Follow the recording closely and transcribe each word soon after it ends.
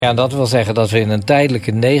Ja, dat wil zeggen dat we in een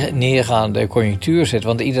tijdelijke neergaande conjunctuur zitten.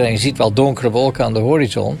 Want iedereen ziet wel donkere wolken aan de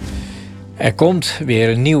horizon. Er komt weer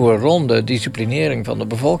een nieuwe ronde disciplinering van de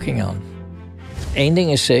bevolking aan. Eén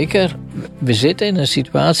ding is zeker, we zitten in een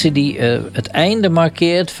situatie die het einde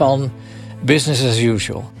markeert van business as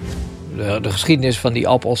usual. De geschiedenis van die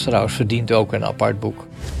appels trouwens verdient ook een apart boek.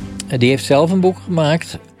 Die heeft zelf een boek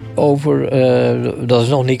gemaakt over, dat is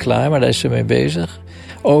nog niet klaar, maar daar is ze mee bezig.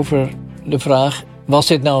 Over de vraag, was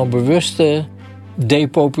dit nou een bewuste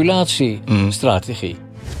depopulatiestrategie?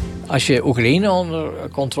 Als je Oekraïne onder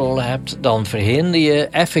controle hebt, dan verhinder je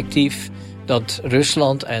effectief dat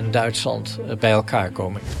Rusland en Duitsland bij elkaar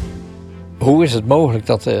komen. Hoe is het mogelijk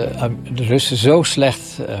dat de Russen zo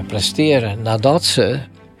slecht presteren nadat ze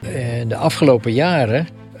in de afgelopen jaren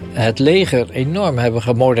het leger enorm hebben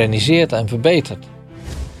gemoderniseerd en verbeterd?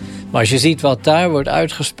 Maar als je ziet wat daar wordt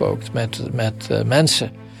uitgespookt met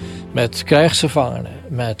mensen, met krijgsgevangenen,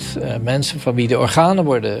 met mensen van wie de organen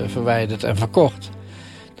worden verwijderd en verkocht,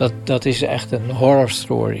 dat is echt een horror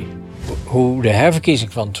story. Hoe de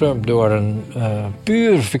herverkiezing van Trump door een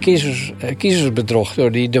puur kiezersbedrog,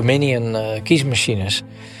 door die Dominion kiesmachines,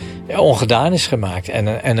 ongedaan is gemaakt.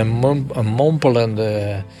 En een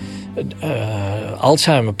mompelende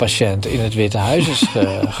Alzheimer-patiënt in het Witte Huis is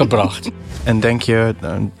gebracht. En denk je,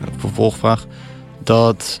 een vervolgvraag,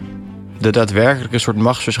 dat er daadwerkelijk een soort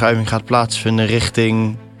machtsverschuiving gaat plaatsvinden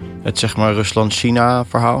richting het zeg maar Rusland-China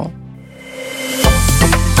verhaal?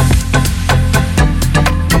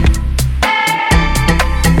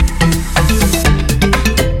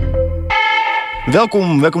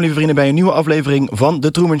 Welkom lieve vrienden bij een nieuwe aflevering van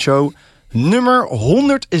de Trueman Show. Nummer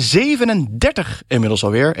 137 inmiddels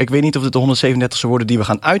alweer. Ik weet niet of het de 137ste worden die we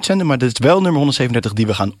gaan uitzenden, maar dit is wel nummer 137 die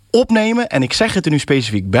we gaan opnemen. En ik zeg het er nu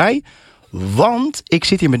specifiek bij, want ik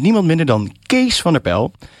zit hier met niemand minder dan Kees van der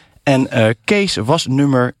Pijl. En Kees was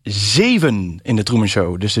nummer 7 in de Trueman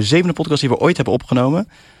Show. Dus de 7e podcast die we ooit hebben opgenomen.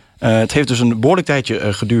 Het heeft dus een behoorlijk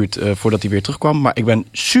tijdje geduurd voordat hij weer terugkwam. Maar ik ben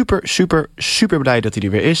super blij dat hij er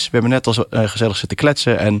weer is. We hebben net al gezellig zitten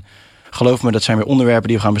kletsen. En geloof me, dat zijn weer onderwerpen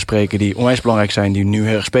die we gaan bespreken, die onwijs belangrijk zijn, die nu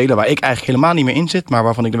heel erg spelen. Waar ik eigenlijk helemaal niet meer in zit. Maar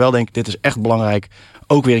waarvan ik er wel denk, dit is echt belangrijk.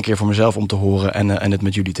 Ook weer een keer voor mezelf om te horen en het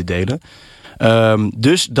met jullie te delen.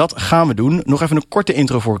 Dus dat gaan we doen. Nog even een korte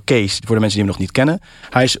intro voor Kees, voor de mensen die hem nog niet kennen.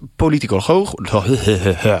 Hij is politicoloog.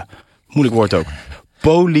 Moeilijk woord ook.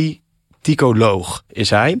 Politicoloog is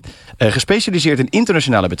hij. Gespecialiseerd in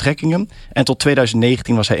internationale betrekkingen. En tot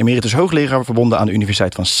 2019 was hij emeritus hoogleraar verbonden aan de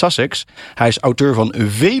Universiteit van Sussex. Hij is auteur van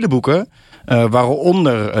vele boeken,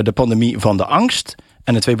 waaronder De pandemie van de angst.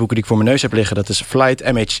 En de 2 boeken die ik voor mijn neus heb liggen, dat is Flight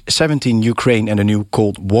MH17 Ukraine and the New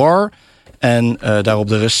Cold War. En daarop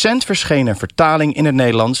de recent verschenen vertaling in het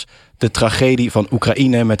Nederlands, De tragedie van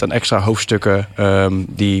Oekraïne, met een extra hoofdstukken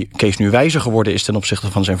die Kees nu wijzer geworden is ten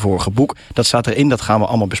opzichte van zijn vorige boek. Dat staat erin, dat gaan we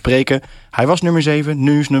allemaal bespreken. Hij was nummer 7,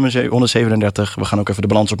 nu is nummer 137. We gaan ook even de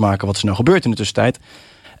balans opmaken wat er nou gebeurt in de tussentijd.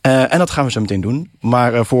 En dat gaan we zo meteen doen.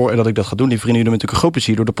 Maar voordat ik dat ga doen, lieve vrienden, jullie doen natuurlijk een groot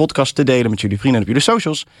plezier door de podcast te delen met jullie vrienden en op jullie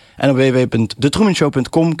socials. En op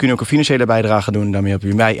www.detruemanshow.com kun je ook een financiële bijdrage doen. Daarmee helpen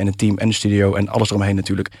jullie mij en het team en de studio en alles eromheen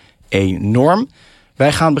natuurlijk enorm.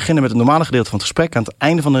 Wij gaan beginnen met het normale gedeelte van het gesprek. Aan het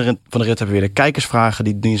einde van de rit hebben we weer de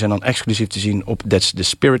kijkersvragen. Die zijn dan exclusief te zien op That's the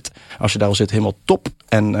Spirit. Als je daar al zit, helemaal top.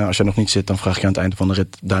 En als je nog niet zit, dan vraag ik je aan het einde van de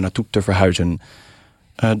rit daar naartoe te verhuizen.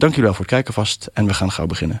 Dank jullie wel voor het kijken vast. En we gaan gauw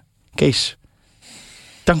beginnen. Kees,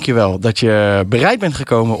 dank je wel dat je bereid bent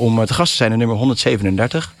gekomen om te gast te zijn in nummer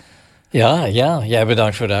 137. Ja, jij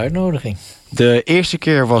bedankt voor de uitnodiging. De eerste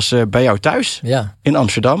keer was bij jou thuis in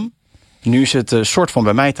Amsterdam. Nu is het soort van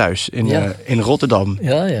bij mij thuis in Rotterdam.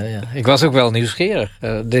 Ja. Ik was ook wel nieuwsgierig.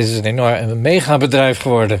 Dit is een enorm megabedrijf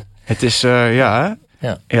geworden. Het is,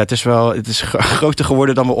 het is groter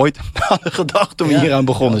geworden dan we ooit hadden gedacht toen we hier aan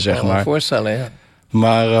begonnen, zeg maar. Ik kan me voorstellen, ja.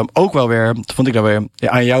 Maar ook wel weer, vond ik dat weer,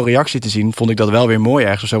 aan jouw reactie te zien, vond ik dat wel weer mooi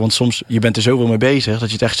ergens of zo. Want soms, je bent er zoveel mee bezig dat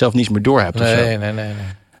je het echt zelf niet meer door hebt. Nee.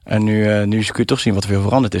 En nu kun je toch zien wat er veel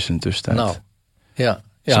veranderd is in de tussentijd. Nou,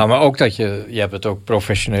 ja, maar ook dat je hebt het ook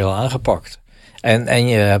professioneel aangepakt. En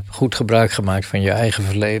je hebt goed gebruik gemaakt van je eigen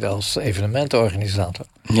verleden als evenementenorganisator.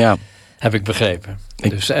 Ja. Heb ik begrepen.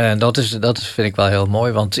 Dus dat vind ik wel heel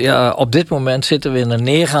mooi. Want ja, op dit moment zitten we in een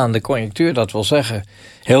neergaande conjunctuur. Dat wil zeggen,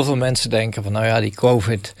 heel veel mensen denken van, nou ja, die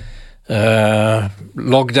COVID,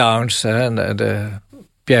 lockdowns.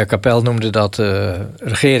 Pierre Capelle noemde dat, de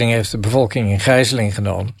regering heeft de bevolking in gijzeling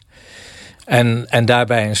genomen. En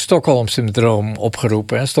daarbij een Stockholm-syndroom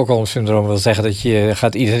opgeroepen. En Stockholm-syndroom wil zeggen dat je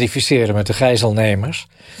gaat identificeren met de gijzelnemers.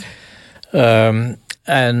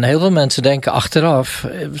 En heel veel mensen denken achteraf,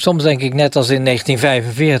 soms denk ik net als in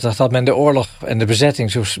 1945... dat men de oorlog en de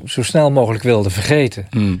bezetting zo snel mogelijk wilde vergeten.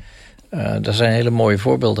 Daar zijn hele mooie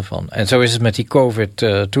voorbeelden van. En zo is het met die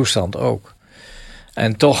COVID-toestand ook.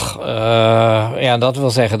 En toch, dat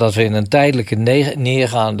wil zeggen dat we in een tijdelijke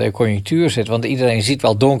neergaande conjunctuur zitten. Want iedereen ziet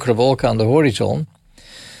wel donkere wolken aan de horizon.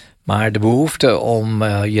 Maar de behoefte om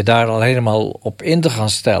je daar al helemaal op in te gaan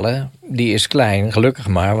stellen, die is klein, gelukkig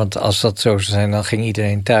maar. Want als dat zo zou zijn, dan ging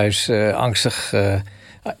iedereen thuis angstig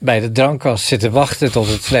bij de drankkast zitten wachten tot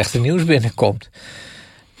het slechte nieuws binnenkomt.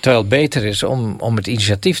 Terwijl het beter is om het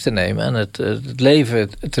initiatief te nemen en het leven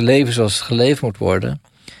te leven zoals het geleefd moet worden.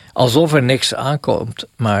 Alsof er niks aankomt,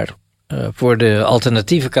 maar voor de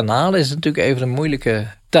alternatieve kanalen is het natuurlijk even een moeilijke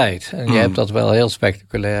tijd. En je hebt dat wel heel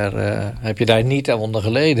spectaculair, heb je daar niet aan onder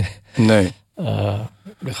geleden. Nee.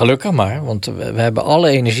 Gelukkig maar, want we hebben alle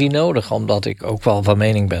energie nodig, omdat ik ook wel van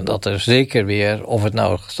mening ben dat er zeker weer, of het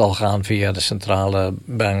nou zal gaan via de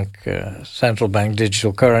central bank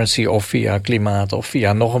digital currency, of via klimaat, of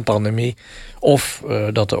via nog een pandemie, of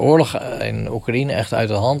dat de oorlog in Oekraïne echt uit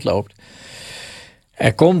de hand loopt.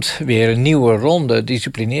 Er komt weer een nieuwe ronde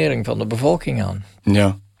disciplinering van de bevolking aan.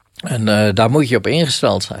 Ja. En daar moet je op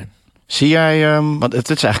ingesteld zijn. Zie jij, want het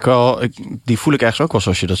is eigenlijk wel, die voel ik ergens ook wel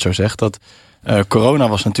zoals je dat zo zegt, dat corona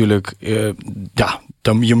was natuurlijk,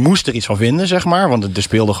 je moest er iets van vinden, zeg maar. Want er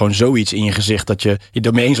speelde gewoon zoiets in je gezicht dat je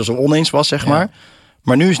ermee eens was of oneens was, zeg maar.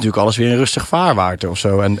 Maar nu is natuurlijk alles weer een rustig vaarwater of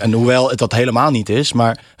zo. En hoewel het dat helemaal niet is,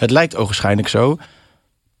 maar het lijkt ogenschijnlijk zo.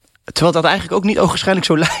 Terwijl dat eigenlijk ook niet ogenschijnlijk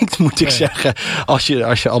zo lijkt, moet ik zeggen, als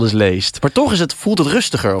je alles leest. Maar toch voelt het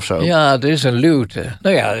rustiger of zo. Ja, er is een luwte.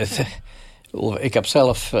 Nou ja, ik heb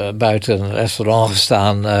zelf buiten een restaurant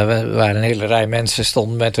gestaan waar een hele rij mensen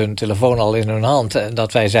stond met hun telefoon al in hun hand. En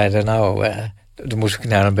dat wij zeiden, toen moest ik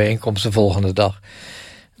naar een bijeenkomst de volgende dag.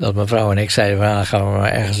 Dat mijn vrouw en ik zeiden, gaan we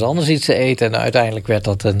maar ergens anders iets eten. En uiteindelijk werd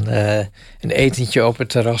dat een etentje op het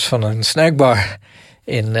terras van een snackbar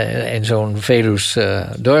in zo'n Veluws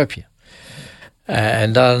dorpje.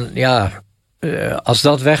 En dan, als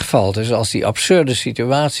dat wegvalt, dus als die absurde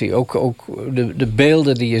situatie, ook de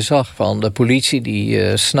beelden die je zag van de politie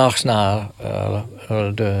die 's nachts na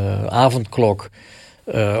de avondklok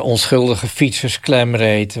onschuldige fietsers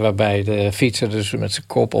klemreed, waarbij de fietser dus met zijn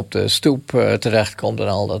kop op de stoep terechtkomt en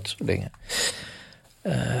al dat soort dingen.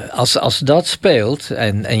 Als dat speelt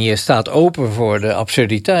en je staat open voor de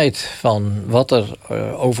absurditeit van wat er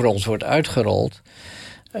over ons wordt uitgerold,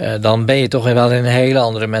 dan ben je toch wel in een hele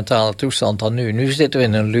andere mentale toestand dan nu. Nu zitten we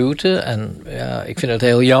in een luwte en ik vind het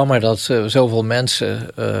heel jammer dat zoveel mensen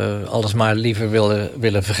alles maar liever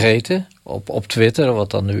willen vergeten op Twitter,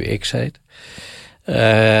 wat dan nu X heet.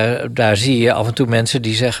 Daar zie je af en toe mensen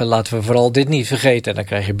die zeggen, laten we vooral dit niet vergeten. En dan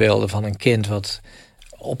krijg je beelden van een kind wat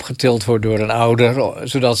opgetild wordt door een ouder,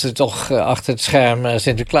 zodat ze toch achter het scherm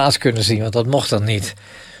Sinterklaas kunnen zien, want dat mocht dan niet.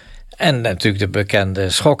 En natuurlijk de bekende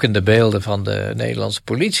schokkende beelden van de Nederlandse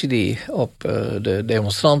politie die op de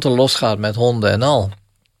demonstranten losgaat met honden en al.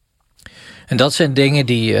 En dat zijn dingen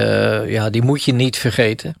die moet je niet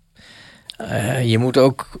vergeten. Je moet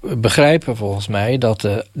ook begrijpen volgens mij dat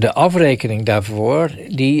de afrekening daarvoor,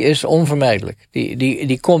 die is onvermijdelijk.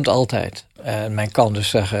 Die komt altijd. En men kan dus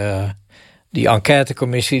zeggen, die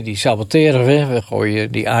enquêtecommissie, die saboteren we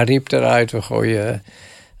gooien die Ariep eruit, we gooien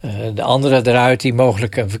de anderen eruit die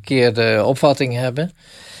mogelijk een verkeerde opvatting hebben.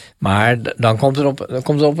 Maar dan komt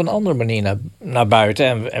het op een andere manier naar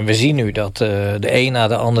buiten. En we zien nu dat de een na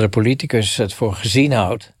de andere politicus het voor gezien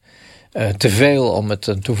houdt. Te veel om het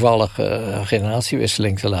een toevallige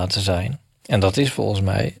generatiewisseling te laten zijn. En dat is volgens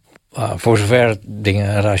mij, voor zover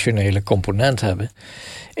dingen een rationele component hebben,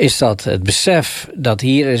 is dat het besef dat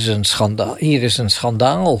hier is een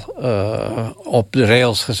schandaal op de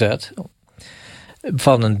rails gezet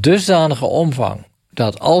van een dusdanige omvang,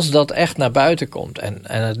 dat als dat echt naar buiten komt en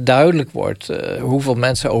het duidelijk wordt hoeveel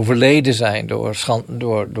mensen overleden zijn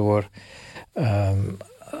door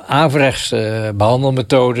averechtse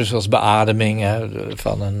behandelmethoden zoals beademing.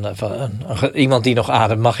 Iemand die nog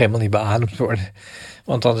ademt mag helemaal niet beademd worden.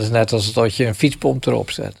 Want dat is net als dat je een fietspomp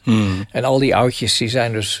erop zet. En al die oudjes die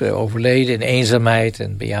zijn dus overleden in eenzaamheid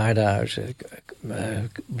en bejaardenhuizen.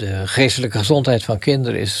 De geestelijke gezondheid van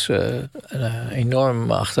kinderen is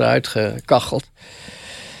enorm achteruit gekacheld.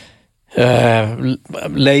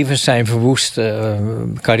 Levens zijn verwoest,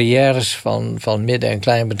 carrières van midden- en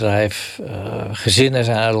kleinbedrijf, gezinnen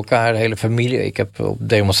zijn uit elkaar, de hele familie. Ik heb op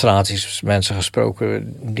demonstraties mensen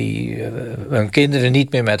gesproken die hun kinderen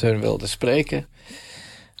niet meer met hun wilden spreken.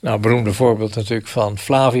 Nou, beroemde voorbeeld natuurlijk van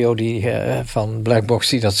Flavio van Blackbox,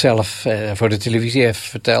 die dat zelf voor de televisie heeft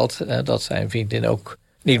verteld. Dat zijn vriendin ook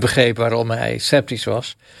niet begreep waarom hij sceptisch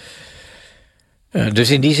was. Dus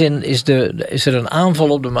in die zin is er een aanval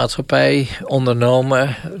op de maatschappij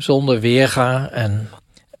ondernomen zonder weerga. En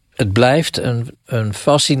het blijft een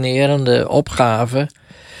fascinerende opgave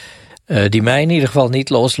die mij in ieder geval niet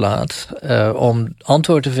loslaat. Om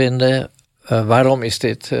antwoord te vinden, waarom is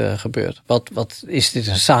dit gebeurd? Wat is dit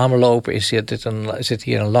een samenlopen? Zit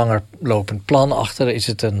hier een langer lopend plan achter? Is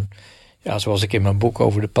het zoals ik in mijn boek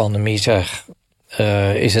over de pandemie zeg,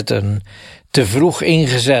 is het een te vroeg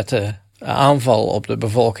ingezette aanval op de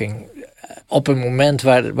bevolking op een moment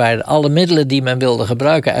waar alle middelen die men wilde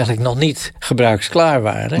gebruiken eigenlijk nog niet gebruiksklaar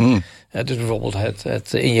waren. Dus bijvoorbeeld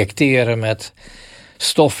het injecteren met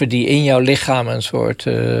stoffen die in jouw lichaam een soort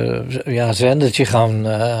zendertje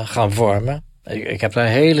gaan vormen. Ik heb daar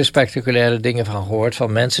hele spectaculaire dingen van gehoord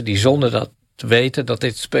van mensen die zonder dat te weten dat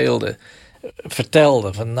dit speelde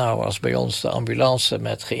vertelden van als bij ons de ambulance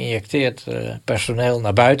met geïnjecteerd personeel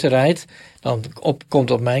naar buiten rijdt, dan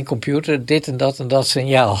komt op mijn computer dit en dat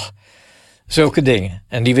signaal. Zulke dingen.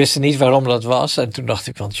 En die wisten niet waarom dat was. En toen dacht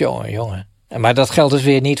ik van jongen. Maar dat geldt dus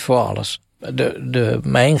weer niet voor alles.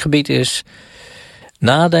 Mijn gebied is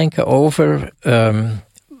nadenken over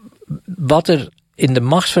wat er in de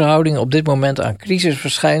machtsverhoudingen op dit moment aan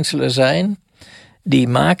crisisverschijnselen zijn die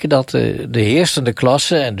maken dat de heersende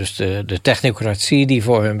klasse en dus de technocratie die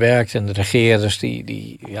voor hun werkt en de regeerders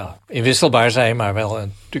die inwisselbaar zijn, maar wel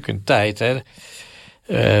natuurlijk een tijd,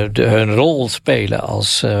 hun rol spelen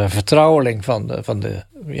als vertrouweling van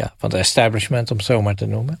de establishment, om het zo maar te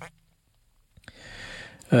noemen.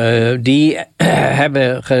 Die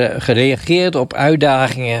hebben gereageerd op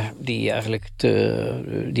uitdagingen die eigenlijk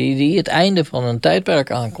die het einde van een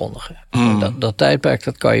tijdperk aankondigen. Dat tijdperk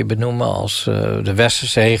dat kan je benoemen als de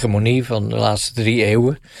westerse hegemonie van de laatste 3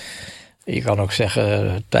 eeuwen. Je kan ook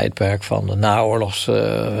zeggen het tijdperk van de naoorlogs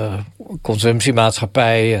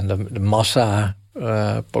consumptiemaatschappij en de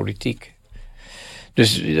massapolitiek.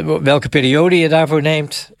 Dus welke periode je daarvoor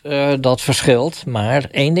neemt, dat verschilt. Maar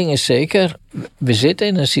één ding is zeker, we zitten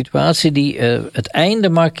in een situatie die het einde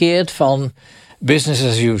markeert van business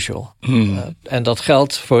as usual. En dat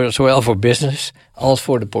geldt zowel voor business als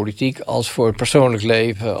voor de politiek, als voor het persoonlijk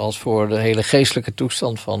leven, als voor de hele geestelijke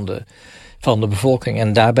toestand van de bevolking.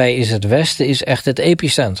 En daarbij is het Westen echt het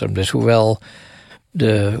epicentrum. Dus hoewel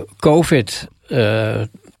de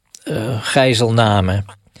COVID-gijzelname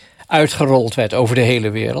uitgerold werd over de hele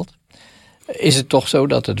wereld, is het toch zo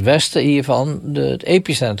dat het Westen hiervan het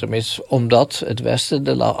epicentrum is, omdat het Westen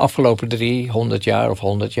de afgelopen 300 jaar of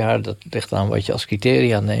 100 jaar, dat ligt aan wat je als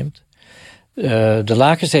criteria neemt, de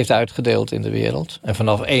lakens heeft uitgedeeld in de wereld. En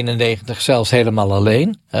vanaf 91 zelfs helemaal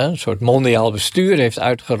alleen. Een soort mondiaal bestuur heeft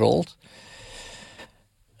uitgerold.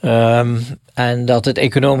 En dat het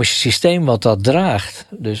economische systeem wat dat draagt,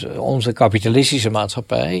 dus onze kapitalistische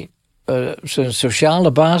maatschappij, zijn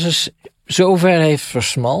sociale basis zo ver heeft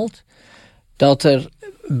versmald dat er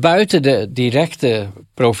buiten de directe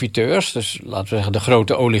profiteurs, dus laten we zeggen de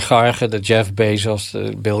grote oligarchen, de Jeff Bezos,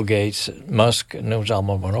 de Bill Gates, Musk, noem ze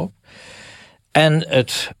allemaal maar op, en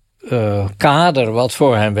het kader wat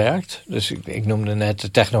voor hen werkt, dus ik noemde net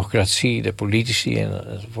de technocratie, de politici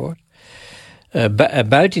enzovoort.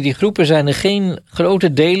 Buiten die groepen zijn er geen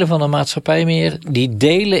grote delen van de maatschappij meer die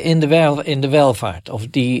delen in de welvaart. Of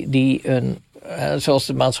zoals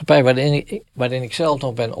de maatschappij waarin ik zelf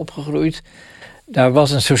nog ben opgegroeid. Daar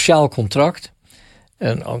was een sociaal contract.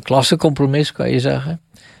 Een klassencompromis kan je zeggen.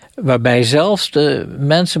 Waarbij zelfs de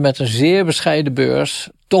mensen met een zeer bescheiden beurs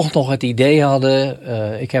toch nog het idee hadden,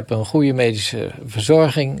 ik heb een goede medische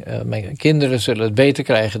verzorging, mijn kinderen zullen het beter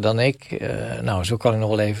krijgen dan ik. Zo kan ik nog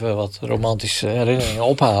wel even wat romantische herinneringen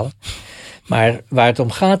ophalen. Maar waar het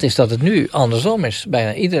om gaat is dat het nu andersom is.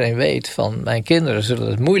 Bijna iedereen weet van mijn kinderen zullen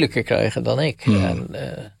het moeilijker krijgen dan ik. En,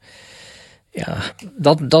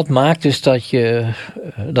 dat maakt dus dat in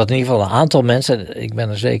ieder geval een aantal mensen, ik ben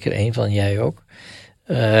er zeker één van, jij ook,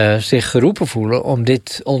 zich geroepen voelen om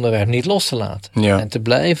dit onderwerp niet los te laten. Ja. En te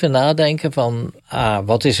blijven nadenken van A,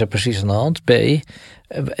 wat is er precies aan de hand? B,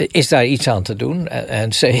 is daar iets aan te doen? En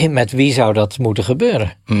C, met wie zou dat moeten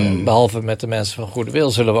gebeuren? Behalve met de mensen van goede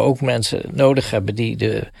wil zullen we ook mensen nodig hebben die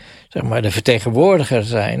de vertegenwoordiger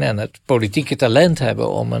zijn en het politieke talent hebben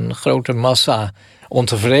om een grote massa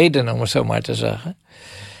ontevreden, om het zo maar te zeggen,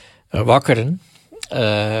 wakkeren.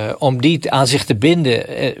 Om die aan zich te binden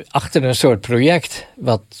achter een soort project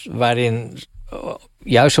waarin,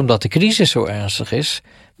 juist omdat de crisis zo ernstig is,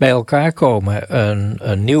 bij elkaar komen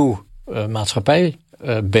een nieuw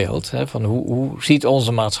maatschappijbeeld. Van hoe ziet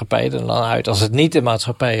onze maatschappij er dan uit als het niet de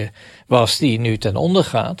maatschappij was die nu ten onder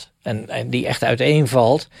gaat en die echt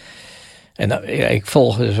uiteenvalt. En ik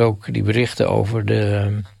volg dus ook die berichten over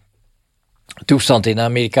de toestand in de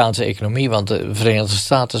Amerikaanse economie. Want de Verenigde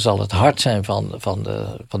Staten zal het hart zijn van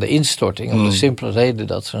de instorting. Om de simpele reden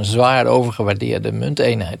dat ze een zwaar overgewaardeerde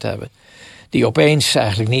munteenheid hebben. Die opeens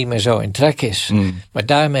eigenlijk niet meer zo in trek is. Maar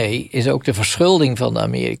daarmee is ook de verschulding van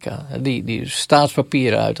Amerika. Die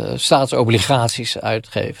staatspapieren staatsobligaties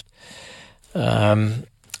uitgeeft.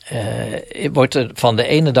 Wordt er van de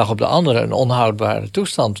ene dag op de andere een onhoudbare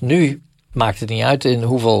toestand. Nu maakt het niet uit in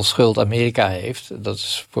hoeveel schuld Amerika heeft. Dat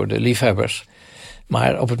is voor de liefhebbers.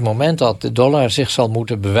 Maar op het moment dat de dollar zich zal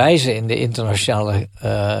moeten bewijzen in de internationale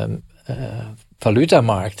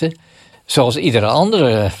valutamarkten, zoals iedere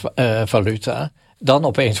andere valuta, dan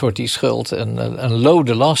opeens wordt die schuld een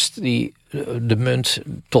lode last die de munt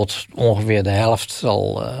tot ongeveer de helft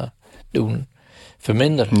zal doen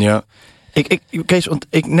verminderen. Ja. Kees, want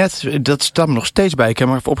dat staat me nog steeds bij. Ik heb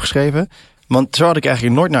hem even opgeschreven. Want zo had ik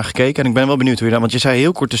eigenlijk nooit naar gekeken. En ik ben wel benieuwd hoe je dat... Want je zei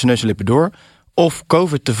heel kort tussen neus en lippen door, of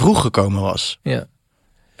COVID te vroeg gekomen was. Ja.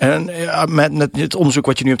 En met het onderzoek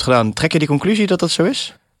wat je nu hebt gedaan, trek je die conclusie dat dat zo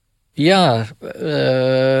is? Ja,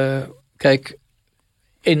 kijk,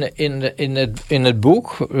 in het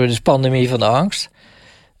boek, de pandemie van de angst,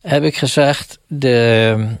 heb ik gezegd,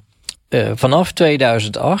 vanaf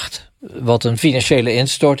 2008, wat een financiële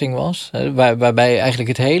instorting was, waarbij eigenlijk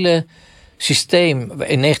het hele systeem, in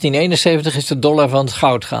 1971 is de dollar van het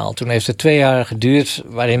goud gehaald. Toen heeft het 2 jaar geduurd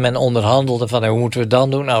waarin men onderhandelde van hoe moeten we het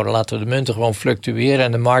dan doen? Nou, dan laten we de munten gewoon fluctueren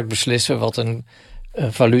en de markt beslissen wat een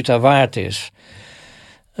valuta waard is.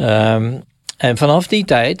 En vanaf die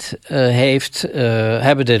tijd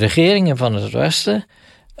hebben de regeringen van het Westen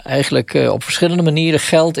eigenlijk op verschillende manieren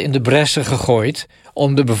geld in de bressen gegooid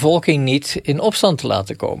om de bevolking niet in opstand te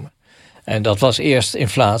laten komen. En dat was eerst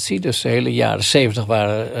inflatie, dus de hele jaren 70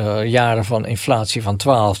 waren jaren van inflatie van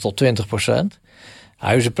 12 tot 20%.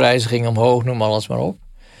 Huizenprijzen gingen omhoog, noem alles maar op.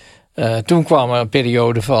 Toen kwam er een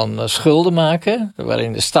periode van schulden maken,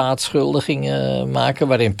 waarin de staat schulden ging maken,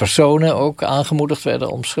 waarin personen ook aangemoedigd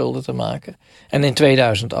werden om schulden te maken. En in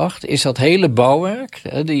 2008 is dat hele bouwwerk,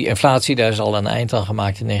 die inflatie daar is al een eind aan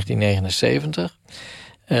gemaakt in 1979.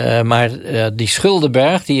 Maar die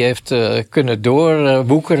schuldenberg die heeft kunnen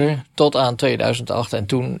doorwoekeren tot aan 2008. En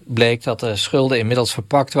toen bleek dat de schulden inmiddels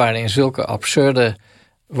verpakt waren in zulke absurde,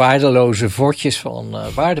 waardeloze vodjes van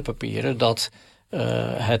waardepapieren, dat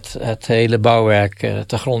het hele bouwwerk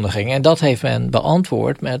te gronde ging. En dat heeft men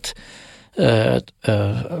beantwoord met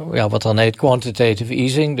wat dan heet quantitative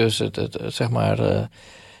easing. Dus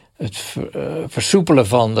het versoepelen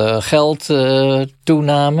van de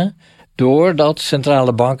geldtoename. Doordat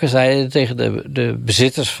centrale banken zeiden tegen de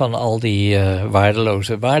bezitters van al die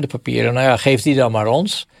waardeloze waardepapieren, nou ja, geef die dan maar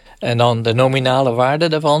ons. En dan de nominale waarde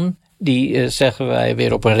daarvan, die zeggen wij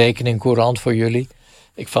weer op een rekening courant voor jullie.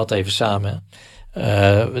 Ik vat even samen.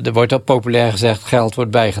 Er wordt ook populair gezegd, geld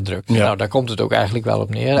wordt bijgedrukt. Ja. Nou, daar komt het ook eigenlijk wel op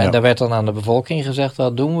neer. Ja. En daar werd dan aan de bevolking gezegd,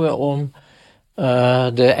 wat doen we om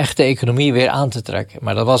de echte economie weer aan te trekken.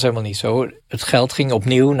 Maar dat was helemaal niet zo. Het geld ging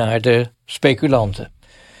opnieuw naar de speculanten.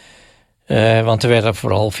 Want er werden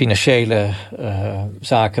vooral financiële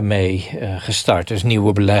zaken mee gestart. Dus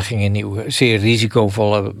nieuwe beleggingen, nieuwe zeer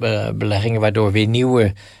risicovolle beleggingen, waardoor weer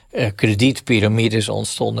nieuwe kredietpyramides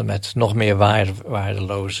ontstonden met nog meer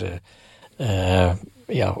waardeloze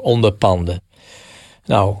onderpanden.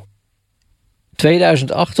 Nou,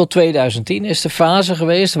 2008 tot 2010 is de fase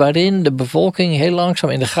geweest waarin de bevolking heel langzaam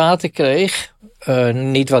in de gaten kreeg,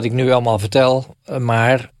 niet wat ik nu allemaal vertel,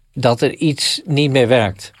 maar dat er iets niet meer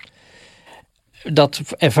werkt. Dat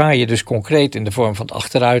ervaar je dus concreet in de vorm van het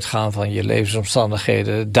achteruitgaan van je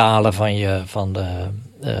levensomstandigheden, dalen van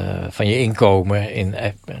je inkomen in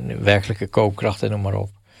werkelijke koopkracht en noem maar op.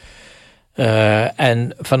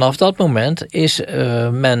 En vanaf dat moment is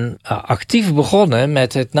men actief begonnen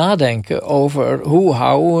met het nadenken over hoe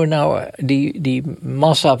houden we nou die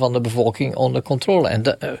massa van de bevolking onder controle.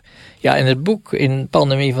 En in het boek in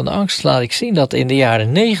Pandemie van de Angst laat ik zien dat in de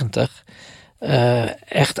jaren 90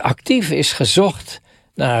 echt actief is gezocht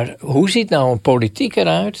naar hoe ziet nou een politiek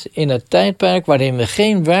eruit in het tijdperk waarin we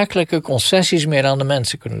geen werkelijke concessies meer aan de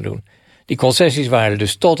mensen kunnen doen. Die concessies waren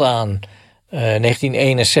dus tot aan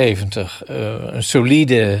 1971 een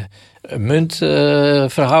solide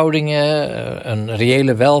muntverhoudingen, een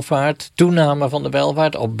reële welvaart, toename van de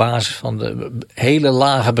welvaart op basis van de hele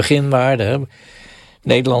lage beginwaarden.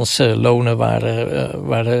 Nederlandse lonen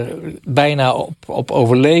waren bijna op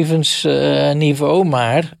overlevensniveau,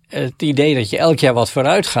 maar het idee dat je elk jaar wat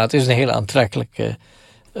vooruit gaat is een hele aantrekkelijke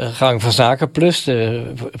gang van zaken, plus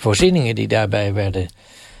de voorzieningen die daarbij werden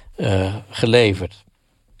geleverd.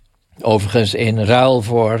 Overigens in ruil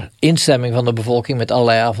voor instemming van de bevolking met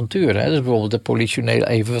allerlei avonturen. Hè. Dus bijvoorbeeld de politionele,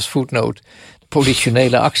 even als voetnoot, de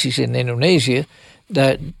politionele acties in Indonesië.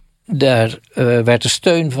 Daar werd de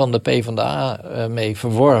steun van de PvdA mee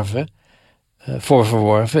verworven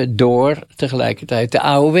door tegelijkertijd de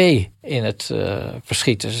AOW in het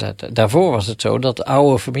verschiet te zetten. Daarvoor was het zo dat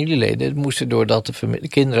oude familieleden moesten, doordat de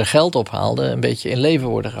kinderen geld ophaalden, een beetje in leven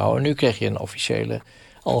worden gehouden. Nu kreeg je een officiële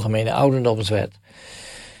algemene ouderdomswet.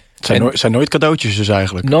 Het zijn nooit cadeautjes dus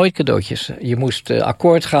eigenlijk? Nooit cadeautjes. Je moest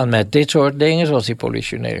akkoord gaan met dit soort dingen, zoals die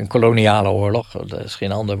politionele, een koloniale oorlog, daar is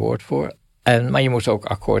geen ander woord voor. Maar je moest ook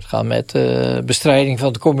akkoord gaan met bestrijding van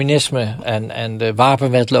het communisme en de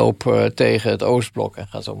wapenwedloop tegen het Oostblok en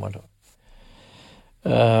ga zo maar door.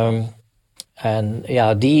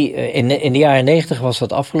 In de jaren 90 was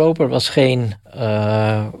dat afgelopen. Er was geen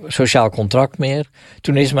sociaal contract meer.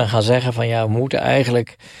 Toen is men gaan zeggen van we moeten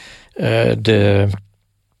eigenlijk de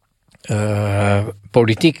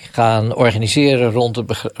politiek gaan organiseren rond het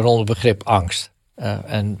begrip angst.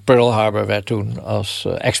 En Pearl Harbor werd toen als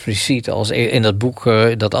expliciet, als in dat boek,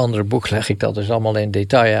 dat andere boek leg ik dat dus allemaal in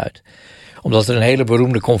detail uit. Omdat er een hele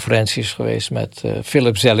beroemde conferentie is geweest met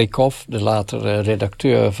Philip Zelikow, de latere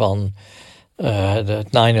redacteur van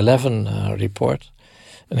het 9/11 report.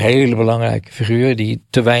 Een hele belangrijke figuur die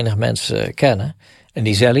te weinig mensen kennen. En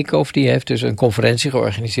die Zelikow die heeft dus een conferentie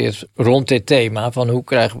georganiseerd rond dit thema van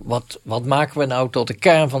wat maken we nou tot de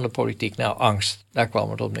kern van de politiek? Nou, angst. Daar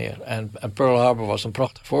kwam het op neer. En Pearl Harbor was een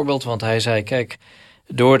prachtig voorbeeld, want hij zei, kijk,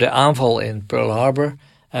 door de aanval in Pearl Harbor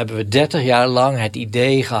hebben we 30 jaar lang het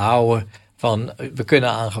idee gehouden van we kunnen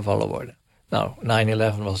aangevallen worden. Nou,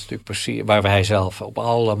 9/11 was natuurlijk precies, waar hij zelf op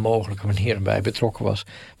alle mogelijke manieren bij betrokken was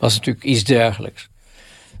natuurlijk iets dergelijks.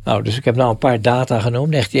 Nou, dus ik heb nou een paar data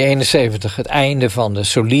genoemd. 1971, het einde van de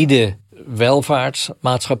solide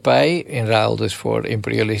welvaartsmaatschappij, in ruil dus voor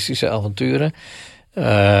imperialistische avonturen.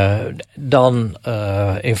 Dan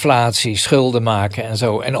inflatie, schulden maken en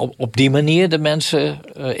zo. En op die manier de mensen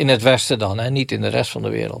in het Westen dan, niet in de rest van de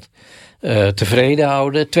wereld, tevreden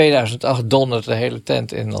houden. 2008 dondert de hele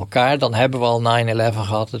tent in elkaar. Dan hebben we al 9/11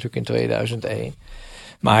 gehad, natuurlijk in 2001.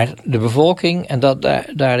 Maar de bevolking, en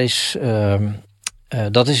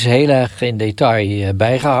dat is heel erg in detail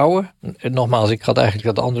bijgehouden. Nogmaals, ik had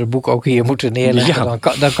eigenlijk dat andere boek ook hier moeten neerleggen. Ja.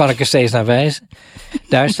 Dan kan ik er steeds naar wijzen.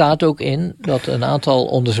 Daar staat ook in dat een aantal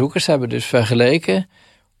onderzoekers hebben dus vergeleken.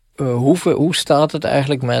 Hoe staat het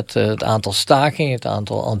eigenlijk met het aantal stakingen, het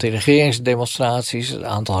aantal anti-regeringsdemonstraties, het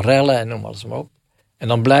aantal rellen en noem alles maar op. En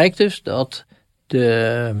dan blijkt dus dat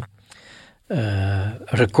de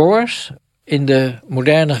records in de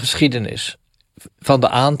moderne geschiedenis van de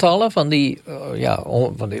aantallen, van die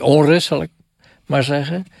onrust, zal ik maar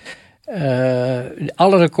zeggen.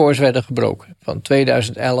 Alle records werden gebroken. Van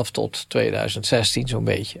 2011 tot 2016 zo'n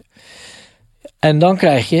beetje. En dan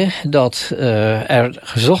krijg je dat er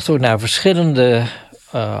gezocht wordt naar verschillende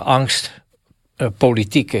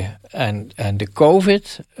angstpolitieken. En de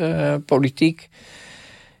COVID-politiek,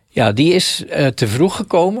 die is te vroeg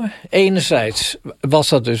gekomen. Enerzijds was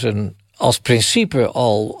dat dus als principe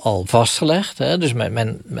al vastgelegd. Hè? Dus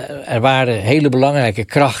er waren hele belangrijke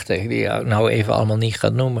krachten, die ik nou even allemaal niet ga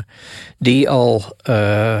noemen, die al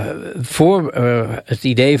voor het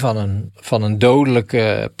idee van een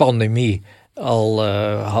dodelijke pandemie al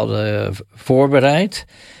hadden voorbereid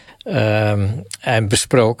en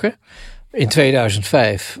besproken. In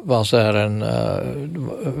 2005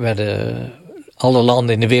 werden alle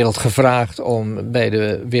landen in de wereld gevraagd om bij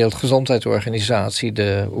de Wereldgezondheidsorganisatie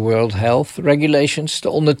de World Health Regulations te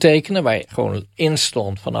ondertekenen, waar gewoon in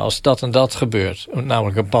stond van als dat en dat gebeurt,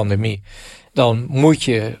 namelijk een pandemie, dan moet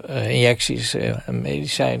je injecties en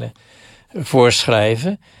medicijnen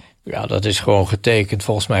voorschrijven. Ja, dat is gewoon getekend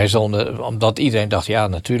volgens mij omdat iedereen dacht,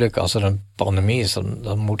 natuurlijk, als er een pandemie is,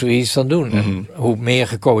 dan moeten we iets aan doen. Mm-hmm. En hoe meer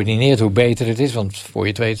gecoördineerd, hoe beter het is, want voor je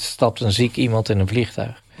het weet stapt een ziek iemand in een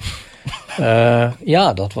vliegtuig.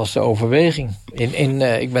 Dat was de overweging.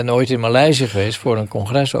 Ik ben ooit in Maleisië geweest voor een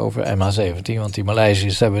congres over MH17, want die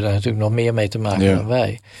Maleisiërs hebben daar natuurlijk nog meer mee te maken dan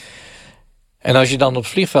wij. En als je dan op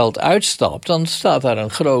het vliegveld uitstapt, dan staat daar een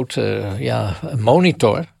grote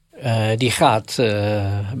monitor. Die gaat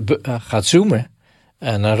zoomen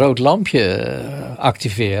en een rood lampje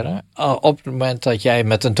activeren op het moment dat jij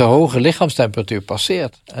met een te hoge lichaamstemperatuur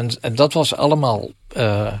passeert. En dat was allemaal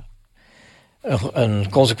een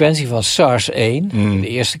consequentie van SARS-1. De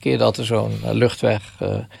eerste keer dat er zo'n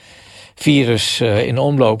luchtwegvirus in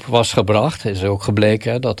omloop was gebracht. Is ook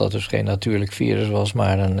gebleken dat dat dus geen natuurlijk virus was,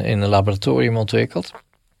 maar in een laboratorium ontwikkeld.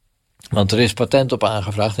 Want er is patent op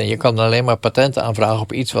aangevraagd en je kan alleen maar patenten aanvragen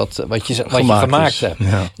op iets wat je gemaakt hebt.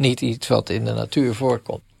 Ja. Niet iets wat in de natuur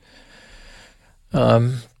voorkomt.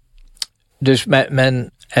 Dus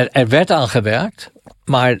er werd aan gewerkt,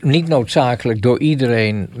 maar niet noodzakelijk door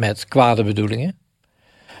iedereen met kwade bedoelingen.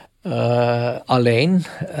 Alleen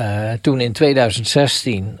toen in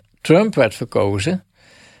 2016 Trump werd verkozen,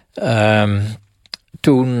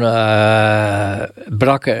 toen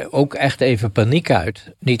brak er ook echt even paniek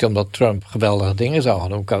uit. Niet omdat Trump geweldige dingen zou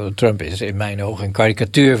gaan doen. Trump is in mijn ogen een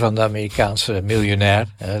karikatuur van de Amerikaanse miljonair.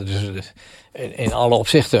 Dus in alle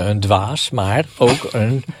opzichten een dwaas, maar ook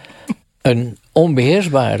een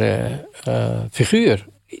onbeheersbare figuur.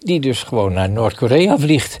 Die dus gewoon naar Noord-Korea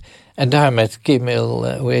vliegt. En daar met Kim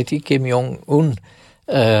Jong-un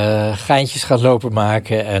geintjes gaat lopen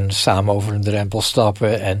maken. En samen over een drempel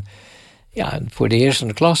stappen. En ja, voor de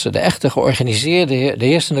heersende klasse, de echte georganiseerde, de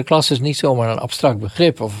heersende klasse is niet zomaar een abstract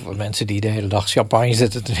begrip. Of mensen die de hele dag champagne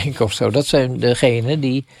zitten te drinken of zo. Dat zijn degenen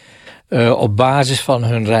die op basis van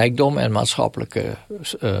hun rijkdom en maatschappelijke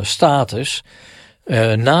status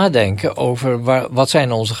nadenken over wat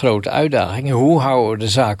zijn onze grote uitdagingen. Hoe houden we de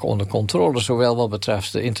zaken onder controle, zowel wat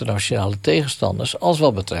betreft de internationale tegenstanders als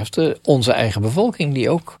wat betreft onze eigen bevolking, die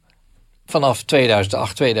ook vanaf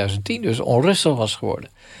 2008, 2010 dus onrustig was geworden.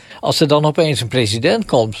 Als er dan opeens een president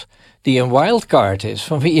komt die een wildcard is,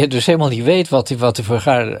 van wie je dus helemaal niet weet wat hij voor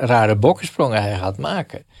rare bokkensprongen hij gaat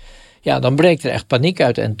maken. Ja, dan breekt er echt paniek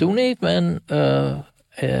uit. En toen heeft men...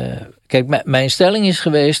 kijk, mijn stelling is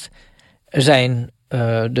geweest, er zijn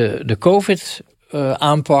de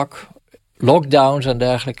COVID-aanpak, lockdowns en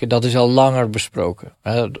dergelijke, dat is al langer besproken.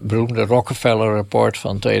 Het beroemde Rockefeller-rapport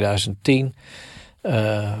van 2010.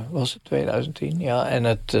 Was het 2010? Ja, en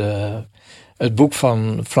het boek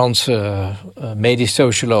van Franse medisch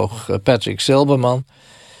socioloog Patrick Silberman,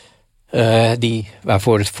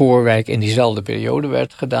 waarvoor het voorwerk in diezelfde periode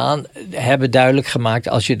werd gedaan, hebben duidelijk gemaakt,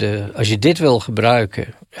 als je dit wil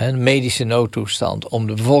gebruiken, een medische noodtoestand, om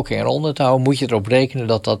de bevolking eronder te houden, moet je erop rekenen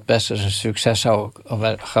dat dat best eens een succes zou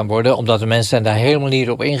gaan worden, omdat de mensen zijn daar helemaal niet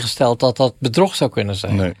op ingesteld dat dat bedrog zou kunnen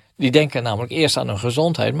zijn. Nee. Die denken namelijk eerst aan hun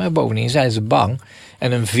gezondheid, maar bovendien zijn ze bang.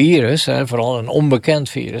 En een virus, vooral een onbekend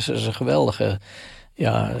virus, is een geweldige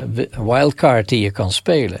wildcard die je kan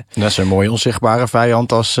spelen. Dat is een mooie onzichtbare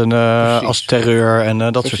vijand als terreur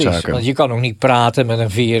en dat soort zaken. Want je kan ook niet praten met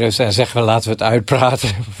een virus en zeggen, laten we het uitpraten.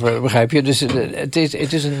 Begrijp je? Dus het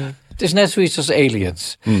is net zoiets als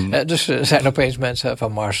aliens. Dus er zijn opeens mensen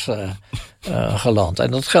van Mars geland.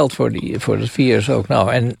 En dat geldt voor het virus ook.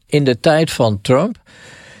 Nou, en in de tijd van Trump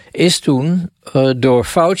is toen door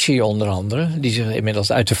Fauci onder andere, die zich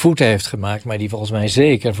inmiddels uit de voeten heeft gemaakt, maar die volgens mij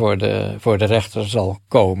zeker voor de rechter zal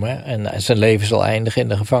komen en zijn leven zal eindigen in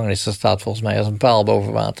de gevangenis. Dat staat volgens mij als een paal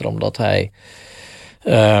boven water, omdat hij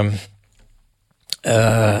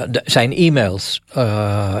zijn e-mails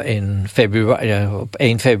in februari, op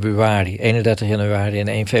 31 januari en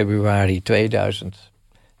 1 februari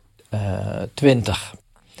 2020...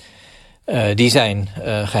 die zijn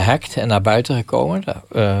gehackt en naar buiten gekomen.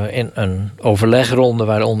 In een overlegronde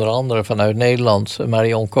waar onder andere vanuit Nederland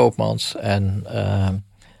Marion Koopmans en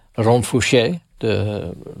Ron Fouché,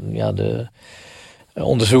 de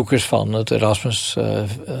onderzoekers van het Erasmus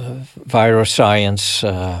Virus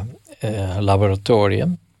Science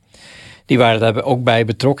Laboratorium, die waren daar ook bij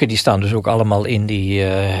betrokken. Die staan dus ook allemaal in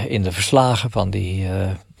de verslagen van die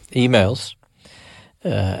e-mails.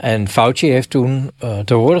 En Fauci heeft toen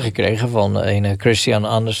te horen gekregen van een Christian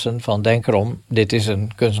Andersen van denk erom, dit is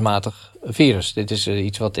een kunstmatig virus. Dit is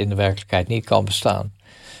iets wat in de werkelijkheid niet kan bestaan.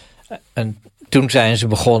 En toen zijn ze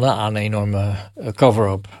begonnen aan een enorme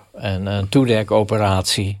cover-up en een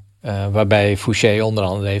toedekoperatie, waarbij Fouché onder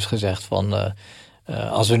andere heeft gezegd van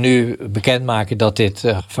als we nu bekendmaken dat dit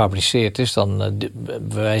gefabriceerd is, dan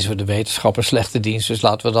bewijzen we de wetenschap een slechte dienst, dus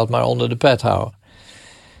laten we dat maar onder de pet houden.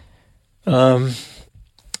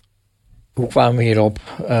 Hoe kwamen we hierop?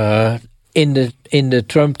 In de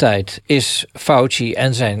Trump-tijd is Fauci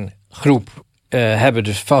en zijn groep hebben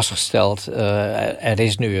dus vastgesteld, er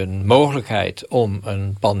is nu een mogelijkheid om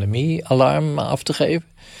een pandemie-alarm af te geven.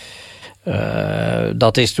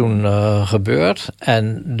 Dat is toen gebeurd.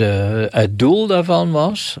 En het doel daarvan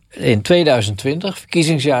was, in 2020,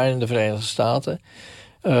 verkiezingsjaar in de Verenigde Staten,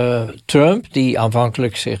 Trump, die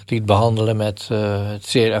aanvankelijk zich liet behandelen met het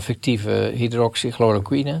zeer effectieve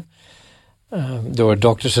hydroxychloroquine, door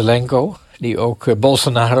Dr. Zelenko, die ook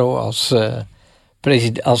Bolsonaro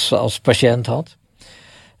als patiënt had.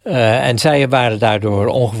 En zij waren daardoor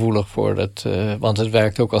ongevoelig voor het, want het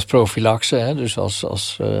werkt ook als profilaxe, dus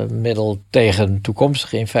als middel tegen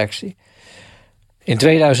toekomstige infectie. In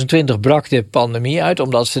 2020 brak de pandemie uit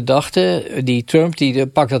omdat ze dachten, die Trump die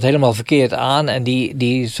pakt dat helemaal verkeerd aan en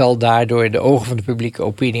die zal daardoor in de ogen van de publieke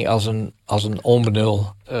opinie als een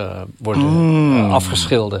onbenul worden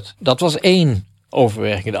afgeschilderd. Dat was één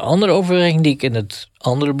overweging. De andere overweging die ik in het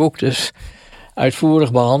andere boek dus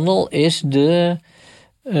uitvoerig behandel is de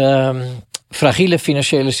fragiele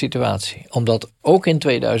financiële situatie. Omdat ook in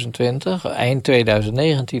 2020, eind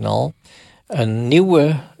 2019 al, een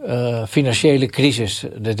nieuwe financiële crisis.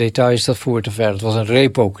 De details, dat voert te ver. Het was een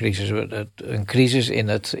repo-crisis. Een crisis in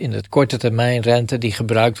het korte termijn rente die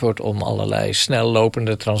gebruikt wordt om allerlei snel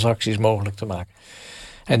lopende transacties mogelijk te maken.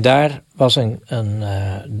 En daar was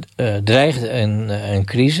dreigde een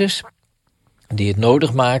crisis die het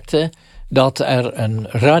nodig maakte dat er een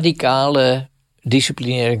radicale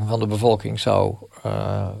disciplinering van de bevolking zou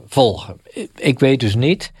volgen. Ik weet dus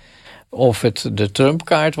niet of het de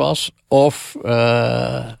Trump-kaart was of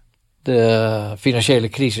de financiële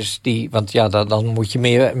crisis. Want ja, dan moet je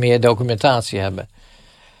meer documentatie hebben.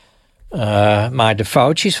 Maar de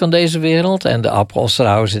Fauci's van deze wereld en de Ab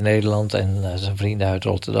Osterhaus in Nederland en zijn vrienden uit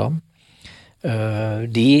Rotterdam,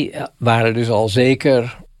 die waren dus al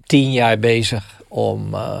zeker 10 jaar bezig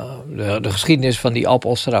om de geschiedenis van die Ab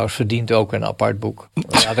Osterhaus verdient ook een apart boek.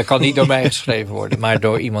 Ja, dat kan niet door mij geschreven worden, maar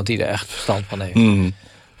door iemand die er echt verstand van heeft.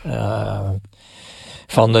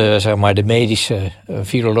 Van de medische,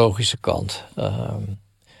 virologische kant.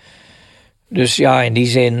 Dus ja, in die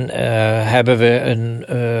zin hebben we een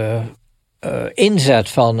inzet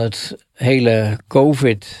van het hele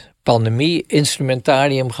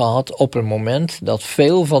COVID-pandemie-instrumentarium gehad op een moment dat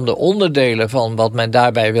veel van de onderdelen van wat men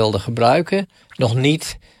daarbij wilde gebruiken nog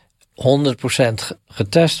niet 100%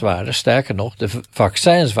 getest waren. Sterker nog, de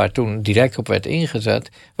vaccins waar toen direct op werd ingezet,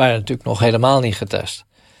 waren natuurlijk nog helemaal niet getest.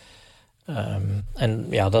 En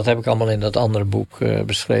ja, dat heb ik allemaal in dat andere boek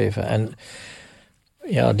beschreven. En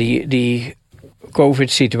ja, die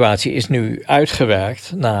COVID-situatie is nu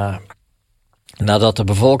uitgewerkt nadat de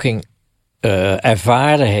bevolking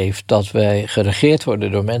ervaren heeft dat wij geregeerd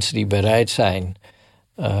worden door mensen die bereid zijn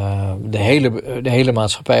de hele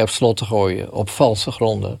maatschappij op slot te gooien op valse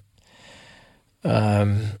gronden.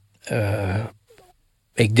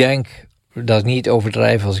 Ik denk dat ik niet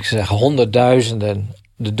overdrijf als ik zeg honderdduizenden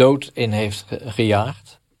de dood in heeft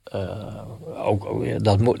gejaagd.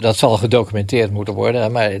 Dat zal gedocumenteerd moeten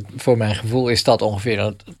worden. Maar voor mijn gevoel is dat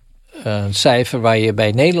ongeveer een cijfer waar je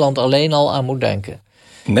bij Nederland alleen al aan moet denken.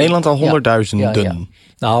 Nederland al honderdduizenden? Ja.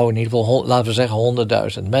 Nou, in ieder geval, laten we zeggen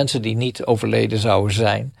 100.000. Mensen die niet overleden zouden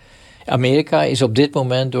zijn. Amerika is op dit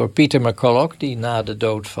moment door Peter McCulloch, die na de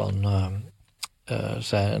dood van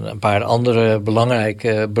zijn een paar andere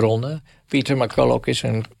belangrijke bronnen. Peter McCulloch is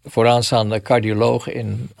een vooraanstaande cardioloog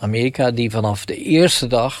in Amerika die vanaf de eerste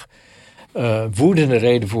dag woedende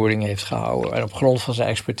redenvoering heeft gehouden. En op grond van zijn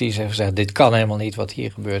expertise heeft gezegd, dit kan helemaal niet wat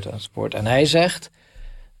hier gebeurt aan sport. En hij zegt,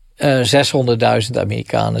 600.000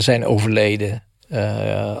 Amerikanen zijn overleden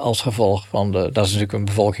als gevolg van dat is natuurlijk een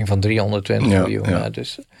bevolking van 320 miljoen. Ja.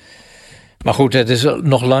 Dus, maar goed, het is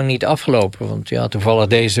nog lang niet afgelopen. Want ja, toevallig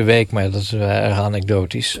deze week, maar dat is erg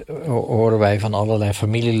anekdotisch, horen wij van allerlei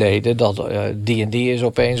familieleden dat die en die is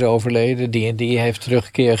opeens overleden. Die en die heeft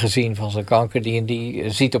terugkeer gezien van zijn kanker. Die en die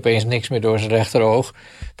ziet opeens niks meer door zijn rechteroog.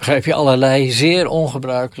 Begrijp je, allerlei zeer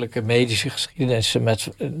ongebruikelijke medische geschiedenissen met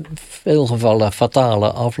veel gevallen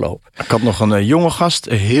fatale afloop. Ik had nog een jonge gast,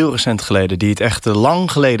 heel recent geleden, die het echt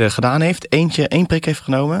lang geleden gedaan heeft. Eén prik heeft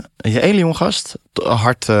genomen. Een hele jonge gast,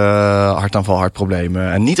 hartaanval,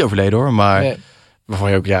 hartproblemen. En niet overleden hoor, maar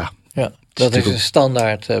waarvan je ook, dat is een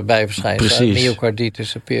standaard bijverschijnsel.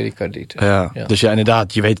 Myocarditis en pericarditis. Ja. Dus ja,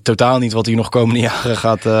 inderdaad, je weet totaal niet wat hier nog komende jaren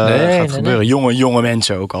gaat gebeuren. Jonge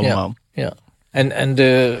mensen ook allemaal. Ja. En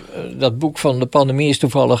dat boek van de pandemie is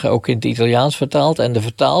toevallig ook in het Italiaans vertaald. En de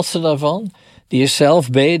vertaalster daarvan, die is zelf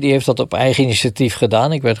die heeft dat op eigen initiatief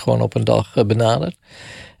gedaan. Ik werd gewoon op een dag benaderd.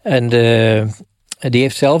 En die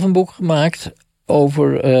heeft zelf een boek gemaakt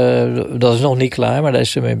over, dat is nog niet klaar, maar daar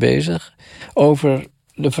is ze mee bezig. Over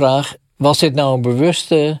de vraag, was dit nou een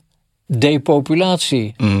bewuste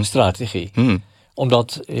depopulatiestrategie?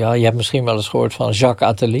 Omdat, je hebt misschien wel eens gehoord van Jacques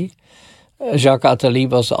Attali. Jacques Attali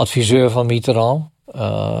was de adviseur van Mitterrand.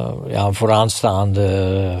 Een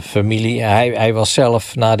vooraanstaande familie. Hij was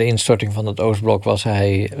zelf, na de instorting van het Oostblok, was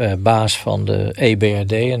hij baas van de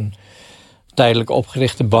EBRD, een tijdelijk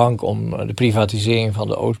opgerichte bank om de privatisering van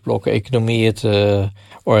de Oostblok-economieën te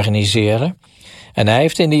organiseren. En hij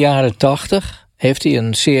heeft in de jaren 80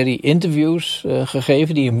 een serie interviews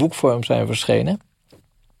gegeven die in boekvorm zijn verschenen.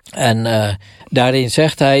 En daarin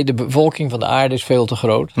zegt hij, de bevolking van de aarde is veel te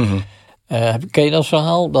groot. Ken je dat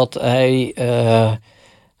verhaal? Dat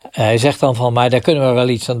Hij zegt dan van, maar daar kunnen we wel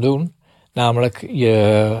iets aan doen. Namelijk,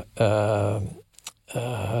 je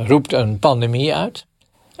roept een pandemie uit.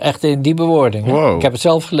 Echt in die bewoording. Wow. Ik heb het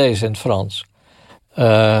zelf gelezen in het Frans.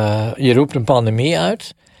 Je roept een pandemie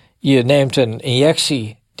uit. Je neemt een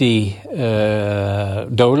injectie die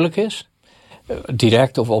dodelijk is.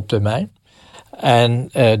 Direct of op termijn. En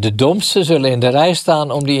de domsten zullen in de rij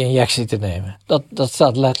staan om die injectie te nemen. Dat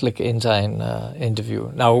staat letterlijk in zijn interview.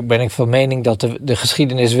 Nou ben ik van mening dat de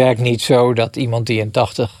geschiedenis werkt niet zo dat iemand die in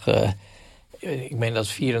 80, ik meen dat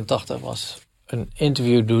het 84 was, een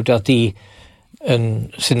interview doet, dat die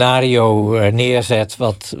een scenario neerzet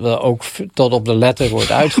wat ook tot op de letter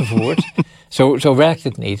wordt uitgevoerd. Zo werkt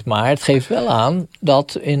het niet. Maar het geeft wel aan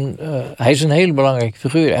dat hij is een hele belangrijke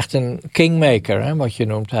figuur. Echt een kingmaker, hè, wat je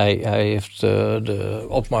noemt. Hij heeft de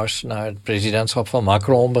opmars naar het presidentschap van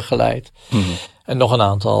Macron begeleid. Mm-hmm. En nog een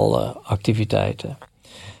aantal activiteiten.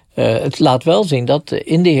 Het laat wel zien dat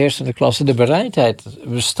in de heersende klasse de bereidheid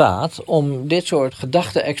bestaat om dit soort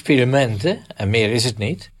gedachte-experimenten, en meer is het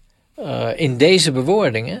niet, in deze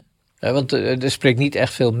bewoordingen. Want er spreekt niet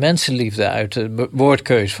echt veel mensenliefde uit de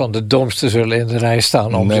woordkeus van de domsten zullen in de rij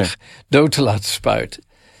staan om zich dood te laten spuiten.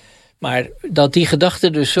 Maar dat die gedachte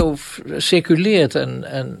dus zo circuleert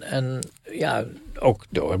en ja, ook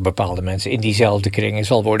door bepaalde mensen in diezelfde kringen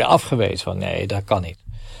zal worden afgewezen van nee, dat kan niet.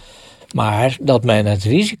 Maar dat men het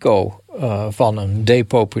risico van een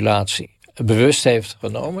depopulatie bewust heeft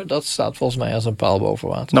genomen, dat staat volgens mij als een paal boven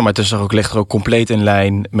water. Nou, maar het ligt er ook compleet in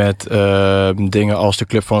lijn met dingen als de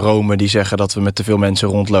Club van Rome, die zeggen dat we met te veel mensen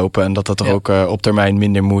rondlopen en dat er ook op termijn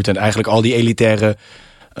minder moet. En eigenlijk al die elitaire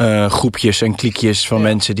groepjes en kliekjes van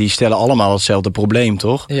mensen, die stellen allemaal hetzelfde probleem,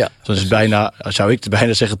 toch? Ja. Dus is bijna, zou ik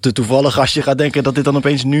bijna zeggen, te toevallig als je gaat denken dat dit dan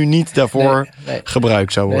opeens nu niet daarvoor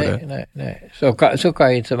gebruikt zou worden. Nee. Zo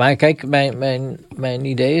kan je het. Maar kijk, mijn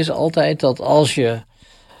idee is altijd dat als je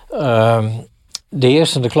de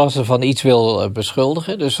heersende klasse van iets wil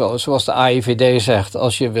beschuldigen, dus zoals de AIVD zegt,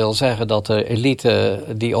 als je wil zeggen dat de elite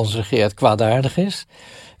die ons regeert kwaadaardig is,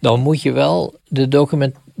 dan moet je wel de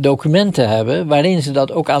documenten hebben waarin ze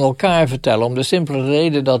dat ook aan elkaar vertellen. Om de simpele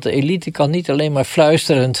reden dat de elite kan niet alleen maar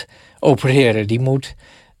fluisterend opereren. Die moet,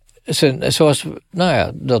 zoals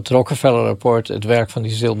dat Rockefeller-rapport, het werk van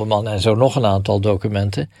die Zilberman en zo nog een aantal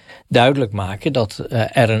documenten, duidelijk maken dat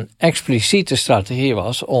er een expliciete strategie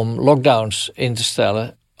was om lockdowns in te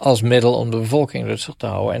stellen als middel om de bevolking rustig te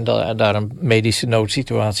houden en daar een medische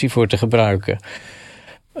noodsituatie voor te gebruiken.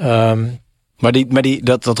 Maar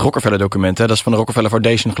dat Rockefeller-document, dat is van de Rockefeller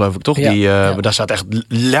Foundation, geloof ik, toch? Ja, daar staat echt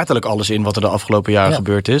letterlijk alles in wat er de afgelopen jaren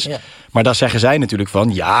gebeurd is. Ja. Maar daar zeggen zij natuurlijk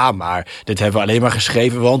van, ja, maar dit hebben we alleen maar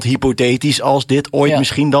geschreven, want hypothetisch als dit ooit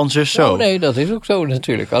misschien dan zus zo. Nou, nee, dat is ook zo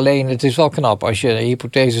natuurlijk. Alleen het is wel knap als je een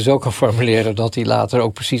hypothese zo kan formuleren dat die later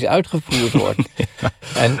ook precies uitgevoerd wordt.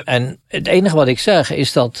 En het enige wat ik zeg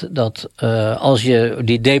is dat als je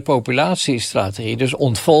die depopulatiestrategie, dus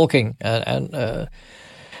ontvolking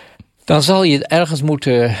dan zal je ergens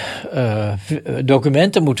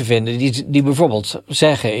documenten moeten vinden die bijvoorbeeld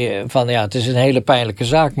zeggen van ja, het is een hele pijnlijke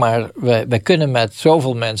zaak, maar wij kunnen met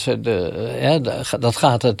zoveel mensen, dat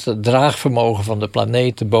gaat het draagvermogen van de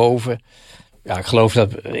planeet te boven. Ja,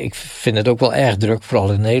 ik vind het ook wel erg druk,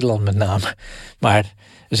 vooral in Nederland met name. Maar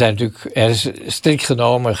er is strikt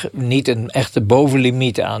genomen niet een echte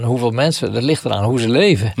bovenlimiet aan hoeveel mensen. Dat ligt eraan hoe ze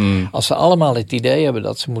leven. Als ze allemaal het idee hebben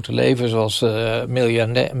dat ze moeten leven zoals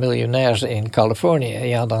miljonairs in Californië,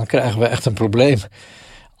 ja, dan krijgen we echt een probleem.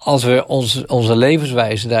 Als we onze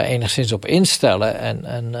levenswijze daar enigszins op instellen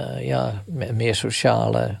en meer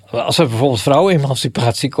sociale. Als er bijvoorbeeld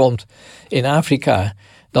vrouwenemancipatie komt in Afrika,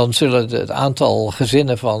 dan zullen het aantal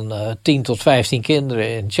gezinnen van 10 tot 15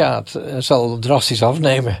 kinderen in Tjaad zal drastisch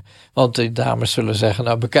afnemen. Want de dames zullen zeggen,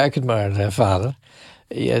 nou bekijk het maar vader.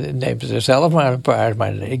 Je neemt er zelf maar een paar,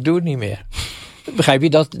 maar ik doe het niet meer. Begrijp je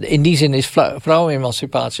dat? In die zin is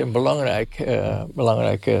vrouwenemancipatie een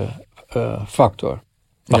belangrijke factor.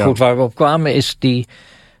 Maar goed, waar we op kwamen is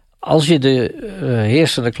als je de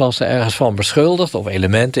heersende klasse ergens van beschuldigt, of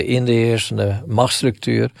elementen in de heersende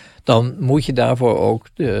machtsstructuur, dan moet je daarvoor ook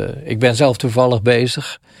ik ben zelf toevallig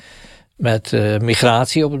bezig met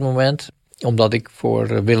migratie op het moment, omdat ik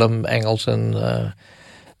voor Willem Engels een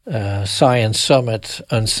Science Summit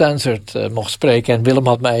Uncensored mocht spreken. En Willem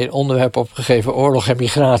had mij een onderwerp opgegeven, oorlog en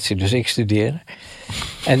migratie, dus ik studeer.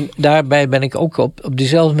 En daarbij ben ik ook op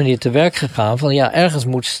diezelfde manier te werk gegaan van ja, ergens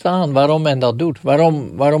moet staan waarom men dat doet.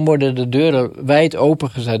 Waarom worden de deuren wijd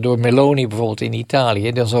opengezet door Meloni bijvoorbeeld in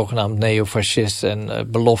Italië, de zogenaamd neofascist en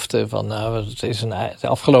belofte van nou, het is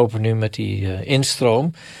afgelopen nu met die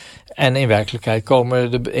instroom. En in werkelijkheid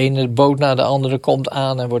komen de ene boot na de andere komt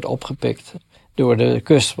aan en wordt opgepikt door de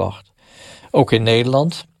kustwacht. Ook in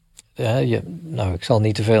Nederland. Ik zal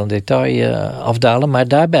niet te veel in detail afdalen, maar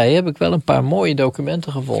daarbij heb ik wel een paar mooie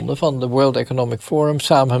documenten gevonden van de World Economic Forum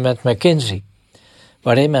samen met McKinsey.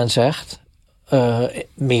 Waarin men zegt,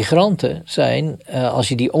 migranten zijn, als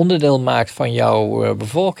je die onderdeel maakt van jouw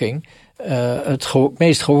bevolking, het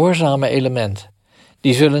meest gehoorzame element.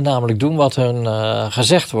 Die zullen namelijk doen wat hun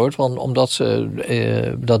gezegd wordt, want omdat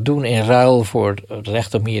ze dat doen in ruil voor het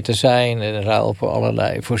recht om hier te zijn, in ruil voor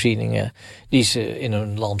allerlei voorzieningen die ze in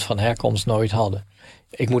hun land van herkomst nooit hadden.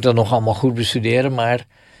 Ik moet dat nog allemaal goed bestuderen, maar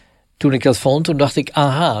toen ik dat vond, toen dacht ik,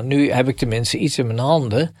 aha, nu heb ik tenminste iets in mijn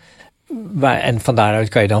handen. En van daaruit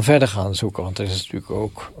kan je dan verder gaan zoeken, want er is natuurlijk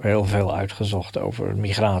ook heel veel uitgezocht over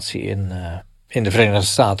migratie in de Verenigde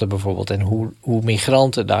Staten bijvoorbeeld. En hoe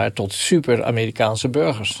migranten daar tot super Amerikaanse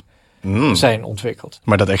burgers zijn ontwikkeld.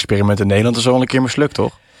 Maar dat experiment in Nederland is al een keer mislukt,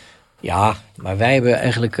 toch? Ja, maar wij hebben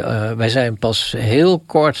eigenlijk, wij zijn pas heel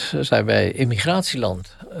kort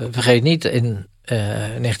immigratieland. Vergeet niet, in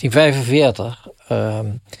 1945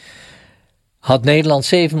 had Nederland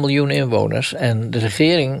 7 miljoen inwoners. En de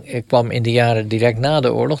regering kwam in de jaren direct na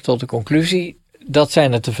de oorlog tot de conclusie, dat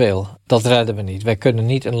zijn er te veel. Dat redden we niet. Wij kunnen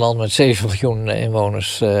niet een land met 7 miljoen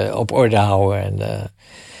inwoners op orde houden.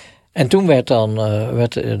 En toen werd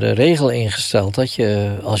de regel ingesteld dat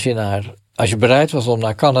je, als je bereid was om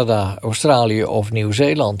naar Canada, Australië of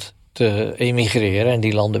Nieuw-Zeeland te emigreren, en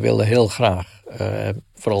die landen wilden heel graag,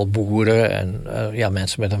 vooral boeren en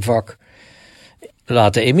mensen met een vak,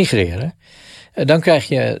 laten emigreren, dan krijg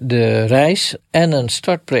je de reis en een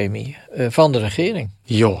startpremie van de regering.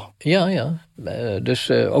 Joh. Ja.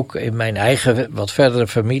 Dus ook in mijn eigen wat verdere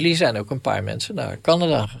familie zijn ook een paar mensen naar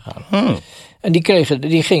Canada gegaan. En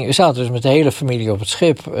die zaten dus met de hele familie op het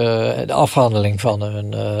schip. De afhandeling van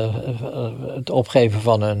het opgeven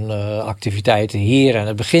van hun activiteiten hier en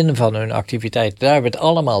het beginnen van hun activiteiten daar werd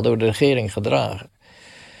allemaal door de regering gedragen.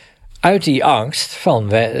 Uit die angst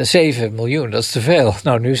van 7 miljoen, dat is te veel.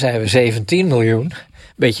 Nou, nu zijn we 17 miljoen.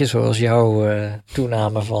 Beetje zoals jouw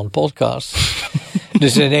toename van podcasts.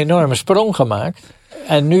 Dus een enorme sprong gemaakt.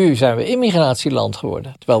 En nu zijn we immigratieland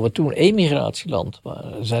geworden. Terwijl we toen emigratieland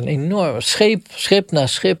waren. Er zijn enorm schip na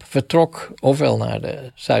schip vertrok. Ofwel naar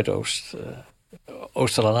de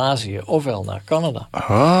Oost-Azië, ofwel naar Canada.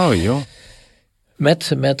 Oh, joh.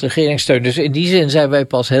 Met regeringssteun. Dus in die zin zijn wij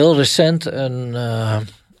pas heel recent een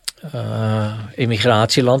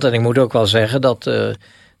immigratieland. En ik moet ook wel zeggen dat de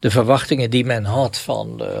verwachtingen die men had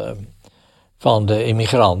van de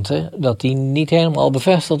immigranten, dat die niet helemaal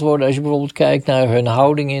bevestigd worden als je bijvoorbeeld kijkt naar hun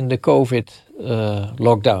houding in de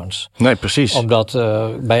COVID-lockdowns. Nee, precies. Omdat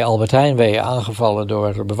bij Albert Heijn werd je aangevallen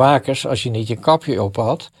door bewakers als je niet je kapje op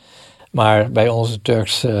had. Maar bij onze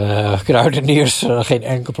Turkse kruideniers geen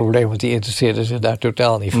enkel probleem, want die interesseerden zich daar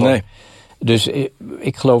totaal niet voor. Nee. Dus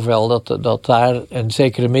ik geloof wel dat daar een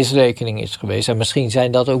zekere misrekening is geweest. En misschien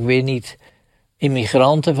zijn dat ook weer niet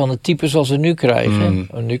immigranten van het type zoals we nu krijgen.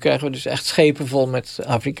 Nu krijgen we dus echt schepen vol met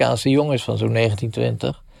Afrikaanse jongens van zo'n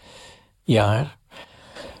 1920 jaar.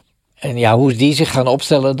 En ja, hoe die zich gaan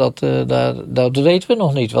opstellen, dat weten we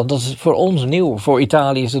nog niet. Want dat is voor ons nieuw. Voor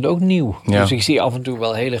Italië is het ook nieuw. Ja. Dus ik zie af en toe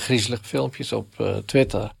wel hele griezelige filmpjes op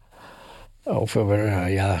Twitter over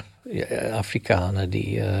Afrikanen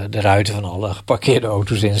die de ruiten van alle geparkeerde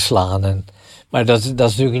auto's inslaan. Maar dat is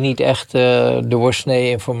natuurlijk niet echt doorsnee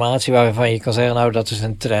informatie waarvan je kan zeggen, nou, dat is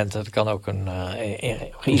een trend. Dat kan ook een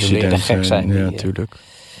geïsoleerde gek zijn. Ja, natuurlijk.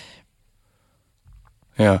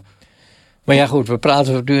 Ja. Maar ja, goed, we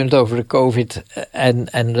praten voortdurend over de COVID.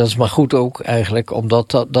 En dat is maar goed ook eigenlijk,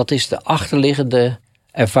 omdat dat is de achterliggende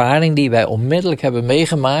ervaring die wij onmiddellijk hebben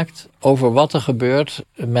meegemaakt over wat er gebeurt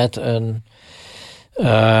met een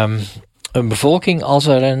bevolking als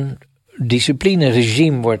er een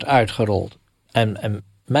disciplineregime wordt uitgerold. En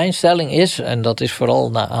mijn stelling is, en dat is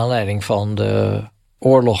vooral naar aanleiding van de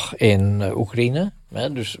oorlog in Oekraïne,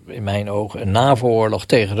 dus in mijn ogen een NAVO-oorlog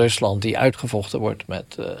tegen Rusland die uitgevochten wordt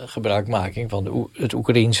met gebruikmaking van het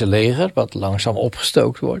Oekraïense leger, wat langzaam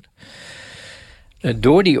opgestookt wordt.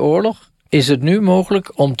 Door die oorlog is het nu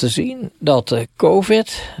mogelijk om te zien dat de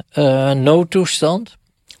COVID-noodtoestand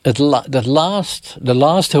de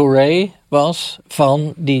last hooray was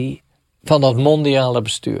van dat mondiale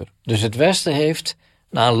bestuur. Dus het Westen heeft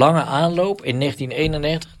na een lange aanloop in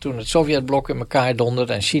 1991, toen het Sovjetblok in elkaar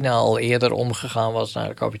donderde en China al eerder omgegaan was naar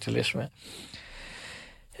het kapitalisme,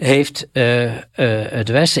 heeft het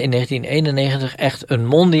Westen in 1991 echt een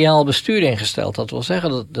mondiaal bestuur ingesteld. Dat wil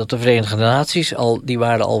zeggen dat de Verenigde Naties, die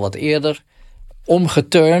waren al wat eerder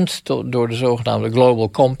omgeturnd door de zogenaamde Global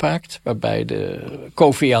Compact, waarbij de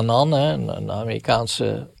Kofi Annan, een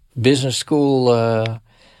Amerikaanse business school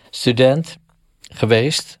student,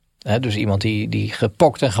 geweest. Dus iemand die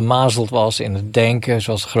gepokt en gemazeld was in het denken,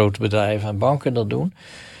 zoals grote bedrijven en banken dat doen.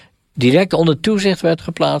 Direct onder toezicht werd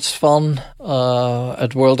geplaatst van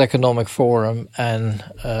het World Economic Forum. En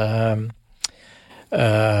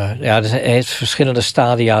dus hij heeft verschillende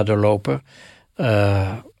stadia doorlopen.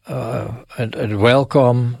 Het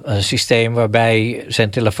welcome, een systeem waarbij zijn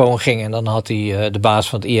telefoon ging en dan had hij de baas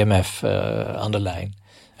van het IMF aan de lijn.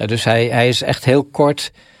 Dus hij is echt heel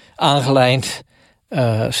kort aangelijnd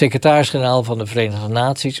secretaris-generaal van de Verenigde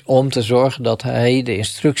Naties om te zorgen dat hij de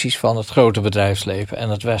instructies van het grote bedrijfsleven en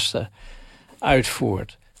het Westen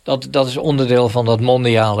uitvoert. Dat is onderdeel van dat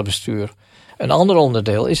mondiale bestuur. Een ander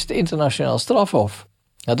onderdeel is het internationaal strafhof.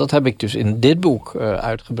 Dat heb ik dus in dit boek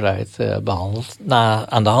uitgebreid behandeld.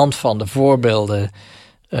 Aan de hand van de voorbeelden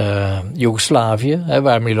Joegoslavië,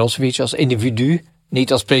 waar Milosevic als individu,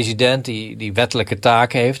 niet als president die wettelijke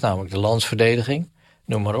taken heeft, namelijk de landsverdediging,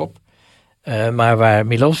 noem maar op. Maar waar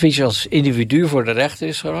Milosevic als individu voor de rechter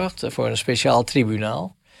is gebracht, voor een speciaal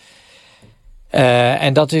tribunaal.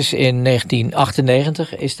 En dat is in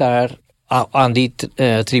 1998 is daar aan die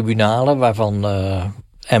tribunalen, waarvan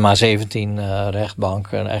MH17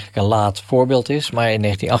 rechtbank eigenlijk een laat voorbeeld is. Maar in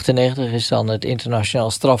 1998 is dan het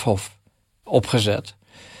internationaal strafhof opgezet.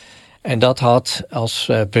 En dat had als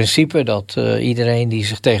principe dat iedereen die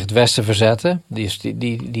zich tegen het Westen verzette,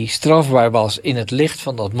 die strafbaar was in het licht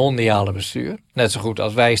van dat mondiale bestuur. Net zo goed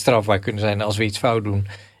als wij strafbaar kunnen zijn als we iets fout doen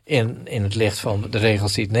in het licht van de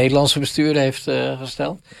regels die het Nederlandse bestuur heeft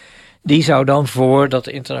gesteld. Die zou dan voor dat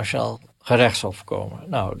internationaal gerechtshof komen.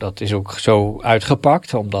 Nou, dat is ook zo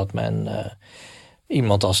uitgepakt, omdat men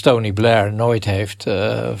iemand als Tony Blair nooit heeft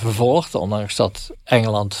vervolgd, ondanks dat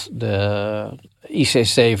Engeland de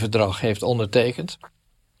ICC-verdrag heeft ondertekend.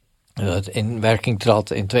 Dat in werking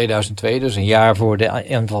trad in 2002, dus een jaar voor de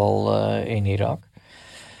inval in Irak.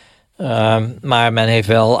 Maar men heeft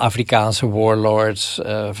wel Afrikaanse warlords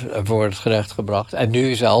voor het gerecht gebracht. En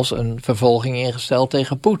nu zelfs een vervolging ingesteld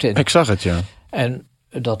tegen Poetin. Ik zag het, ja. En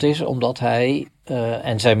dat is omdat hij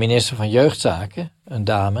en zijn minister van Jeugdzaken, een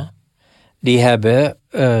dame, die hebben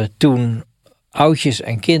toen oudjes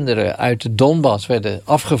en kinderen uit de Donbass werden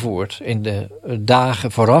afgevoerd in de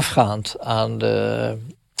dagen voorafgaand aan de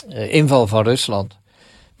inval van Rusland.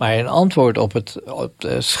 Maar in antwoord op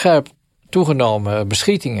de scherp toegenomen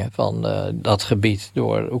beschietingen van dat gebied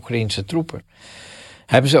door Oekraïense troepen,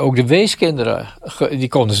 hebben ze ook de weeskinderen, die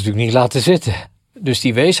konden ze natuurlijk niet laten zitten. Dus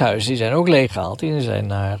die weeshuizen die zijn ook leeggehaald, die zijn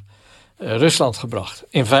naar Rusland gebracht,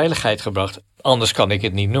 in veiligheid gebracht. Anders kan ik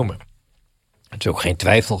het niet noemen. Het is ook geen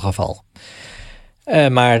twijfelgeval.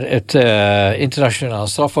 Maar het internationaal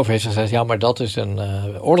strafhof heeft gezegd, ja, maar dat is een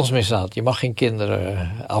oorlogsmisdaad. Je mag geen kinderen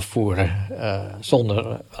afvoeren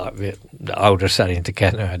zonder de ouders daarin te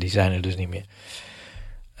kennen. Die zijn er dus niet meer.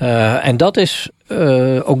 En dat is,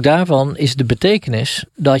 ook daarvan is de betekenis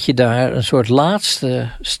dat je daar een soort laatste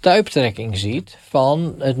stuiptrekking ziet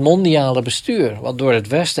van het mondiale bestuur. Wat door het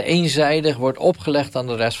Westen eenzijdig wordt opgelegd aan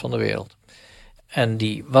de rest van de wereld. En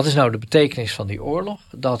wat is nou de betekenis van die oorlog?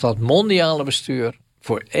 Dat mondiale bestuur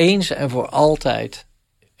voor eens en voor altijd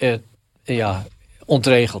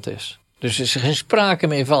ontregeld is. Dus er is geen sprake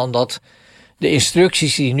meer van dat de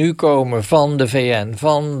instructies die nu komen van de VN,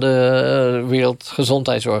 van de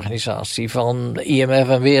Wereldgezondheidsorganisatie, van de IMF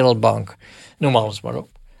en Wereldbank, noem alles maar op.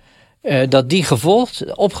 Dat die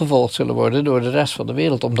opgevolgd zullen worden door de rest van de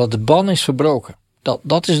wereld, omdat de ban is verbroken.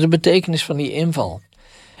 Dat is de betekenis van die inval.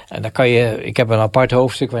 En dan ik heb een apart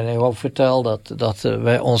hoofdstuk waarin ik over vertel dat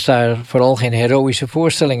wij ons daar vooral geen heroïsche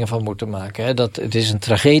voorstellingen van moeten maken. Hè. Het is een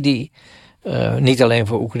tragedie, niet alleen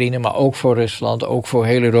voor Oekraïne, maar ook voor Rusland, ook voor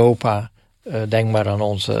heel Europa. Denk maar aan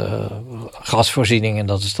onze gasvoorziening en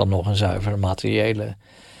dat is dan nog een zuiver materiële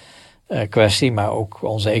kwestie. Maar ook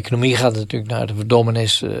onze economie gaat natuurlijk naar de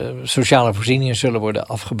verdommenis. Sociale voorzieningen zullen worden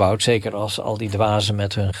afgebouwd, zeker als al die dwazen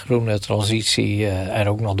met hun groene transitie er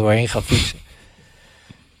ook nog doorheen gaat fietsen.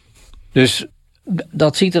 Dus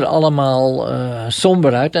dat ziet er allemaal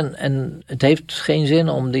somber uit. En het heeft geen zin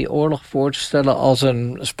om die oorlog voor te stellen als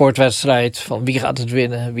een sportwedstrijd van wie gaat het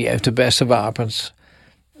winnen, wie heeft de beste wapens.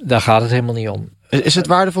 Daar gaat het helemaal niet om. Is het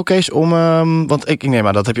waardevol, Kees, om... want ik neem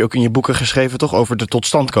aan, dat heb je ook in je boeken geschreven, toch? Over de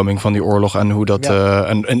totstandkoming van die oorlog en hoe dat...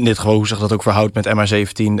 en in dit geval hoe zich dat ook verhoudt met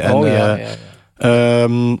MH17.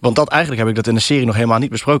 En, want eigenlijk heb ik dat in de serie nog helemaal niet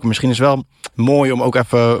besproken. Misschien is het wel mooi om ook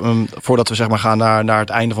even, voordat we zeg maar gaan naar het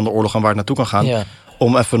einde van de oorlog en waar het naartoe kan gaan,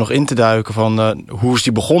 om even nog in te duiken van hoe is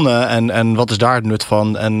die begonnen en wat is daar het nut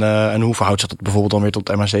van en hoe verhoudt zich dat bijvoorbeeld dan weer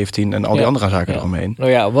tot MH17 en al die andere zaken eromheen.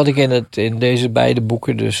 Nou ja, wat ik in deze beide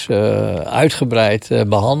boeken dus uitgebreid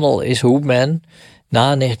behandel is hoe men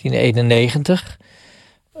na 1991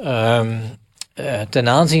 ten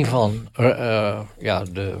aanzien van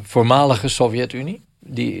de voormalige Sovjet-Unie,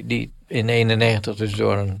 die in 1991 dus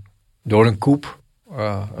door een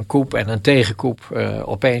coup en een tegencoup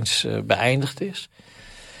opeens beëindigd is.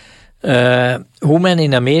 Hoe men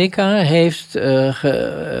in Amerika heeft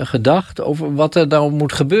gedacht over wat er nou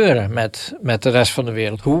moet gebeuren met de rest van de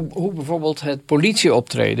wereld. Hoe bijvoorbeeld het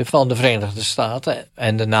politieoptreden van de Verenigde Staten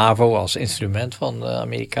en de NAVO als instrument van de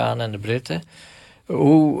Amerikanen en de Britten,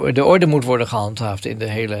 hoe de orde moet worden gehandhaafd op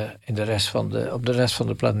de rest van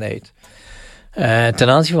de planeet. Ten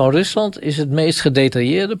aanzien van Rusland is het meest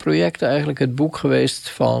gedetailleerde project eigenlijk het boek geweest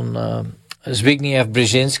van Zbigniew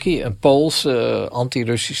Brzezinski, een Pools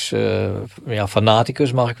anti-Russische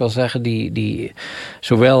fanaticus, mag ik wel zeggen, die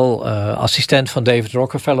zowel assistent van David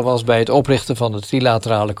Rockefeller was bij het oprichten van de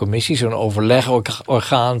Trilaterale Commissie, zo'n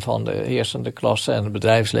overlegorgaan van de heersende klasse en het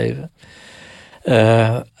bedrijfsleven.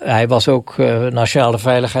 Hij was ook nationale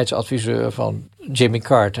veiligheidsadviseur van Jimmy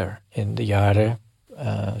Carter in de jaren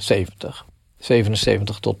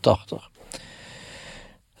 77 tot 80.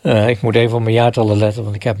 Ik moet even op mijn jaartallen letten,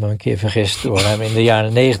 want ik heb me een keer vergist door hem in de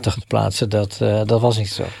jaren 90 te plaatsen. Dat was niet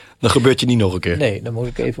zo. Dan gebeurt je niet nog een keer. Nee, daar moet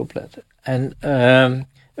ik even op letten. En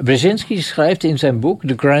Brzezinski schrijft in zijn boek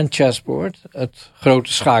The Grand Chessboard, het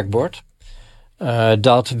grote schaakbord,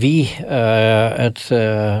 dat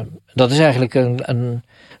is eigenlijk een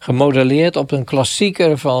gemodelleerd op een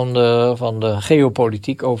klassieker van de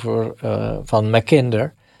geopolitiek van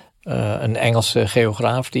Mackinder, een Engelse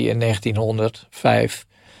geograaf die in 1905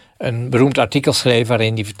 een beroemd artikel schreef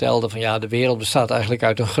waarin hij vertelde van de wereld bestaat eigenlijk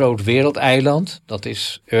uit een groot wereldeiland, dat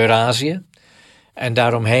is Eurazië. En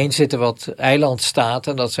daaromheen zitten wat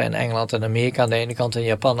eilandstaten, dat zijn Engeland en Amerika aan de ene kant en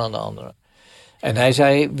Japan aan de andere. En hij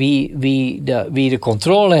zei, wie de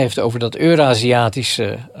controle heeft over dat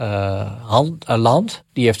Eurasiatische land,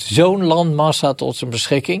 die heeft zo'n landmassa tot zijn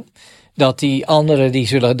beschikking, dat die anderen die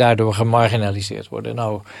zullen daardoor gemarginaliseerd worden.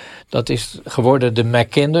 Nou, dat is geworden de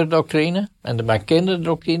Mackinder-doctrine. En de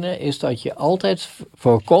Mackinder-doctrine is dat je altijd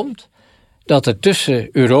voorkomt dat er tussen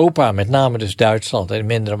Europa, met name dus Duitsland en in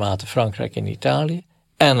mindere mate Frankrijk en Italië,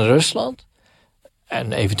 en Rusland,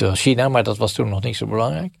 en eventueel China, maar dat was toen nog niet zo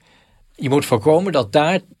belangrijk, je moet voorkomen dat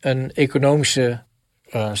daar een economische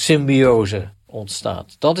symbiose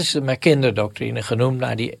ontstaat. Dat is de Mackinder-doctrine, genoemd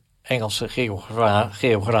naar die Engelse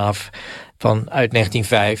geograaf uit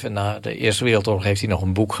 1905. En na de Eerste Wereldoorlog heeft hij nog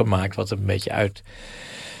een boek gemaakt wat er een beetje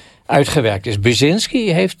uitgewerkt is.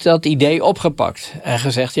 Brzezinski heeft dat idee opgepakt en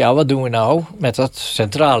gezegd, wat doen we nou met dat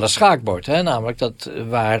centrale schaakbord? Namelijk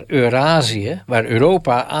waar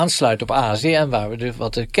Europa aansluit op Azië en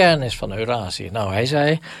wat de kern is van Eurazië. Nou, hij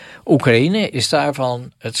zei, Oekraïne is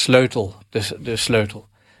daarvan de sleutel.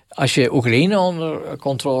 Als je Oekraïne onder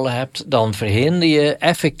controle hebt, dan verhinder je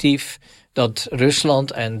effectief dat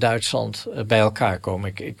Rusland en Duitsland bij elkaar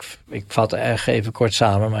komen. Ik vat erg even kort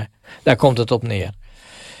samen, maar daar komt het op neer.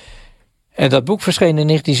 En dat boek verscheen in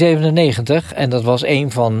 1997 en dat was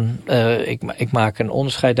een van, ik maak een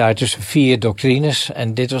onderscheid daar tussen 4 doctrines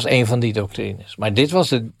en dit was een van die doctrines. Maar dit was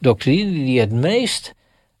de doctrine die het meest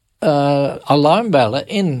alarmbellen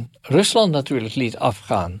in Rusland natuurlijk liet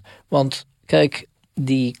afgaan. Want kijk,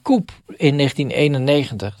 die coup in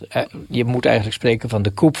 1991, je moet eigenlijk spreken van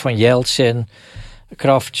de coup van Yeltsin,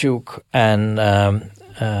 Kravchuk en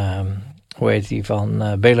hoe heet die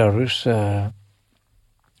van Belarus,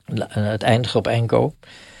 het eindigt op Enko.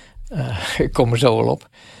 Ik kom er zo wel op.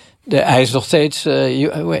 Hij is nog steeds,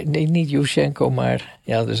 niet Yushchenko, maar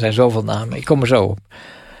er zijn zoveel namen. Ik kom er zo op.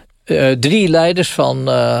 3 leiders van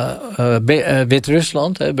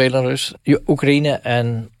Wit-Rusland, Belarus, Oekraïne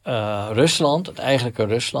en Rusland, het eigenlijke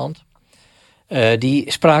Rusland,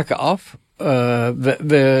 die spraken af.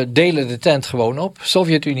 We delen de tent gewoon op.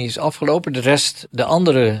 Sovjet-Unie is afgelopen. De rest, de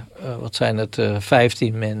andere,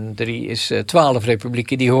 15 min 3 is 12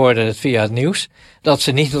 republieken, die hoorden het via het nieuws. Dat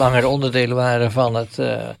ze niet langer onderdelen waren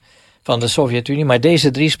van de Sovjet-Unie. Maar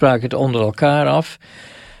deze 3 spraken het onder elkaar af.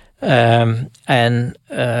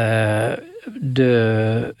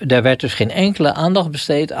 Daar werd dus geen enkele aandacht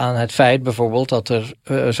besteed aan het feit bijvoorbeeld dat er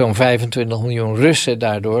zo'n 25 miljoen Russen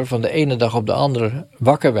daardoor van de ene dag op de andere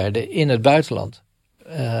wakker werden in het buitenland.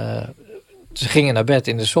 Ze gingen naar bed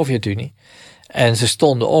in de Sovjet-Unie en ze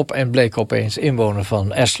stonden op en bleken opeens inwoner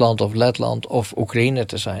van Estland of Letland of Oekraïne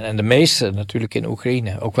te zijn. En de meeste natuurlijk in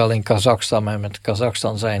Oekraïne, ook wel in Kazachstan, maar met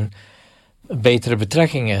Kazachstan zijn betere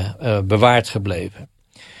betrekkingen bewaard gebleven.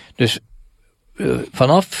 Dus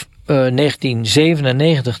vanaf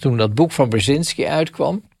 1997, toen dat boek van Brzezinski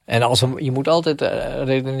uitkwam, en je moet altijd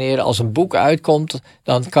redeneren, als een boek uitkomt,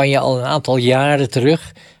 dan kan je al een aantal jaren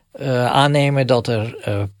terug aannemen dat er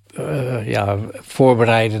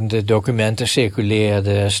voorbereidende documenten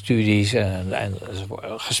circuleerden, studies en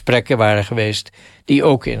gesprekken waren geweest die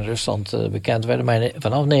ook in Rusland bekend werden. Maar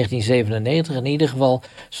vanaf 1997 in ieder geval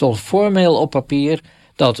stond formeel op papier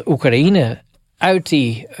dat Oekraïne uit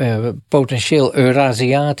die potentieel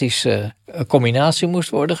Eurasiatische combinatie moest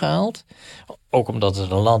worden gehaald. Ook omdat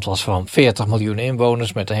het een land was van 40 miljoen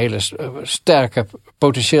inwoners met een hele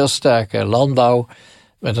potentieel sterke landbouw.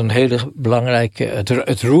 Met een hele belangrijke,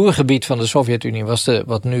 het roergebied van de Sovjet-Unie was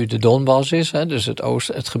wat nu de Donbass is. Hè, dus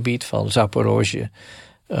het gebied van Zaporozhye,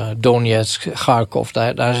 Donetsk, Kharkov,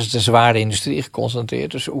 daar is de zware industrie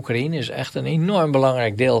geconcentreerd. Dus Oekraïne is echt een enorm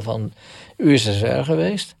belangrijk deel van USSR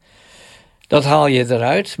geweest. Dat haal je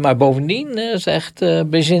eruit. Maar bovendien zegt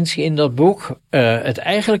Brzezinski in dat boek, het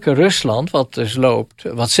eigenlijke Rusland, wat dus loopt,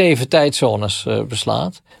 wat 7 tijdzones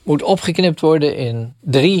beslaat, moet opgeknipt worden in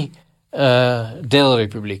 3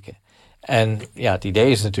 deelrepublieken. En ja, het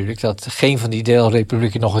idee is natuurlijk dat geen van die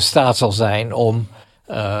deelrepublieken nog in staat zal zijn om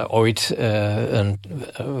ooit een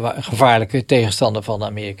gevaarlijke tegenstander van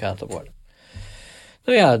Amerika te worden.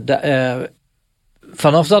 Nou ja,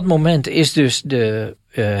 vanaf dat moment is dus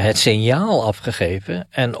het signaal afgegeven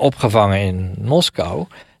en opgevangen in Moskou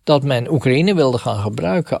dat men Oekraïne wilde gaan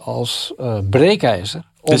gebruiken als breekijzer.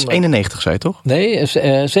 Dat is 91, zei je toch? Nee,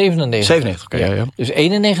 97. 97, oké. Ja. Dus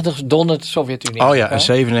 91 dondert de Sovjet-Unie. Oh ja, en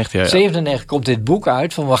 97. Ja. 97 komt dit boek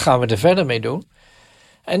uit van wat gaan we er verder mee doen.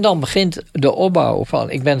 En dan begint de opbouw van,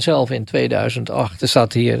 ik ben zelf in 2008, er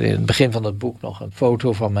staat hier in het begin van het boek nog een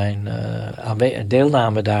foto van mijn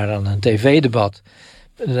deelname daar aan een tv-debat.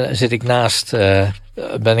 Daar zit ik naast,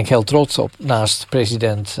 ben ik heel trots op, naast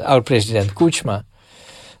oud-president Kuchma.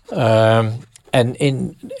 En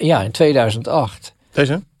in 2008...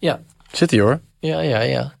 Deze? Ja. Zit hier hoor.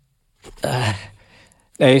 Ja.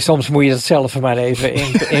 Nee, soms moet je dat zelf er maar even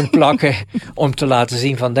inplakken om te laten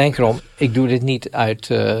zien van denk erom. Ik doe dit niet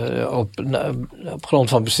op grond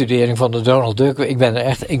van bestudering van de Donald Duck.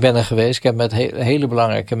 Ik ben er geweest. Ik heb met hele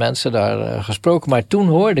belangrijke mensen daar gesproken. Maar toen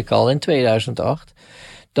hoorde ik al in 2008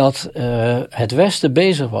 dat het Westen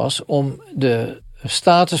bezig was om de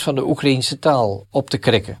status van de Oekraïense taal op te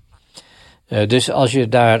krikken. Dus als je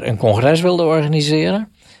daar een congres wilde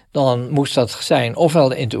organiseren, dan moest dat zijn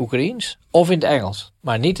ofwel in het Oekraïens of in het Engels,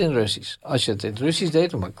 maar niet in het Russisch. Als je het in het Russisch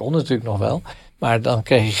deed, maar kon natuurlijk nog wel, maar dan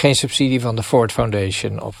kreeg je geen subsidie van de Ford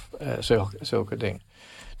Foundation of zulke dingen.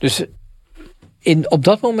 Dus op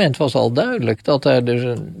dat moment was al duidelijk dat er dus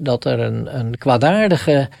een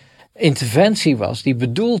kwaadaardige interventie was die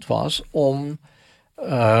bedoeld was om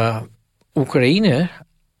Oekraïne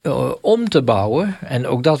om te bouwen, en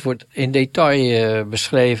ook dat wordt in detail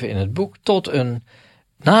beschreven in het boek, tot een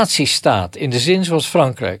nazistaat in de zin zoals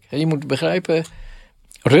Frankrijk. Je moet begrijpen,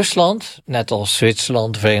 Rusland, net als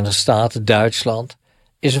Zwitserland, de Verenigde Staten, Duitsland,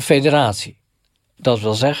 is een federatie. Dat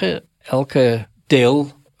wil zeggen, elke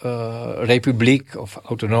republiek of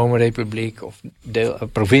autonome republiek of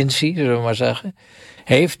provincie, zullen we maar zeggen,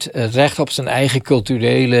 heeft het recht op zijn eigen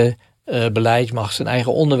culturele beleid, mag zijn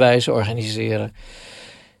eigen onderwijs organiseren.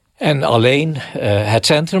 En alleen, het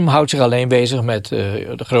centrum houdt zich alleen bezig met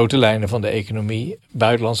de grote lijnen van de economie,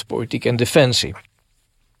 buitenlandse politiek en defensie.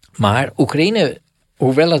 Maar Oekraïne,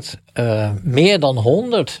 hoewel het meer dan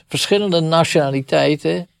 100 verschillende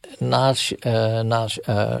nationaliteiten,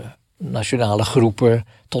 nationale groepen,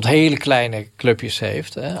 tot hele kleine clubjes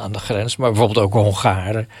heeft aan de grens, maar bijvoorbeeld ook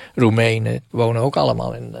Hongaren, Roemenen, wonen ook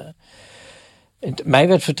allemaal in mij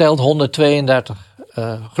werd verteld 132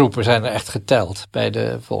 groepen zijn er echt geteld bij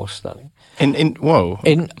de volkstelling.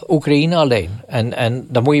 In Oekraïne alleen. En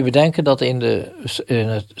dan moet je bedenken dat in de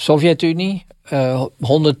Sovjet-Unie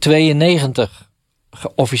 192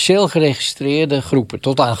 officieel geregistreerde groepen,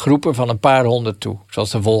 tot aan groepen van een paar honderd toe.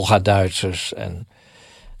 Zoals de Wolga-Duitsers.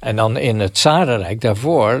 En dan in het Tsarenrijk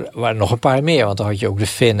daarvoor waren nog een paar meer. Want dan had je ook de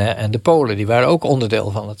Finnen en de Polen. Die waren ook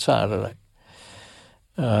onderdeel van het Tsarenrijk.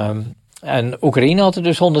 En Oekraïne had er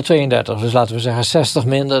dus 132, dus laten we zeggen 60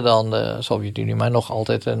 minder dan de Sovjet-Unie, maar nog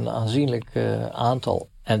altijd een aanzienlijk aantal.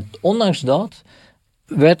 En ondanks dat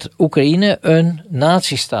werd Oekraïne een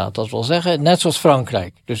nazistaat, dat wil zeggen net zoals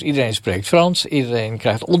Frankrijk. Dus iedereen spreekt Frans, iedereen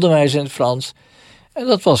krijgt onderwijs in het Frans. En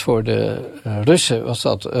dat was voor de Russen was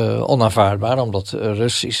dat onaanvaardbaar, omdat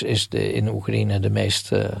Russisch is in Oekraïne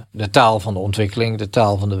de taal van de ontwikkeling, de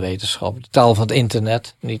taal van de wetenschap, de taal van het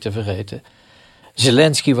internet, niet te vergeten.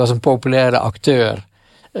 Zelensky was een populaire acteur.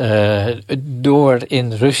 Door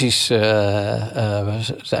in Russisch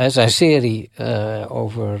zijn serie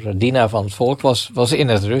over Dina van het Volk was in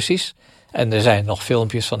het Russisch. En er zijn nog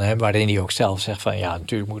filmpjes van hem waarin hij ook zelf zegt van ja,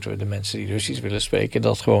 natuurlijk moeten we de mensen die Russisch willen spreken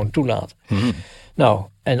dat gewoon toelaten. Mm-hmm. Nou,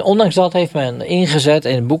 en ondanks dat heeft men ingezet,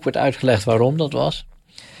 in het boek wordt uitgelegd waarom dat was,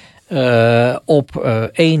 op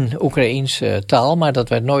 1 Oekraïense taal, maar dat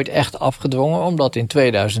werd nooit echt afgedwongen, omdat in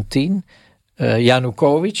 2010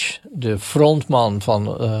 Janukovic, de frontman van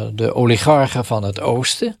de oligarchen van het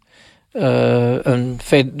oosten,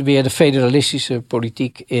 weer de federalistische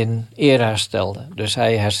politiek in ere herstelde. Dus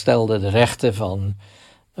hij herstelde de rechten van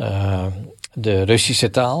de Russische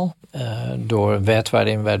taal door een wet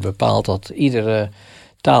waarin werd bepaald dat iedere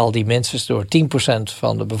taal die minstens door 10%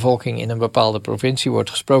 van de bevolking in een bepaalde provincie wordt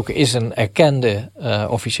gesproken, is een erkende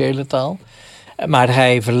officiële taal. Maar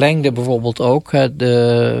hij verlengde bijvoorbeeld ook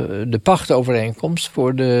de pachtovereenkomst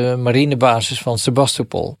voor de marinebasis van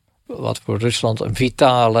Sebastopol. Wat voor Rusland een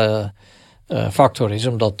vitale factor is,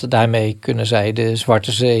 omdat daarmee kunnen zij de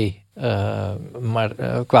Zwarte Zee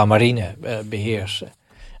qua marine beheersen.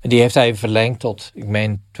 En die heeft hij verlengd tot, ik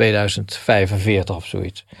meen, 2045 of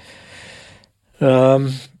zoiets.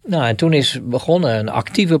 En toen is begonnen een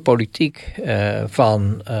actieve politiek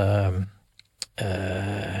van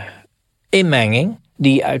inmenging,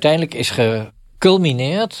 die uiteindelijk is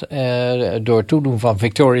geculmineerd door het toedoen van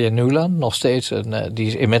Victoria Nuland, nog steeds, die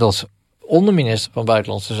is inmiddels onderminister van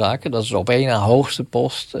Buitenlandse Zaken. Dat is op één na hoogste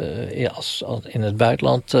post in het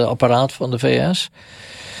buitenlandapparaat van de VS.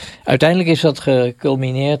 Uiteindelijk is dat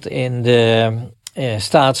geculmineerd in de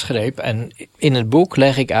staatsgreep. En in het boek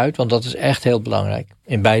leg ik uit, want dat is echt heel belangrijk.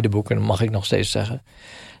 In beide boeken, dat mag ik nog steeds zeggen.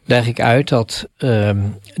 Leg ik uit dat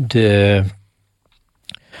de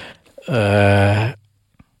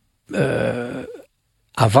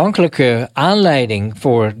aanvankelijke aanleiding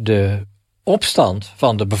voor de opstand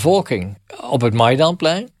van de bevolking op het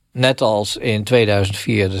Maidanplein, net als in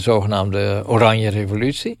 2004 de zogenaamde Oranje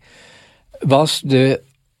Revolutie, was de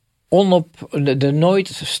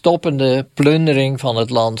nooit stoppende plundering van het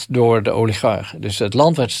land door de oligarchen. Dus het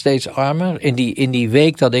land werd steeds armer. In die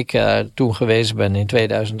week dat ik toen geweest ben in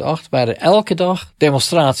 2008... waren elke dag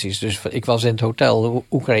demonstraties. Dus ik was in het hotel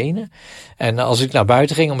Oekraïne. En als ik naar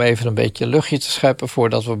buiten ging om even een beetje luchtje te scheppen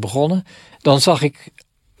voordat we begonnen, dan zag ik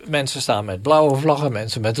mensen staan met blauwe vlaggen,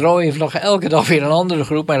 mensen met rode vlaggen. Elke dag weer een andere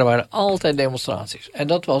groep, maar er waren altijd demonstraties. En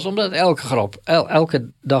dat was omdat elke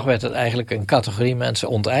dag werd het eigenlijk een categorie mensen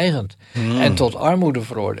onteigend. En tot armoede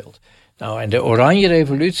veroordeeld. Nou, en de Oranje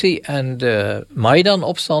Revolutie en de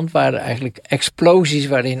Maidan-opstand waren eigenlijk explosies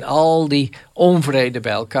waarin al die onvrede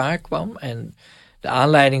bij elkaar kwam. En de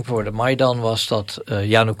aanleiding voor de Maidan was dat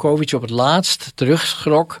Janukovic op het laatst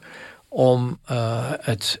terugschrok om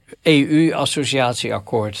het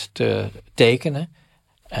EU-associatieakkoord te tekenen.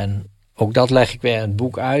 En ook dat leg ik weer in het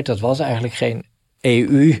boek uit. Dat was eigenlijk geen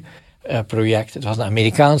EU-project. Het was een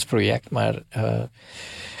Amerikaans project. Maar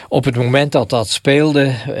op het moment dat dat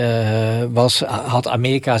speelde, had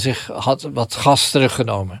Amerika had wat gas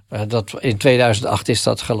teruggenomen. In 2008 is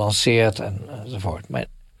dat gelanceerd enzovoort. Maar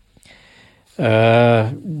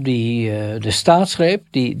de staatsgreep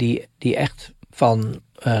die echt van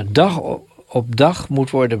dag op dag moet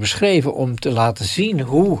worden beschreven om te laten zien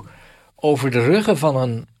hoe over de ruggen van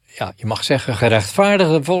een, je mag zeggen,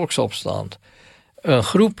 gerechtvaardigde volksopstand een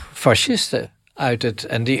groep fascisten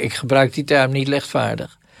ik gebruik die term niet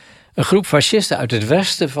lichtvaardig, een groep fascisten uit het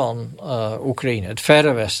westen van Oekraïne, het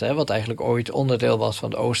verre westen, wat eigenlijk ooit onderdeel was van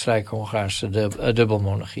de Oostenrijk-Hongaarse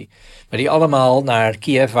dubbelmonarchie, maar die allemaal naar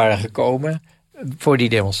Kiev waren gekomen voor die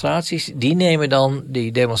demonstraties. Die nemen dan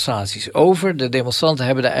die demonstraties over. De demonstranten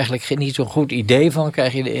hebben daar eigenlijk niet zo'n goed idee van.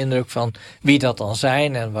 Krijg je de indruk van wie dat dan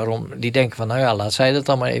zijn en waarom. Die denken van, laat zij dat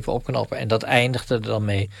dan maar even opknappen. En dat eindigde er dan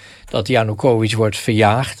mee dat Janukovic wordt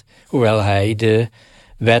verjaagd, hoewel hij de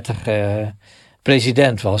wettige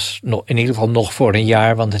president was. In ieder geval nog voor een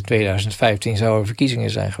jaar, want in 2015 zouden er verkiezingen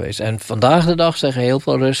zijn geweest. En vandaag de dag zeggen heel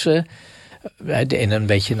veel Russen, in een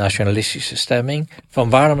beetje nationalistische stemming, van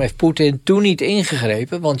waarom heeft Poetin toen niet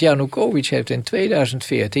ingegrepen? Want Janukovic heeft in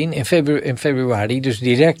 2014, in februari, dus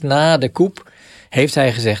direct na de coup, heeft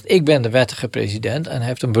hij gezegd, ik ben de wettige president, en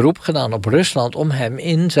heeft een beroep gedaan op Rusland om hem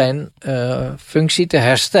in zijn functie te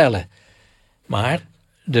herstellen. Maar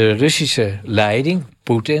de Russische leiding,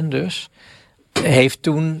 Poetin dus, heeft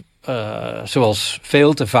toen, zoals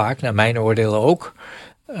veel te vaak, naar mijn oordeel ook,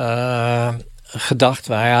 gedacht,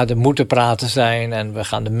 er moeten praten zijn en we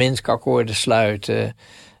gaan de Minsk-akkoorden sluiten.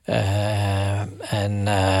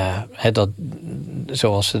 Dat,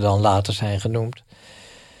 zoals ze dan later zijn genoemd.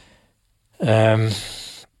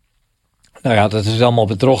 Dat is allemaal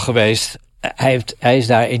bedrog geweest. Hij is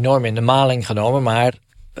daar enorm in de maling genomen, maar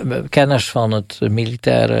kenners van het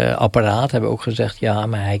militaire apparaat hebben ook gezegd,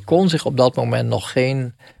 maar hij kon zich op dat moment nog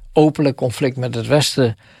geen openlijk conflict met het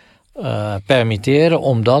Westen permitteren,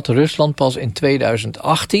 omdat Rusland pas in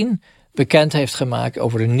 2018 bekend heeft gemaakt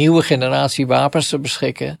over een nieuwe generatie wapens te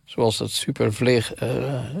beschikken, zoals het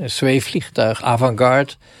zweefvliegtuig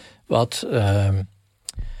Avangard, wat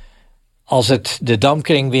als het de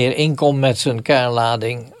dampkring weer inkomt met zijn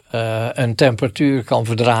kernlading, een temperatuur kan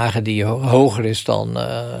verdragen die hoger is dan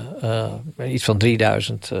iets van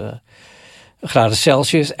 3000 graden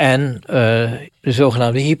Celsius. En de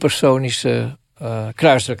zogenaamde hypersonische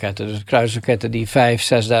kruisraketten. Dus kruisraketten die 5.000,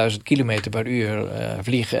 6.000 kilometer per uur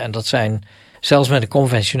vliegen. En dat zijn, zelfs met de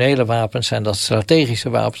conventionele wapens, zijn dat strategische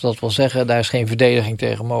wapens. Dat wil zeggen, daar is geen verdediging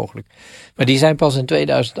tegen mogelijk. Maar die zijn pas in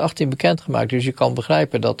 2018 bekendgemaakt. Dus je kan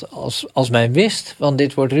begrijpen dat als men wist, want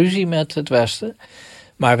dit wordt ruzie met het Westen,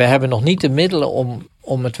 maar we hebben nog niet de middelen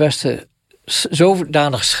om het Westen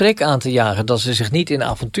zodanig schrik aan te jagen dat ze zich niet in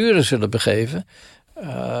avonturen zullen begeven.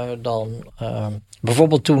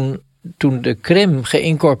 Bijvoorbeeld toen de Krim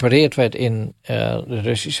geïncorporeerd werd in de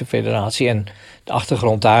Russische Federatie. En de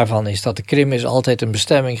achtergrond daarvan is dat de Krim is altijd een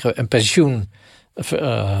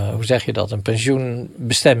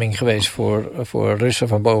pensioenbestemming geweest voor Russen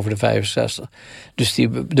van boven de 65. Dus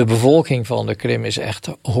de bevolking van de Krim is echt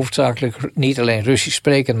hoofdzakelijk niet alleen Russisch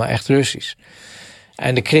sprekend, maar echt Russisch.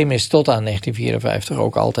 En de Krim is tot aan 1954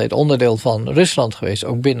 ook altijd onderdeel van Rusland geweest,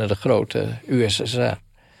 ook binnen de grote USSR.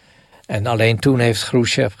 En alleen toen heeft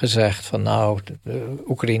Khrushchev gezegd van de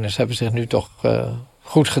Oekraïners hebben zich nu toch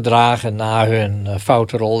goed gedragen na hun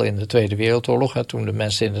foute rol in de Tweede Wereldoorlog. Toen de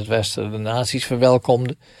mensen in het Westen de nazi's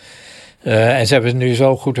verwelkomden. En ze hebben nu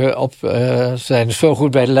zijn zo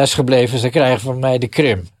goed bij de les gebleven, ze krijgen van mij de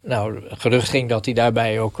Krim. Nou, gerucht ging dat hij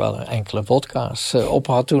daarbij ook wel enkele vodka's op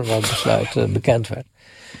had toen dat besluit bekend werd.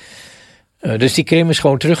 Dus die Krim is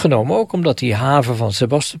gewoon teruggenomen, ook omdat die haven van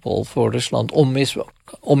Sebastopol voor Rusland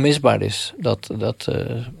onmisbaar is. Dat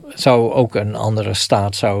zou ook een andere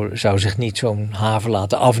staat zou zich niet zo'n haven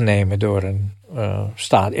laten afnemen door een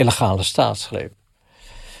illegale staatsgreep.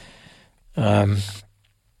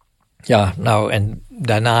 En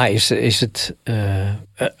daarna is het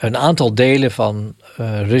een aantal delen van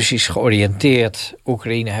Russisch georiënteerd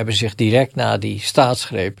Oekraïne hebben zich direct na die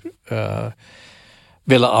staatsgreep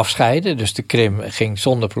willen afscheiden. Dus de Krim ging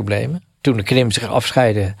zonder problemen. Toen de Krim zich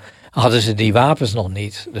afscheidde, hadden ze die wapens nog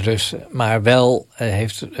niet, de Russen. Maar wel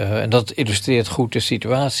en dat illustreert goed de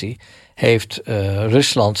situatie, heeft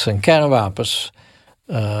Rusland zijn kernwapens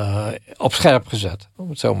op scherp gezet, om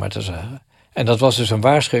het zo maar te zeggen. En dat was dus een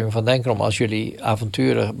waarschuwing van denk erom, als jullie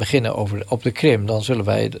avonturen beginnen op de Krim, dan zullen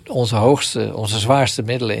wij onze zwaarste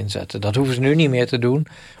middelen inzetten. Dat hoeven ze nu niet meer te doen,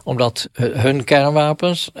 omdat hun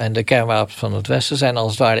kernwapens en de kernwapens van het Westen zijn als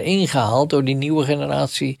het ware ingehaald door die nieuwe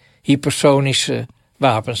generatie hypersonische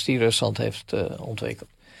wapens die Rusland heeft ontwikkeld.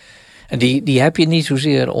 En die heb je niet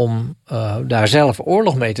zozeer om daar zelf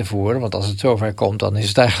oorlog mee te voeren, want als het zover komt, dan is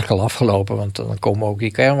het eigenlijk al afgelopen, want dan komen ook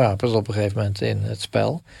die kernwapens op een gegeven moment in het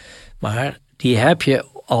spel. Maar die heb je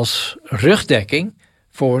als rugdekking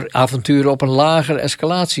voor avonturen op een lager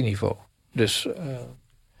escalatieniveau. Dus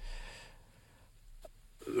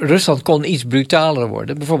Rusland kon iets brutaler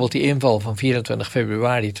worden. Bijvoorbeeld die inval van 24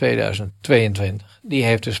 februari 2022. Die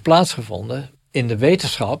heeft dus plaatsgevonden in de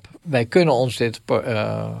wetenschap. Wij kunnen ons dit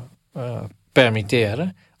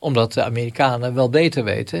permitteren, omdat de Amerikanen wel beter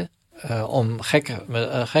weten om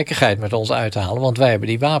gekkigheid met ons uit te halen. Want wij hebben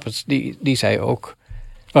die wapens die zij ook,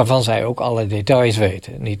 waarvan zij ook alle details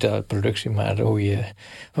weten. Niet de productie, maar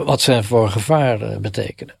wat ze voor gevaar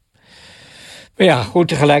betekenen. Maar ja, goed,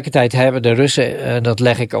 tegelijkertijd hebben de Russen, dat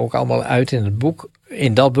leg ik ook allemaal uit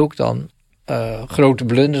in dat boek dan, grote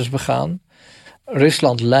blunders begaan.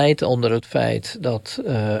 Rusland lijdt onder het feit dat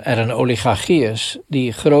er een oligarchie is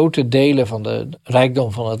die grote delen van de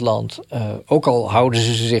rijkdom van het land, ook al houden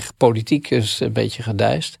ze zich politiek dus een beetje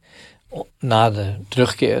gedijst, na de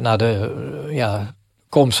terugkeer, na de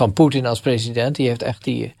komst van Poetin als president, die heeft echt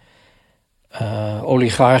die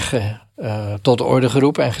oligarchen tot de orde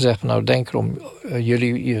geroepen en gezegd van nou denk erom,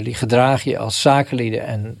 jullie gedragen je als zakenlieden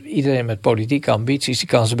en iedereen met politieke ambities, die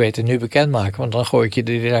kan ze beter nu bekendmaken, want dan gooi ik je er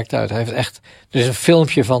direct uit. Hij heeft echt, er is een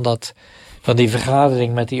filmpje van die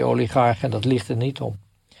vergadering met die oligarchen en dat ligt er niet om.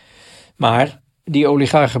 Maar die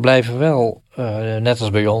oligarchen blijven wel, net als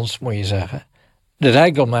bij ons moet je zeggen, de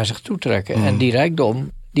rijkdom naar zich toe trekken. En die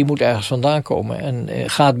rijkdom, die moet ergens vandaan komen en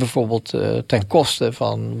gaat bijvoorbeeld ten koste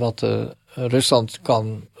van wat Rusland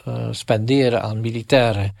kan spenderen aan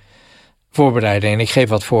militaire voorbereidingen. En ik geef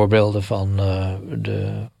wat voorbeelden van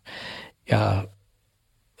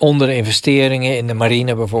onderinvesteringen in de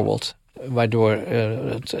marine bijvoorbeeld, waardoor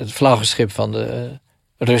het vlaggenschip van de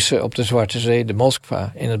Russen op de Zwarte Zee, de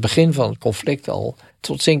Moskva, in het begin van het conflict al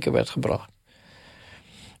tot zinken werd gebracht.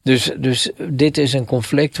 Dus dit is een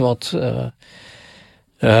conflict wat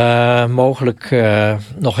mogelijk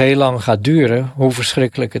nog heel lang gaat duren, hoe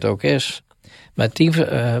verschrikkelijk het ook is.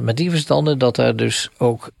 Met die verstande dat er dus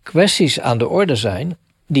ook kwesties aan de orde zijn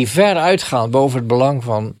die ver uitgaan boven het belang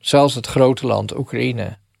van zelfs het grote land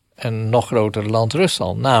Oekraïne en nog grotere land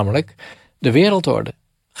Rusland, namelijk de wereldorde.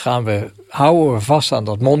 Houden we vast aan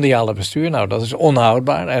dat mondiale bestuur? Nou, dat is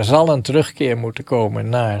onhoudbaar. Er zal een terugkeer moeten komen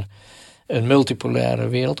naar een multipolaire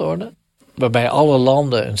wereldorde, waarbij alle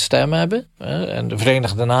landen een stem hebben en de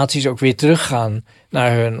Verenigde Naties ook weer teruggaan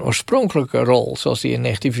naar hun oorspronkelijke rol, zoals die in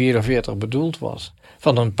 1944 bedoeld was,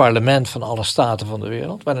 van een parlement van alle staten van de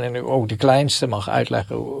wereld, waarin ook de kleinste mag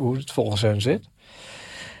uitleggen hoe het volgens hen zit.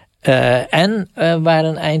 En waar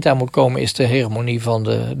een eind aan moet komen is de hegemonie van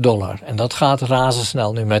de dollar. En dat gaat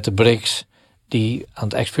razendsnel nu met de BRICS, die aan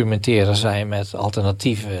het experimenteren zijn met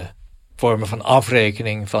alternatieve vormen van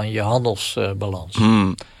afrekening van je handelsbalans.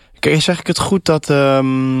 Zeg ik het goed dat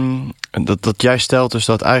jij stelt dus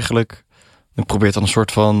dat eigenlijk, ik probeer dan een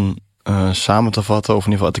soort van samen te vatten, of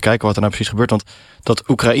in ieder geval te kijken wat er nou precies gebeurt. Want dat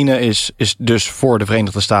Oekraïne is dus voor de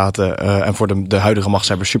Verenigde Staten en voor de huidige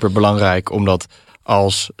machtshebbers super belangrijk, omdat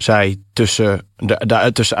als zij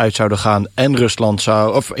tussenuit zouden gaan en Rusland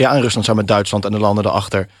zou met Duitsland en de landen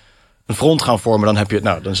daarachter een front gaan vormen, dan heb je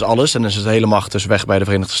dan is alles en dan is het hele macht dus weg bij de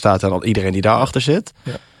Verenigde Staten en al iedereen die daarachter zit.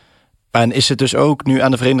 Ja. En is het dus ook nu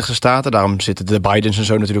aan de Verenigde Staten, daarom zitten de Bidens en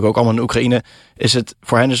zo natuurlijk ook allemaal in Oekraïne, is het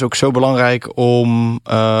voor hen dus ook zo belangrijk om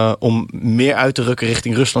meer uit te rukken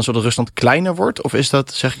richting Rusland, zodat Rusland kleiner wordt? Of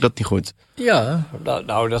zeg ik dat niet goed? Ja,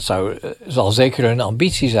 nou dat zal zeker hun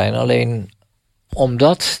ambitie zijn. Alleen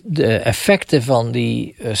omdat de effecten van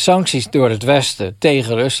die sancties door het Westen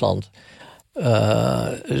tegen Rusland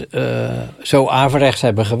zo averechts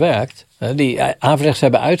hebben gewerkt, die averechts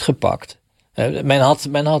hebben uitgepakt.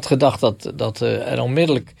 Men had gedacht dat er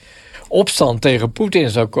onmiddellijk opstand tegen Poetin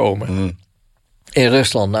zou komen in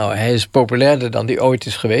Rusland. Nou, hij is populairder dan die ooit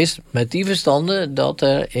is geweest. Met die verstande dat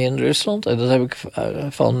er in Rusland, en dat heb ik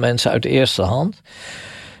van mensen uit de eerste hand,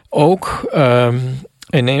 ook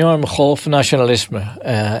een enorme golf nationalisme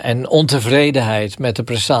en ontevredenheid met de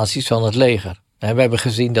prestaties van het leger. We hebben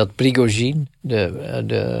gezien dat Prigozhin,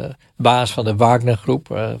 de baas van de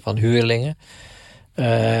Wagner-groep van huurlingen,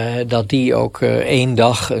 dat die ook 1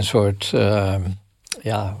 dag een soort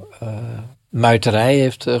muiterij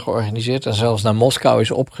heeft georganiseerd en zelfs naar Moskou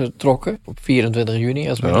is opgetrokken op 24 juni,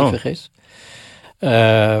 als ik me niet vergis.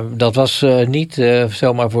 Dat was niet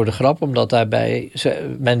zomaar voor de grap, omdat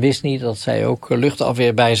men wist niet dat zij ook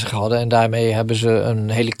luchtafweer bij zich hadden en daarmee hebben ze een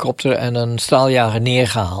helikopter en een straaljager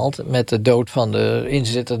neergehaald met de dood van de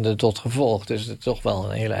inzittenden tot gevolg. Dus het is toch wel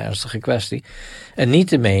een hele ernstige kwestie. En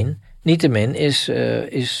niettemin is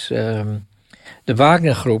de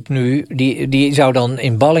Wagner-groep nu, die zou dan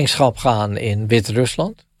in ballingschap gaan in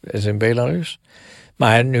Wit-Rusland, dus in Belarus.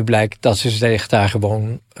 Maar nu blijkt dat ze zich daar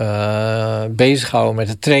gewoon bezighouden met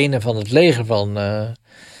het trainen van het leger van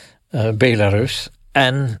Belarus.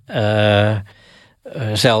 En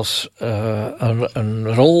zelfs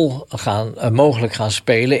een rol mogelijk gaan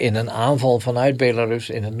spelen in een aanval vanuit Belarus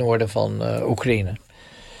in het noorden van Oekraïne.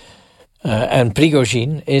 En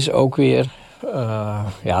Prigozhin is ook weer, dat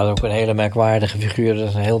is ook een hele merkwaardige figuur. Dat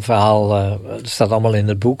is een heel verhaal, het staat allemaal in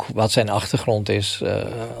het boek, wat zijn achtergrond is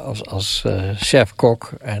als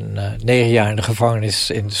chef-kok en 9 jaar in de gevangenis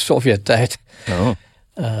in de Sovjet-tijd.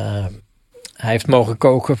 Hij heeft mogen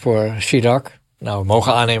koken voor Chirac. Nou, we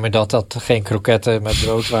mogen aannemen dat geen kroketten met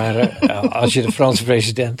brood waren, als je de Franse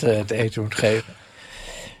president het eten moet geven.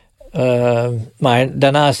 Maar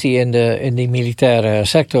daarna is hij in die militaire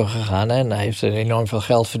sector gegaan en hij heeft enorm veel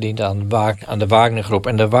geld verdiend aan de Wagner-groep.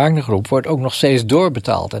 En de Wagner-groep wordt ook nog steeds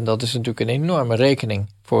doorbetaald. En dat is natuurlijk een enorme rekening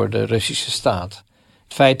voor de Russische staat.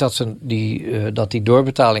 Het feit dat die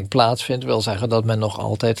doorbetaling plaatsvindt wil zeggen dat men nog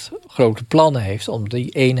altijd grote plannen heeft om die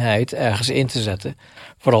eenheid ergens in te zetten.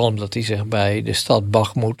 Vooral omdat hij zich bij de stad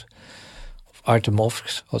Bakhmut, of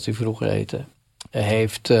Artemovsk, wat hij vroeger heette,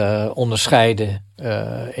 heeft onderscheiden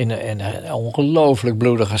in een ongelooflijk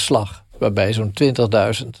bloedige slag. Waarbij zo'n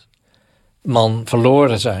 20.000 man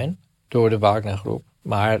verloren zijn door de Wagner-groep.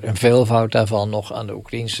 Maar een veelvoud daarvan nog aan de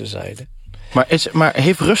Oekraïnse zijde. Maar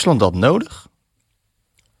heeft Rusland dat nodig?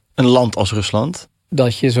 Een land als Rusland?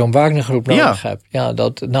 Dat je zo'n Wagner-groep nodig hebt. Ja,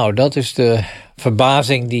 dat is de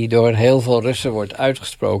verbazing die door heel veel Russen wordt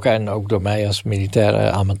uitgesproken. En ook door mij als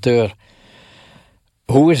militaire amateur.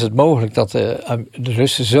 Hoe is het mogelijk dat de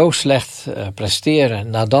Russen zo slecht presteren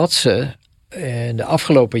nadat ze in de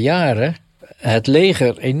afgelopen jaren het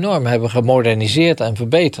leger enorm hebben gemoderniseerd en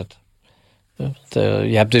verbeterd.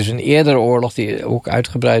 Je hebt dus een eerdere oorlog die ook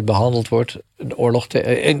uitgebreid behandeld wordt. Een oorlog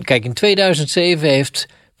kijk, in 2007 heeft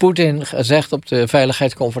Poetin gezegd op de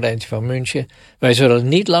veiligheidsconferentie van München: wij zullen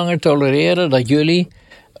niet langer tolereren dat jullie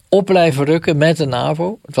op blijven rukken met de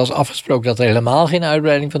NAVO. Het was afgesproken dat er helemaal geen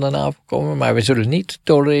uitbreiding van de NAVO komen, maar we zullen niet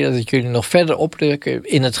tolereren dat jullie nog verder oprukken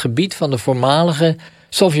in het gebied van de voormalige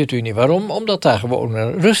Sovjet-Unie. Waarom? Omdat daar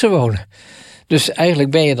gewoon Russen wonen. Dus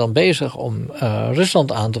eigenlijk ben je dan bezig om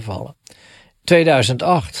Rusland aan te vallen.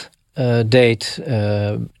 2008 deed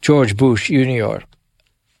George Bush junior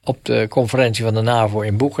op de conferentie van de NAVO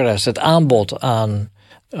in Boekarest het aanbod aan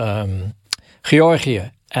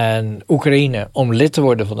Georgië en Oekraïne om lid te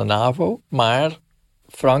worden van de NAVO. Maar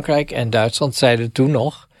Frankrijk en Duitsland zeiden toen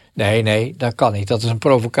nog: nee, dat kan niet. Dat is een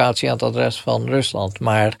provocatie aan het adres van Rusland.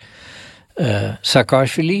 Maar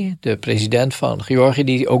Saakashvili, de president van Georgië,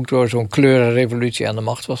 die ook door zo'n kleurenrevolutie aan de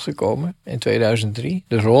macht was gekomen in 2003,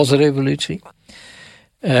 de roze revolutie,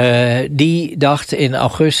 die dacht in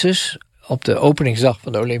augustus, op de openingsdag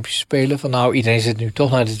van de Olympische Spelen, van nou, iedereen zit nu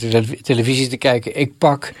toch naar de televisie te kijken, ik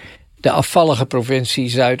pak de afvallige provincie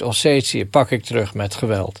Zuid-Ossetië, pak ik terug met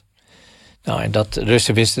geweld. Nou, en dat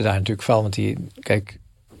Russen wisten daar natuurlijk van, want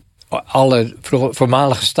alle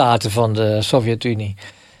voormalige staten van de Sovjet-Unie,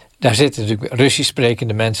 daar zitten natuurlijk Russisch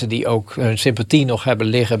sprekende mensen die ook hun sympathie nog hebben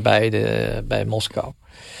liggen bij Moskou.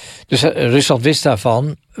 Dus Rusland wist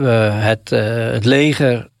daarvan. Het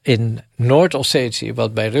leger in Noord-Ossetië,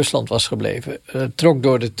 wat bij Rusland was gebleven, trok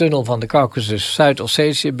door de tunnel van de Caucasus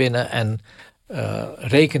Zuid-Ossetië binnen en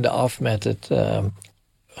rekende af met het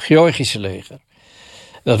Georgische leger.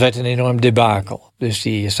 Dat werd een enorm debakel. Dus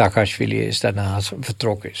die Saakashvili is daarna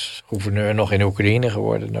vertrokken, is gouverneur nog in Oekraïne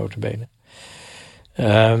geworden, nota bene.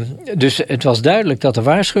 Dus het was duidelijk dat de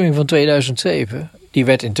waarschuwing van 2007, die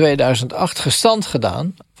werd in 2008 gestand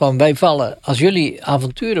gedaan, van wij vallen, als jullie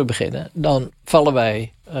avonturen beginnen, dan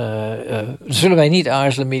zullen wij niet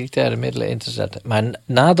aarzelen militaire middelen in te zetten. Maar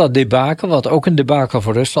na dat debakel, wat ook een debakel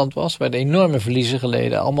voor Rusland was, werden enorme verliezen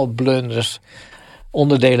geleden, allemaal blunders,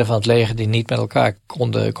 onderdelen van het leger die niet met elkaar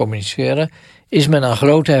konden communiceren, is men aan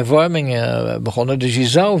grote hervormingen begonnen. Dus je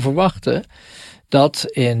zou verwachten dat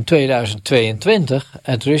in 2022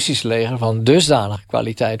 het Russische leger van dusdanige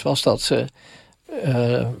kwaliteit was dat ze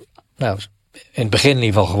in het begin in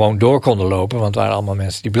ieder geval gewoon door konden lopen, want het waren allemaal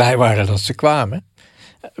mensen die blij waren dat ze kwamen,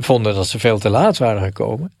 vonden dat ze veel te laat waren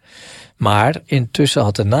gekomen. Maar intussen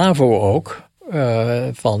had de NAVO ook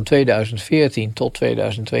van 2014 tot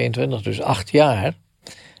 2022, dus 8 jaar,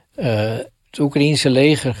 het Oekraïense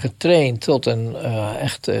leger getraind tot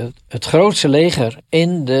het grootste leger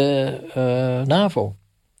in de NAVO.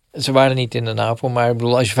 Ze waren niet in de NAVO, maar ik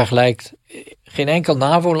bedoel, als je vergelijkt, geen enkel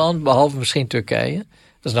NAVO-land, behalve misschien Turkije.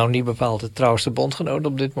 Dat is nou niet bepaald de trouwste bondgenoot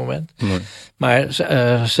op dit moment. Nee. Maar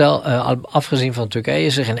afgezien van Turkije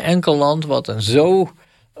is er geen enkel land wat een zo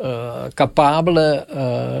capabele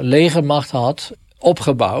legermacht had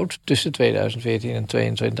opgebouwd tussen 2014 en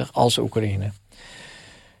 2022 als Oekraïne.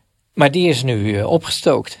 Maar die is nu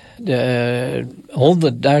opgestookt.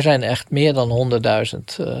 Daar zijn echt meer dan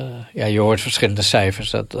 100.000. Je hoort verschillende cijfers.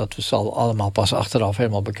 Dat zal allemaal pas achteraf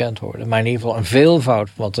helemaal bekend worden. Maar in ieder geval een veelvoud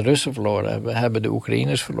van wat de Russen verloren hebben de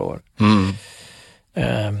Oekraïners verloren.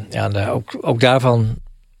 Ook daarvan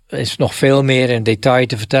is nog veel meer in detail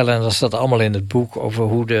te vertellen. En dat staat allemaal in het boek over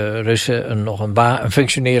hoe de Russen een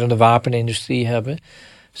functionerende wapenindustrie hebben.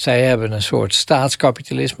 Zij hebben een soort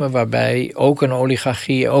staatskapitalisme waarbij ook een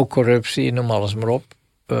oligarchie, ook corruptie, noem alles maar op,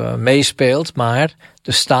 meespeelt. Maar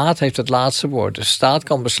de staat heeft het laatste woord. De staat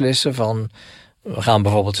kan beslissen van, we gaan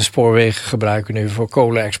bijvoorbeeld de spoorwegen gebruiken nu voor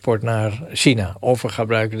kolenexport naar China. Of we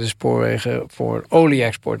gebruiken de spoorwegen voor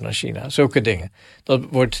olie-export naar China. Zulke dingen. Dat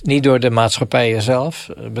wordt niet door de maatschappijen zelf,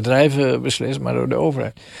 bedrijven beslist, maar door de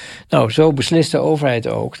overheid. Nou, zo beslist de overheid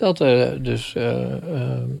ook dat er dus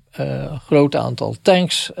een groot aantal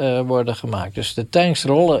tanks worden gemaakt. Dus de tanks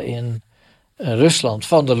rollen in Rusland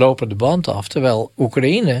van de lopende band af. Terwijl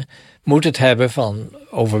Oekraïne moet het hebben van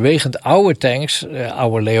overwegend oude tanks,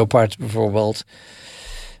 oude Leopard bijvoorbeeld.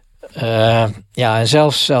 En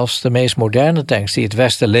zelfs de meest moderne tanks die het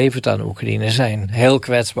Westen levert aan Oekraïne zijn heel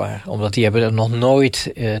kwetsbaar. Omdat die hebben er nog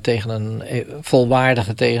nooit tegen een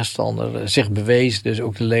volwaardige tegenstander zich bewezen. Dus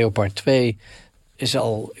ook de Leopard 2 is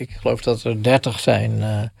al, ik geloof dat er 30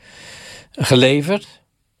 zijn geleverd.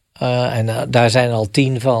 En daar zijn al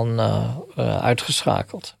 10 van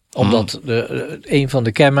uitgeschakeld. Omdat een van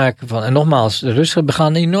de kenmerken van, en nogmaals, de Russen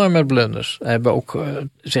begaan enorme blunders. Ze hebben ook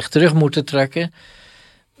zich terug moeten trekken.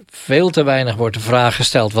 Veel te weinig wordt de vraag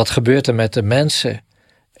gesteld, wat gebeurt er met de mensen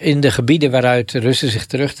in de gebieden waaruit de Russen zich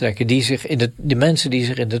terugtrekken, de mensen die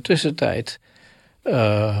zich in de tussentijd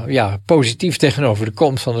positief tegenover de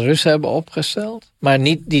komst van de Russen hebben opgesteld, maar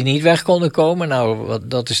die niet weg konden komen. Nou,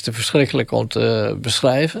 dat is te verschrikkelijk om te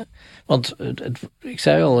beschrijven. Want ik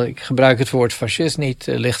zei al, ik gebruik het woord fascist niet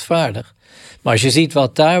lichtvaardig. Maar als je ziet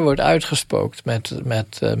wat daar wordt uitgespookt met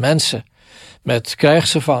mensen, met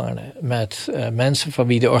krijgsgevangenen, met mensen van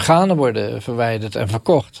wie de organen worden verwijderd en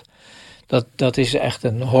verkocht. Dat is echt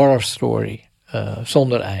een horror story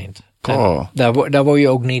zonder eind. Oh. Daar word je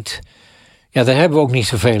ook niet. Ja, daar hebben we ook niet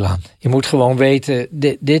zoveel aan. Je moet gewoon weten,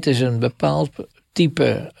 dit is een bepaald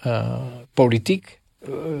type politiek,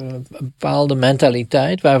 een bepaalde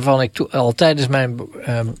mentaliteit, waarvan ik al tijdens mijn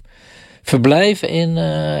verblijf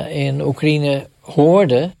in Oekraïne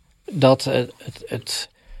hoorde dat het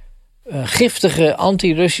giftige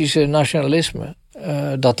anti-Russische nationalisme,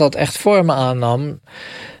 dat echt vormen aannam.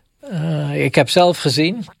 Ik heb zelf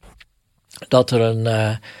gezien dat er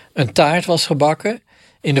een taart was gebakken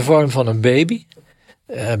in de vorm van een baby.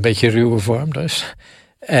 Een beetje ruwe vorm dus.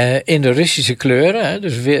 In de Russische kleuren, hè,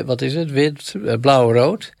 dus wat is het? Wit, blauw,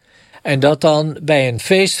 rood. En dat dan bij een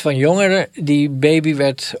feest van jongeren die baby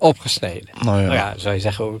werd opgesneden. Nou ja, zou je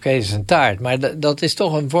zeggen, oké, het is een taart. Maar dat is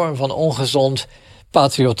toch een vorm van ongezond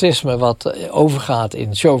patriotisme wat overgaat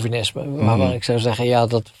in chauvinisme. Waarvan ik zou zeggen, ja,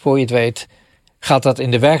 dat voor je het weet gaat dat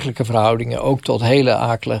in de werkelijke verhoudingen ook tot hele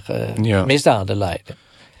akelige misdaden leiden.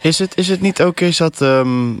 Is het niet ook eens dat,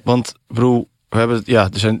 want broer, er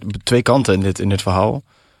zijn twee kanten in dit verhaal.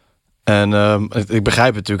 En ik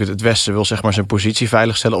begrijp natuurlijk, het Westen wil zeg maar zijn positie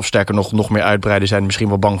veiligstellen, of sterker nog meer uitbreiden, zijn misschien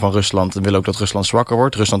wel bang van Rusland en wil ook dat Rusland zwakker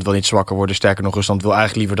wordt. Rusland wil niet zwakker worden, sterker nog, Rusland wil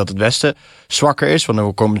eigenlijk liever dat het Westen zwakker is, want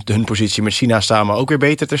dan komt hun positie met China samen ook weer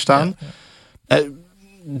beter te staan. Ja.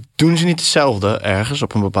 Doen ze niet hetzelfde ergens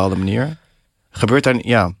op een bepaalde manier? Gebeurt daar niet,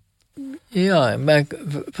 Ja, maar ik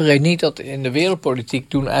vergeet niet dat in de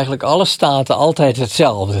wereldpolitiek doen eigenlijk alle staten altijd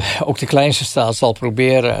hetzelfde. Ook de kleinste staat zal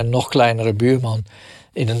proberen een nog kleinere buurman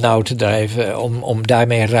in het nauw te drijven om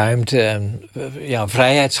daarmee ruimte en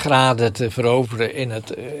vrijheidsgraden te veroveren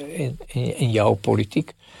in jouw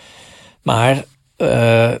politiek. Maar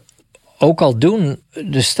ook al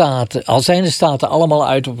zijn de staten allemaal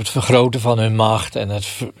uit op het vergroten van hun macht en het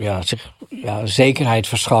zich zekerheid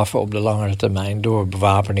verschaffen op de langere termijn door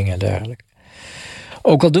bewapening en dergelijke.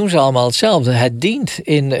 Ook al doen ze allemaal hetzelfde, het dient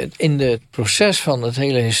in het proces van het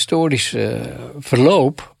hele historische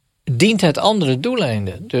verloop, dient het andere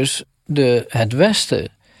doeleinden. Dus het Westen,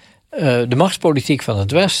 de machtspolitiek van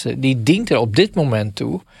het Westen, die dient er op dit moment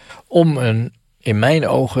toe om een, in mijn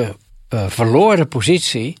ogen, verloren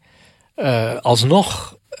positie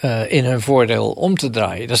alsnog in hun voordeel om te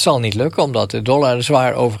draaien. Dat zal niet lukken, omdat de dollar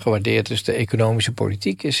zwaar overgewaardeerd is. De economische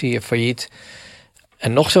politiek is hier failliet.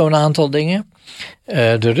 En nog zo'n aantal dingen.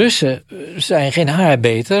 De Russen zijn geen haar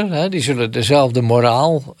beter. Hè. Die zullen dezelfde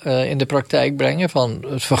moraal in de praktijk brengen van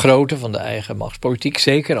het vergroten van de eigen machtspolitiek.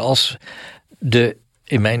 Zeker als de,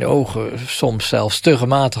 in mijn ogen, soms zelfs te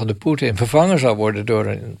gematigde Poetin vervangen zou worden door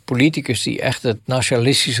een politicus die echt het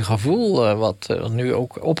nationalistische gevoel, wat nu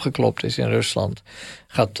ook opgeklopt is in Rusland,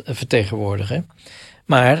 gaat vertegenwoordigen.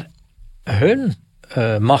 Maar hun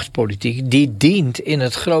machtspolitiek, die dient in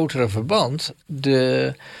het grotere verband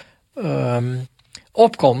de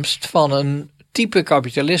opkomst van een type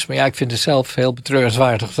kapitalisme. Ja, ik vind het zelf heel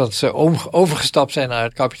betreurenswaardig dat ze overgestapt zijn naar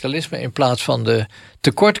het kapitalisme in plaats van de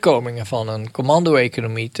tekortkomingen van een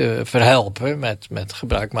commando-economie te verhelpen met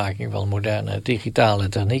gebruikmaking van moderne digitale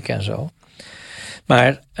techniek en zo.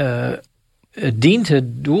 Maar het dient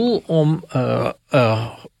het doel om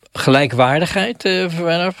gelijkwaardigheid te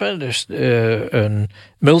verwerven. Dus een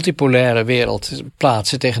multipolaire wereld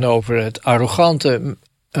plaatsen tegenover het arrogante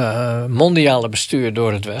mondiale bestuur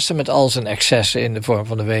door het Westen, met al zijn excessen in de vorm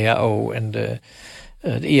van de WHO en de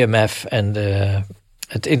IMF en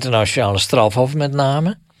het internationale strafhof met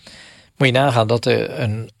name. Moet je nagaan dat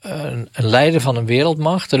een leider van een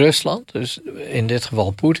wereldmacht, Rusland, dus in dit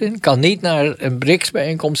geval Poetin, kan niet naar een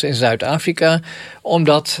BRICS-bijeenkomst in Zuid-Afrika,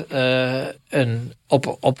 omdat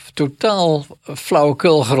op totaal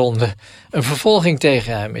flauwekulgronden een vervolging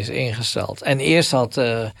tegen hem is ingesteld. En eerst had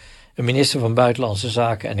de minister van Buitenlandse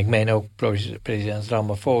Zaken, en ik meen ook president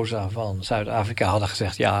Ramaphosa van Zuid-Afrika, hadden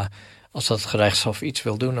gezegd, ja, als dat gerechtshof iets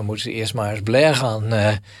wil doen, dan moeten ze eerst maar eens Blair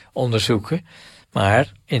gaan onderzoeken.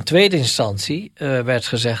 Maar in tweede instantie werd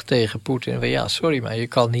gezegd tegen Poetin, ja, sorry, maar je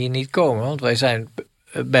kan hier niet komen, want wij zijn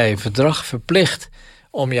bij verdrag verplicht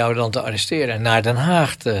om jou dan te arresteren en naar Den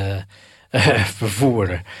Haag te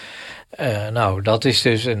vervoeren. Nou, dat is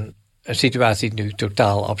dus een situatie die nu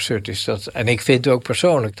totaal absurd is. En ik vind ook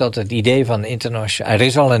persoonlijk dat het idee van er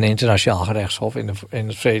is al een internationaal gerechtshof in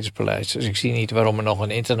het Vredespaleis. Dus ik zie niet waarom er nog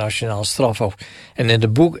een internationaal strafhof. En in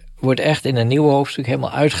het boek wordt echt in een nieuw hoofdstuk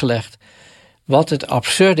helemaal uitgelegd wat het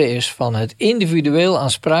absurde is van het individueel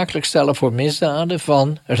aansprakelijk stellen voor misdaden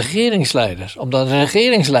van regeringsleiders. Omdat een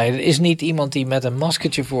regeringsleider is niet iemand die met een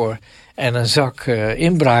maskertje voor en een zak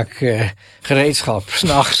inbraakgereedschap 's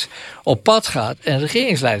nachts op pad gaat. Een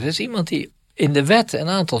regeringsleider is iemand die in de wet een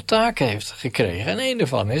aantal taken heeft gekregen. En een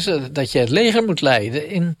daarvan is dat je het leger moet leiden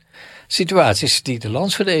in situaties die de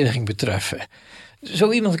landsverdediging betreffen.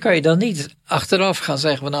 Zo iemand kan je dan niet achteraf gaan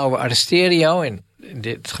zeggen van nou, we arresteren jou. In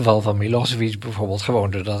dit geval van Milosevic bijvoorbeeld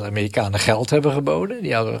gewoon doordat de Amerikanen geld hebben geboden.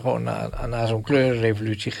 Die hadden gewoon na zo'n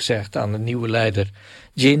kleurenrevolutie gezegd aan de nieuwe leider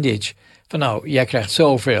Djindjic van nou, jij krijgt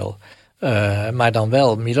zoveel, maar dan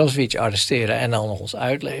wel Milosevic arresteren en dan ons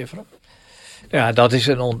uitleveren. Ja, dat is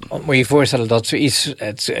moet je je voorstellen dat zoiets,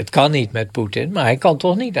 het kan niet met Poetin, maar hij kan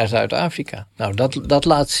toch niet naar Zuid-Afrika. Nou, dat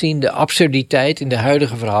laat zien de absurditeit in de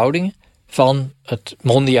huidige verhoudingen van het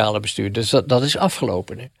mondiale bestuur. Dus dat is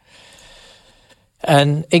afgelopen nu.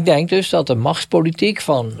 En ik denk dus dat de machtspolitiek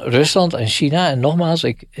van Rusland en China, en nogmaals,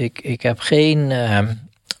 ik heb geen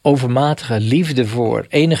overmatige liefde voor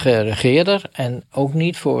enige regeerder en ook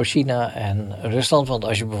niet voor China en Rusland. Want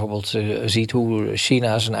als je bijvoorbeeld ziet hoe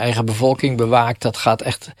China zijn eigen bevolking bewaakt, dat gaat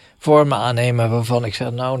echt vormen aannemen waarvan ik zeg,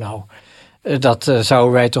 dat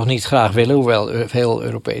zouden wij toch niet graag willen, hoewel veel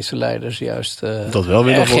Europese leiders juist dat wel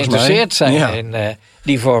willen, geïnteresseerd zijn in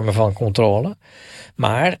die vormen van controle.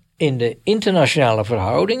 Maar in de internationale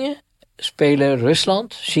verhoudingen spelen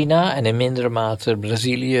Rusland, China en in mindere mate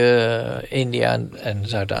Brazilië, India en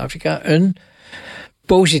Zuid-Afrika een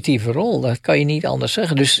positieve rol. Dat kan je niet anders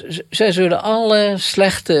zeggen. Dus zij zullen alle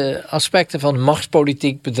slechte aspecten van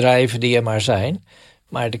machtspolitiek bedrijven die er maar zijn.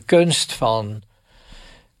 Maar de kunst van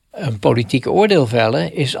een politiek oordeel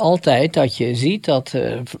vellen is altijd dat je ziet dat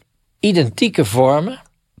identieke vormen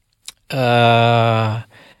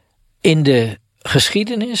in de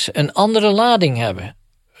geschiedenis een andere lading hebben.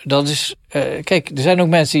 Dat is, kijk, er zijn ook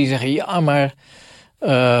mensen die zeggen, ja, maar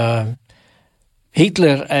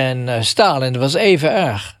Hitler en Stalin was even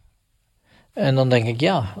erg. En dan denk ik,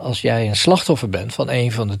 ja, als jij een slachtoffer bent van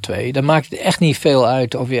een van de twee, dan maakt het echt niet veel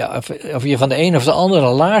uit of je van de een of de andere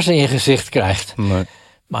laars in je gezicht krijgt. Nee.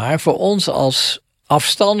 Maar voor ons als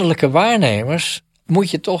afstandelijke waarnemers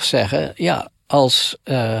moet je toch zeggen, ja, als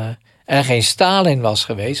er geen Stalin was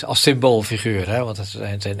geweest, als symboolfiguur, hè, want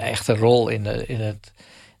zijn echte rol in het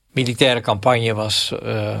militaire campagne was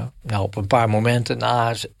op een paar momenten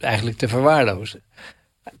na eigenlijk te verwaarlozen.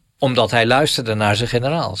 Omdat hij luisterde naar zijn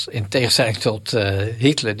generaals. In tegenstelling tot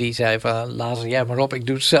Hitler, die zei van, laat jij maar op, ik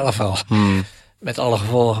doe het zelf al. Met alle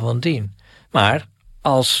gevolgen van dien. Maar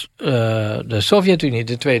als de Sovjet-Unie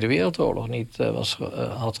de Tweede Wereldoorlog niet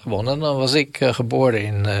had gewonnen, dan was ik geboren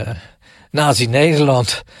in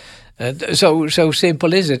Nazi-Nederland. Zo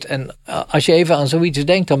simpel is het. En als je even aan zoiets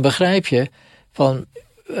denkt, dan begrijp je van,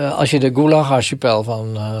 als je de Gulag-archipel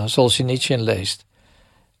van Solzhenitsyn leest,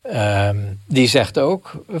 die zegt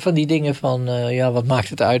ook van die dingen van, wat maakt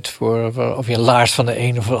het uit voor of je een laars van de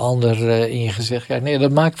een of de ander in je gezicht krijgt. Nee,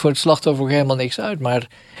 dat maakt voor het slachtoffer ook helemaal niks uit. Maar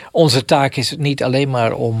onze taak is het niet alleen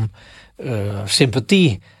maar om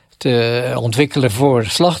sympathie te ontwikkelen voor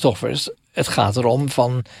slachtoffers. Het gaat erom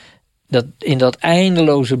van dat in dat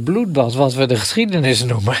eindeloze bloedbad, wat we de geschiedenis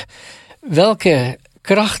noemen, welke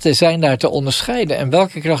krachten zijn daar te onderscheiden en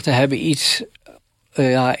welke krachten hebben iets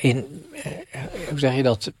hoe zeg je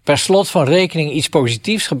dat, per slot van rekening iets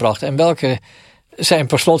positiefs gebracht en welke zijn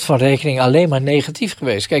per slot van rekening alleen maar negatief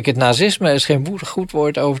geweest. Kijk, het nazisme is geen goed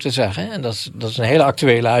woord over te zeggen. En dat is een hele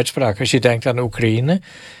actuele uitspraak als je denkt aan Oekraïne.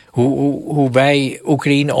 Hoe wij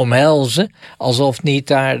Oekraïne omhelzen, alsof niet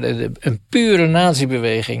daar een pure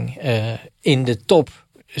nazi-beweging in de top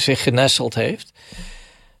zich genesteld heeft.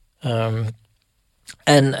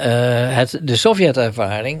 De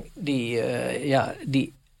Sovjet-ervaring, die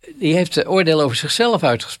heeft het oordeel over zichzelf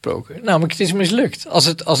uitgesproken. Namelijk, het is mislukt.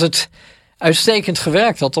 Als het uitstekend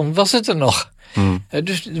gewerkt had, dan was het er nog.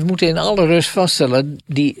 Dus we moeten in alle rust vaststellen,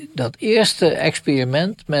 dat eerste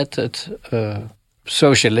experiment met het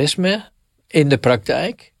socialisme in de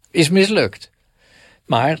praktijk is mislukt.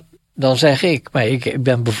 Maar dan zeg ik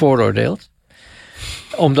ben bevooroordeeld,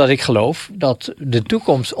 omdat ik geloof dat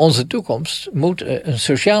onze toekomst moet een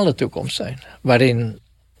sociale toekomst zijn. Waarin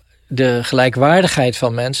de gelijkwaardigheid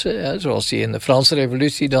van mensen, zoals die in de Franse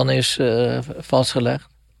Revolutie dan is vastgelegd,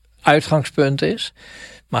 uitgangspunt is.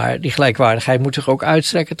 Maar die gelijkwaardigheid moet zich ook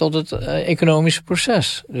uitstrekken tot het economische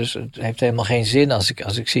proces. Dus het heeft helemaal geen zin als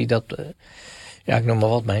ik zie dat ja, ik noem maar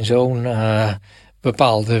wat, mijn zoon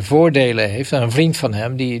bepaalde voordelen heeft. En een vriend van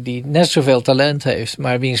hem die net zoveel talent heeft,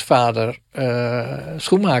 maar wiens vader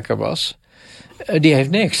schoenmaker was, die heeft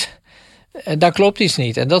niks. En daar klopt iets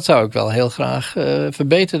niet. En dat zou ik wel heel graag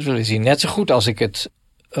verbeterd willen zien. Net zo goed als ik het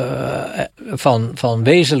van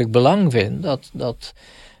wezenlijk belang vind dat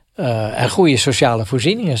er goede sociale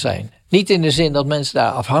voorzieningen zijn. Niet in de zin dat mensen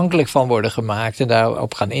daar afhankelijk van worden gemaakt en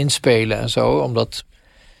daarop gaan inspelen en zo. Omdat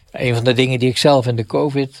een van de dingen die ik zelf in de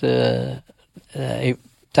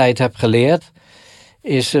COVID-tijd heb geleerd,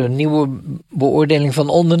 is een nieuwe beoordeling van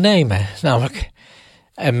ondernemen. Namelijk,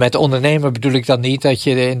 en met ondernemen bedoel ik dan niet dat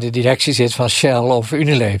je in de directie zit van Shell of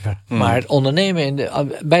Unilever. Maar het ondernemen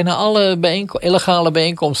bijna alle illegale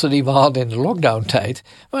bijeenkomsten die we hadden in de lockdown-tijd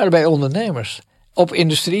waren bij ondernemers. Op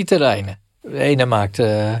industrieterreinen. De ene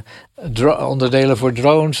maakte onderdelen voor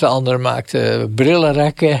drones, de andere maakte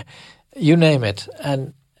brillenrekken. You name it.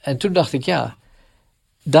 En toen dacht ik, ja,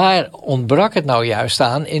 daar ontbrak het nou juist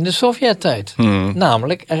aan in de Sovjet-tijd.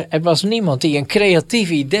 Namelijk, er was niemand die een creatief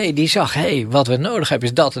idee, die zag, wat we nodig hebben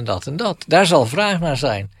is dat en dat en dat. Daar zal vraag naar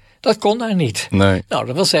zijn. Dat kon daar niet. Nee. Nou,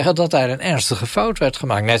 dat wil zeggen dat daar een ernstige fout werd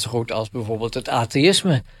gemaakt. Net zo goed als bijvoorbeeld het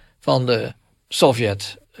atheïsme van de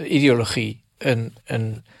Sovjet-ideologie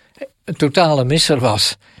een totale misser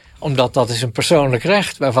was. Omdat dat is een persoonlijk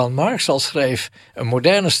recht waarvan Marx al schreef, een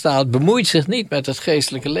moderne staat bemoeit zich niet met het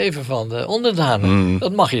geestelijke leven van de onderdanen.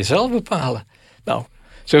 Dat mag je zelf bepalen. Nou,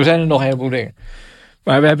 zo zijn er nog een heleboel dingen.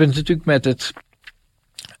 Maar we hebben het natuurlijk met het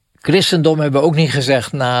christendom hebben we ook niet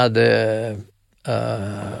gezegd na de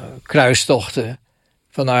kruistochten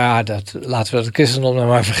van laten we het christendom nou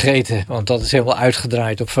maar vergeten. Want dat is helemaal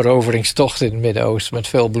uitgedraaid op veroveringstochten in het Midden-Oosten met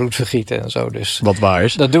veel bloedvergieten en zo. Dus wat waar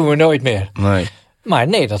is. Dat doen we nooit meer. Nee. Maar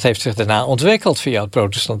nee, dat heeft zich daarna ontwikkeld via het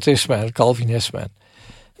protestantisme en het Calvinisme.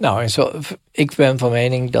 Nou, en zo, ik ben van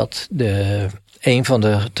mening dat een van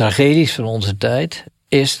de tragedies van onze tijd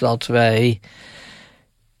is dat wij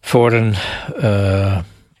voor een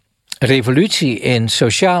revolutie in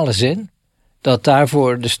sociale zin, dat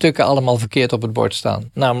daarvoor de stukken allemaal verkeerd op het bord staan.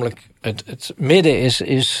 Namelijk, het midden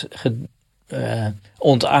is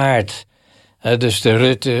ontaard. Dus de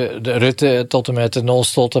Rutte tot en met de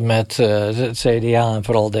NOS tot en met het CDA en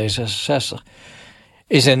vooral D66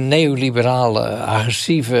 is een neoliberale,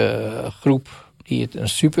 agressieve groep die een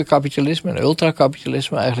superkapitalisme, een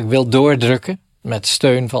ultracapitalisme eigenlijk wil doordrukken met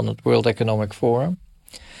steun van het World Economic Forum.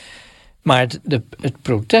 Maar het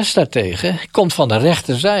protest daartegen komt van de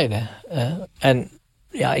rechterzijde. En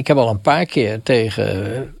ja, ik heb al een paar keer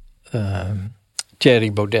tegen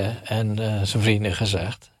Thierry Baudet en zijn vrienden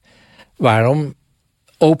gezegd, waarom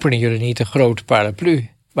openen jullie niet een grote paraplu,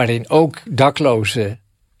 waarin ook dakloze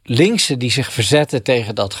linksen die zich verzetten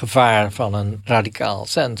tegen dat gevaar van een radicaal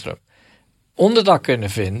centrum onderdak kunnen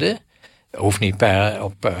vinden? Hoeft niet per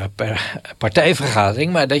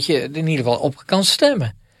partijvergadering, maar dat je er in ieder geval op kan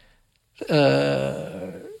stemmen.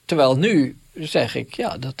 Terwijl nu zeg ik,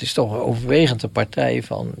 ja, dat is toch overwegend een partij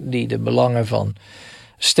die de belangen van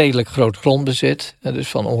stedelijk groot grondbezit, dus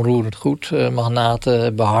van onroerend goed,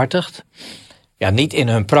 magnaten behartigt. Ja, niet in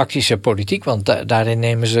hun praktische politiek, want daarin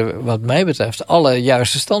nemen ze, wat mij betreft, alle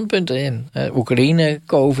juiste standpunten in. Oekraïne,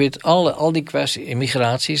 COVID, al die kwesties,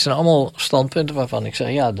 immigratie, zijn allemaal standpunten waarvan ik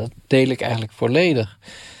zeg, ja, dat deel ik eigenlijk volledig.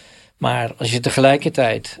 Maar als je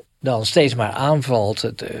tegelijkertijd dan steeds maar aanvalt,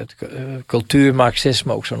 het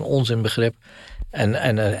cultuurmarxisme, ook zo'n onzinbegrip,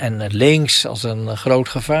 en het links als een groot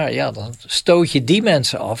gevaar, ja, dan stoot je die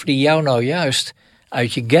mensen af die jou nou juist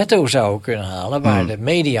uit je ghetto zouden kunnen halen, waar de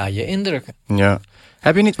media je indrukken. Ja.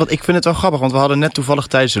 Heb je niet, want ik vind het wel grappig, want we hadden net toevallig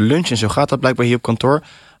tijdens de lunch, en zo gaat dat blijkbaar hier op kantoor,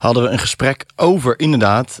 hadden we een gesprek over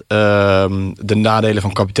inderdaad de nadelen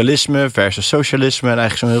van kapitalisme versus socialisme. En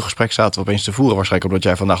eigenlijk zo'n heel gesprek zaten we opeens te voeren, waarschijnlijk omdat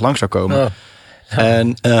jij vandaag langs zou komen. Oh.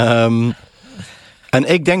 En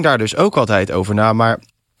ik denk daar dus ook altijd over na, maar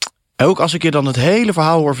ook als ik je dan het hele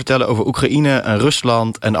verhaal hoor vertellen over Oekraïne en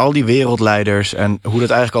Rusland en al die wereldleiders en hoe dat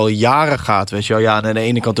eigenlijk al jaren gaat, weet je wel. Ja, aan de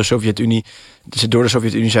ene kant de Sovjet-Unie, door de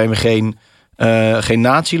Sovjet-Unie zijn we geen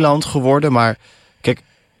natieland geworden, maar kijk,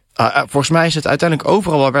 volgens mij is het uiteindelijk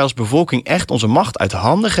overal waar wij als bevolking echt onze macht uit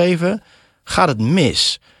handen geven, gaat het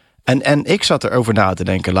mis. En ik zat erover na te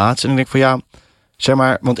denken laatst en ik denk van ja, zeg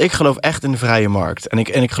maar, want ik geloof echt in de vrije markt.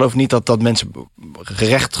 En ik geloof niet dat mensen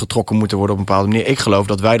gerecht getrokken moeten worden op een bepaalde manier. Ik geloof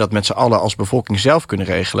dat wij dat met z'n allen als bevolking zelf kunnen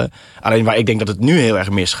regelen. Alleen waar ik denk dat het nu heel erg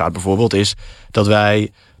misgaat bijvoorbeeld, is dat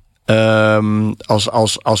wij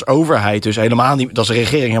als overheid dus helemaal niet, dat de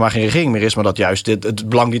regering helemaal geen regering meer is, maar dat juist het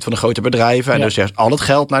belang niet van de grote bedrijven en dus juist al het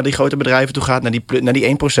geld naar die grote bedrijven toe gaat, naar die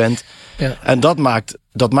 1%. Ja. En dat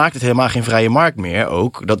maakt het helemaal geen vrije markt meer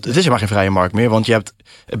ook. Het is helemaal geen vrije markt meer, want je hebt,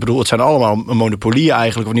 het zijn allemaal monopolieën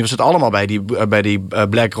eigenlijk, of in ieder geval zit allemaal bij die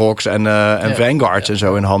BlackRocks en Vanguards en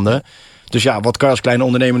zo in handen. Dus ja, wat kan je als kleine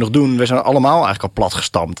ondernemer nog doen? We zijn allemaal eigenlijk al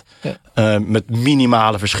platgestampt. Ja. Met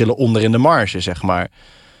minimale verschillen onder in de marge, zeg maar.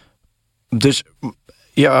 Dus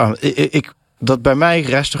ja, dat bij mij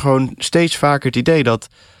restte gewoon steeds vaker het idee dat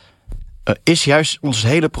is juist ons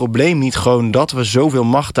hele probleem niet gewoon dat we zoveel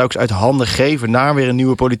macht telkens uit handen geven naar weer een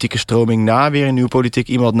nieuwe politieke stroming, naar weer een nieuwe politiek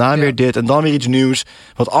iemand, naar weer dit en dan weer iets nieuws,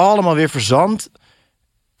 wat allemaal weer verzandt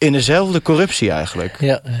in dezelfde corruptie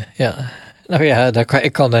eigenlijk. Ja. Nou ja,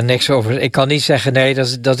 ik kan daar niks over. Ik kan niet zeggen, nee,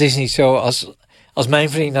 dat is niet zo. Als mijn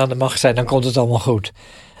vrienden aan de macht zijn, dan komt het allemaal goed.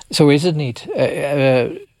 Zo is het niet.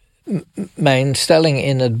 Mijn stelling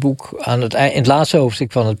in het boek, in het laatste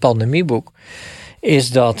hoofdstuk van het pandemieboek, is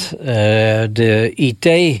dat de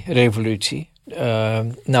IT-revolutie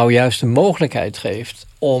nou juist de mogelijkheid geeft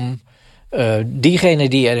om diegenen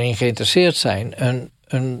die erin geïnteresseerd zijn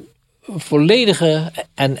een volledige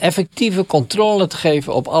en effectieve controle te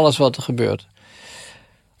geven op alles wat er gebeurt.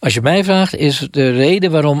 Als je mij vraagt, is de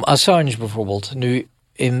reden waarom Assange bijvoorbeeld nu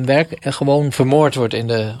in werk gewoon vermoord wordt in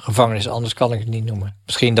de gevangenis, anders kan ik het niet noemen.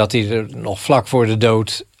 Misschien dat hij er nog vlak voor de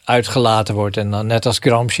dood uitgelaten wordt en dan net als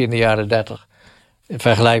Gramsci in de jaren 30, een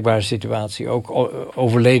vergelijkbare situatie, ook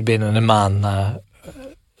overleed binnen een maand na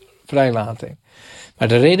vrijlating. Maar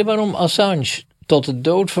de reden waarom Assange tot de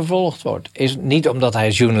dood vervolgd wordt, is niet omdat hij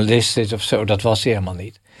journalist is of zo, dat was hij helemaal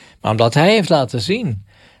niet. Maar omdat hij heeft laten zien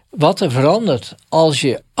wat er verandert als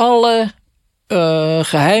je alle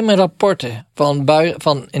geheime rapporten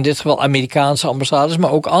van in dit geval Amerikaanse ambassades,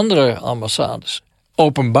 maar ook andere ambassades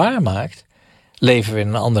openbaar maakt, leven we in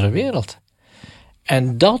een andere wereld.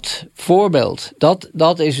 En dat voorbeeld,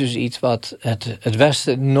 dat is dus iets wat het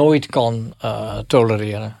Westen nooit kan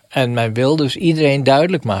tolereren. En men wil dus iedereen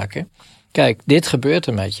duidelijk maken, kijk, dit gebeurt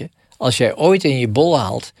er met je. Als jij ooit in je bol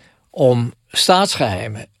haalt om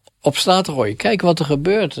staatsgeheimen op straat te gooien. Kijk wat er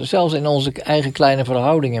gebeurt. Zelfs in onze eigen kleine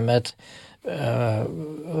verhoudingen met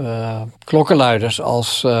klokkenluiders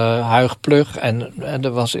als Huig Plug. En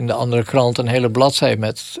er was in de andere krant een hele bladzij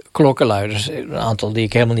met klokkenluiders. Een aantal die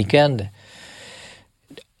ik helemaal niet kende.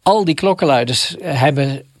 Al die klokkenluiders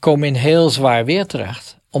komen in heel zwaar weer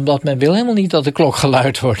terecht. Omdat men wil helemaal niet dat de klok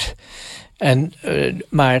geluid wordt.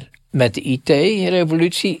 Maar met de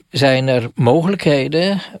IT-revolutie zijn er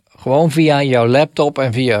mogelijkheden, gewoon via jouw laptop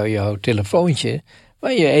en via jouw telefoontje,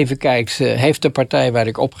 waar je even kijkt, heeft de partij waar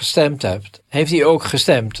ik op gestemd heb, heeft die ook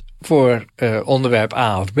gestemd voor onderwerp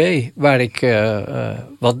A of B, waar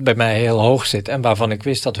wat bij mij heel hoog zit en waarvan ik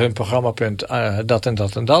wist dat hun programmapunt dat en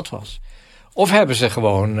dat en dat was. Of hebben ze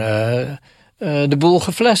gewoon de boel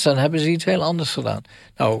geflasht en hebben ze iets heel anders gedaan.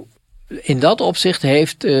 Nou, in dat opzicht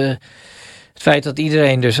heeft het feit dat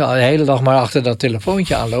iedereen dus de hele dag maar achter dat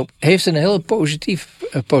telefoontje aanloopt, heeft een heel positief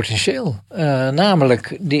potentieel.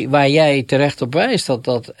 Namelijk waar jij terecht op wijst,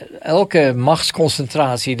 dat elke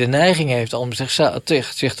machtsconcentratie de neiging heeft om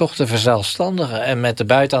zich toch te verzelfstandigen en met de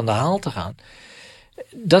buit aan de haal te gaan.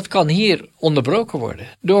 Dat kan hier onderbroken worden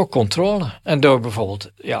door controle. En door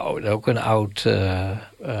bijvoorbeeld, ook een oud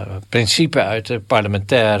principe uit de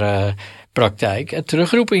parlementaire praktijk, het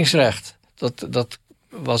terugroepingsrecht. Dat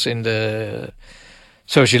was in de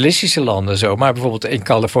socialistische landen zo, maar bijvoorbeeld in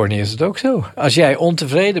Californië is het ook zo. Als jij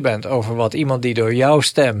ontevreden bent over wat iemand die door jouw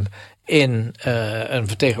stem in een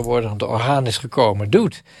vertegenwoordigend orgaan is gekomen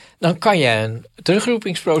doet, dan kan je een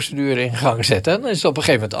terugroepingsprocedure in gang zetten. En dan is het op een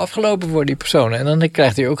gegeven moment afgelopen voor die persoon. En dan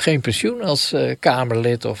krijgt hij ook geen pensioen als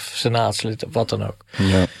Kamerlid of Senaatslid of wat dan ook.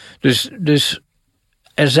 Ja. Dus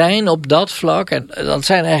er zijn op dat vlak, en dat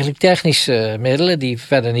zijn eigenlijk technische middelen die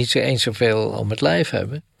verder niet eens zoveel om het lijf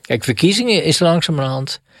hebben. Kijk, verkiezingen is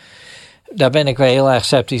langzamerhand, daar ben ik wel heel erg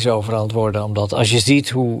sceptisch over aan het worden. Omdat als je ziet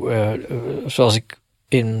hoe, zoals ik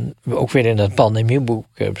ook weer in het pandemieboek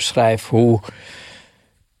beschrijf, hoe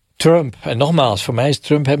Trump, en nogmaals, voor mij is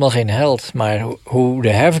Trump helemaal geen held, maar hoe de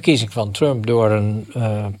herverkiezing van Trump door een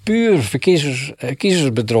puur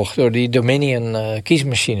kiezersbedrog, door die Dominion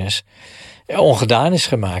kiesmachines, ongedaan is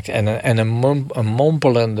gemaakt. En een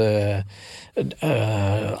mompelende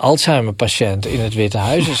Alzheimer-patiënt in het Witte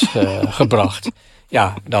Huis is gebracht.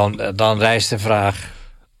 Ja, dan rijst de vraag,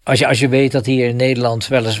 als je weet dat hier in Nederland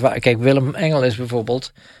weliswaar, kijk, Willem Engel is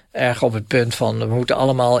bijvoorbeeld erg op het punt van, we moeten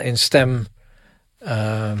allemaal in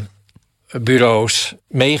stembureaus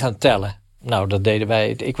mee gaan tellen. Nou, dat deden wij.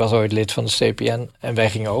 Ik was ooit lid van de CPN en wij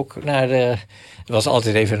gingen ook naar de... Het was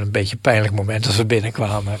altijd even een beetje een pijnlijk moment als we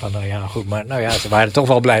binnenkwamen. Van ze waren toch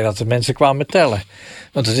wel blij dat de mensen kwamen tellen.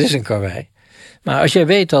 Want het is een karwei. Maar als jij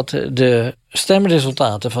weet dat de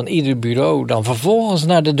stemresultaten van ieder bureau dan vervolgens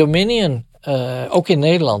naar de Dominion, ook in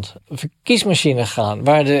Nederland, kiesmachine gaan,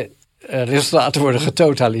 waar de resultaten worden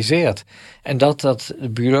getotaliseerd. En dat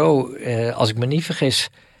bureau, als ik me niet vergis,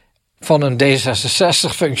 van een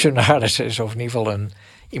D66-functionaris is, of in ieder geval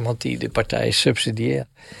iemand die de partij subsidieert.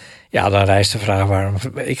 Ja, dan rijst de vraag waarom.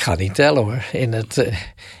 Ik ga niet tellen hoor,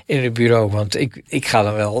 in het bureau. Want ik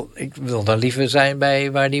wil dan liever zijn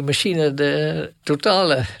bij waar die machine de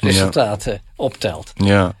totale resultaten optelt.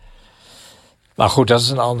 Ja. Maar goed, dat is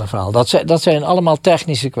een ander verhaal. Dat zijn allemaal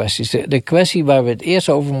technische kwesties. De kwestie waar we het eerst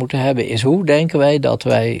over moeten hebben is: hoe denken wij dat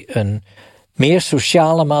wij een meer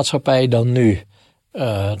sociale maatschappij dan nu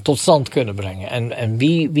tot stand kunnen brengen? En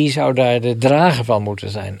wie zou daar de drager van moeten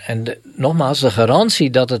zijn? En nogmaals, de garantie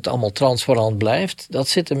dat het allemaal transparant blijft,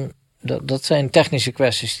 dat zijn technische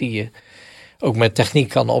kwesties die je ook met techniek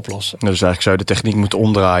kan oplossen. Dus eigenlijk zou je de techniek moeten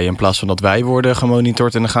omdraaien. In plaats van dat wij worden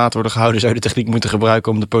gemonitord en in de gaten worden gehouden, zou je de techniek moeten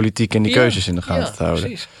gebruiken om de politiek en die keuzes in de gaten te houden.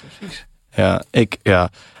 Precies.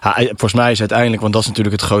 Volgens mij is uiteindelijk, want dat is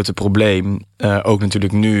natuurlijk het grote probleem, ook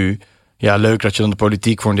natuurlijk nu. Ja, leuk dat je dan de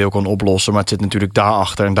politiek voor een deel kan oplossen, maar het zit natuurlijk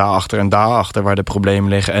daarachter en daarachter en daarachter waar de problemen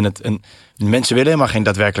liggen. En mensen willen helemaal geen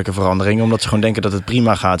daadwerkelijke verandering, omdat ze gewoon denken dat het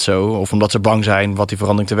prima gaat zo. Of omdat ze bang zijn wat die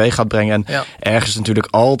verandering teweeg gaat brengen. En ergens natuurlijk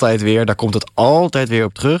altijd weer, daar komt het altijd weer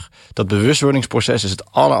op terug. Dat bewustwordingsproces is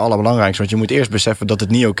het allerbelangrijkste. Want je moet eerst beseffen dat het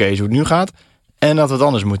niet oké is hoe het nu gaat. En dat we het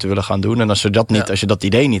anders moeten willen gaan doen. En als je dat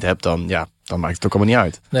idee niet hebt, dan maakt het ook allemaal niet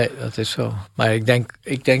uit. Nee, dat is zo. Maar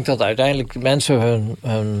ik denk dat uiteindelijk mensen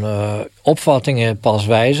hun opvattingen pas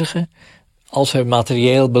wijzigen als er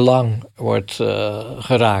materieel belang wordt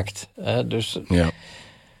geraakt. Dus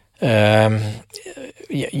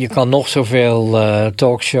je kan nog zoveel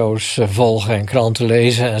talkshows volgen en kranten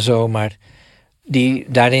lezen en zo, maar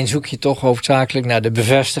daarin zoek je toch hoofdzakelijk naar de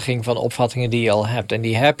bevestiging van opvattingen die je al hebt. En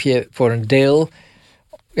die heb je voor een deel,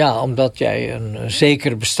 omdat jij een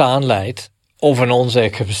zeker bestaan leidt, of een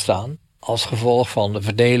onzeker bestaan, als gevolg van de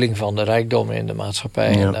verdeling van de rijkdommen in de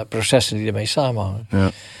maatschappij en de processen die ermee samenhangen.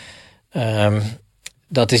 Ja.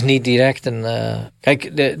 Dat is niet direct een...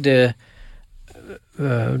 kijk, de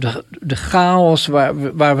chaos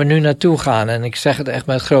waar we nu naartoe gaan, en ik zeg het echt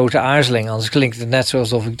met grote aarzeling, anders klinkt het net zo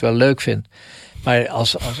alsof ik het wel leuk vind. Maar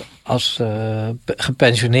als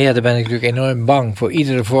gepensioneerde ben ik natuurlijk enorm bang voor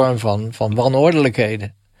iedere vorm van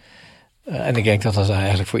wanordelijkheden. En ik denk dat dat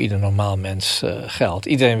eigenlijk voor ieder normaal mens geldt.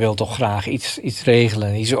 Iedereen wil toch graag iets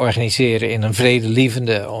regelen, iets organiseren in een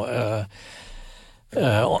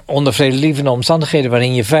onder vredelievende omstandigheden,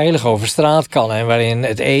 waarin je veilig over straat kan en waarin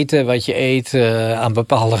het eten wat je eet aan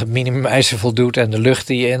bepaalde minimumeisen voldoet en de lucht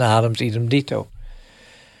die je inademt idem dito.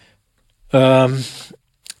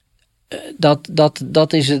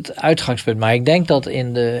 Dat is het uitgangspunt. Maar ik denk dat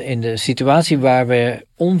in de situatie waar we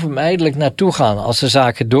onvermijdelijk naartoe gaan, als de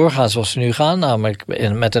zaken doorgaan zoals ze nu gaan, namelijk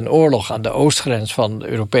met een oorlog aan de oostgrens van de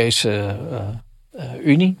Europese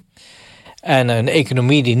Unie, en een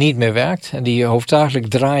economie die niet meer werkt en die hoofdzakelijk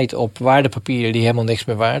draait op waardepapieren die helemaal niks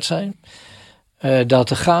meer waard zijn, dat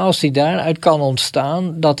de chaos die daaruit kan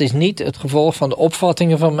ontstaan, dat is niet het gevolg van de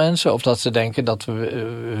opvattingen van mensen, of dat ze denken dat we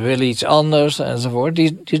willen iets anders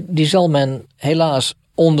enzovoort. Die zal men helaas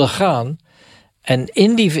ondergaan. En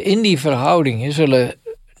in die verhoudingen zullen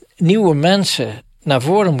nieuwe mensen naar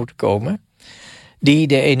voren moeten komen, die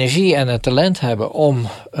de energie en het talent hebben om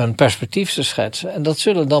een perspectief te schetsen. En dat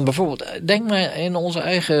zullen dan bijvoorbeeld, denk maar in onze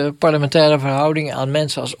eigen parlementaire verhoudingen aan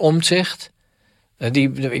mensen als Omtzigt.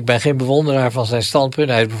 Ik ben geen bewonderaar van zijn standpunt.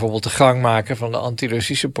 Hij is bijvoorbeeld de gangmaker van de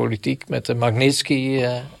anti-Russische politiek met de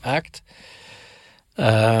Magnitsky-act.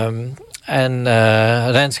 En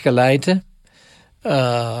Renske Leijten.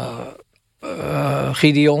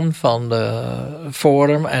 Gideon van de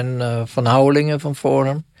Forum en Van Houwelingen van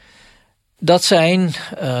Forum. Dat zijn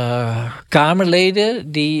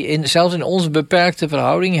Kamerleden die zelfs in onze beperkte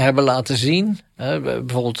verhoudingen hebben laten zien.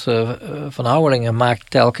 Bijvoorbeeld Van Houwelingen maakt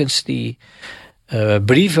telkens die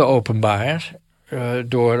brieven openbaar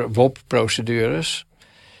door WOP-procedures.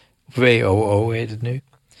 WOO heet het nu.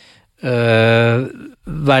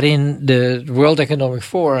 Waarin de World Economic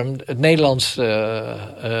Forum het Nederlandse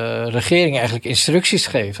regering eigenlijk instructies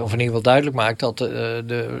geeft. Of in ieder geval duidelijk maakt dat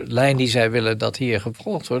de lijn die zij willen dat hier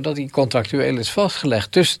gevolgd wordt, dat die contractueel is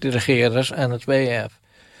vastgelegd tussen de regeerders en het WEF.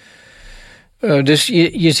 Dus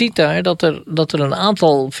je ziet daar dat er een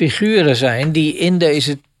aantal figuren zijn die in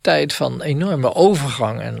deze tijd van enorme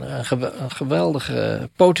overgang en een geweldige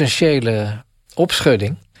potentiële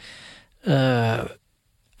opschudding.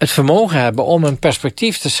 Het vermogen hebben om een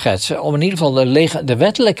perspectief te schetsen, om in ieder geval de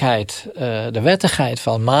wettelijkheid, de wettigheid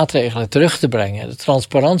van maatregelen terug te brengen, de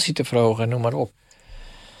transparantie te verhogen, noem maar op.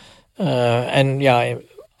 En ja,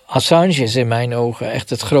 Assange is in mijn ogen echt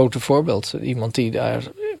het grote voorbeeld. Iemand die daar,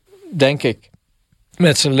 denk ik,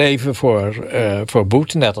 met zijn leven voor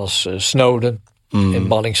boet, net als Snowden in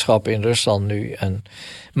ballingschap in Rusland nu en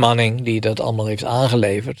Manning die dat allemaal heeft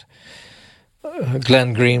aangeleverd.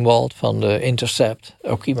 Glenn Greenwald van de Intercept,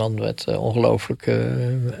 ook iemand met ongelooflijke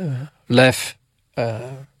lef.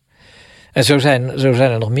 En zo zijn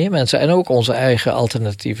er nog meer mensen en ook onze eigen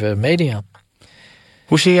alternatieve media.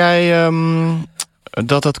 Hoe zie jij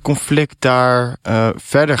dat het conflict daar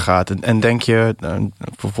verder gaat? En denk je, een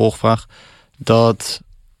vervolgvraag, dat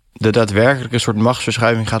er daadwerkelijk een soort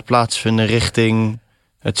machtsverschuiving gaat plaatsvinden richting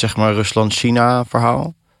het zeg maar Rusland-China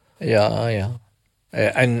verhaal? Ja.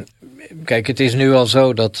 En kijk, het is nu al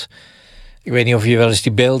zo dat, ik weet niet of je wel eens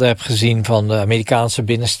die beelden hebt gezien van de Amerikaanse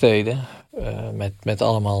binnensteden. Met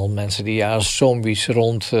allemaal mensen die als zombies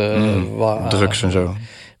rond drugs en zo.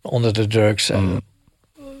 Onder de drugs en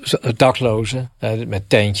daklozen met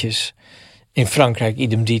tentjes. In Frankrijk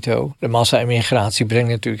idem dito. De massa-immigratie brengt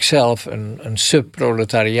natuurlijk zelf een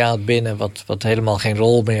subproletariaat binnen wat helemaal geen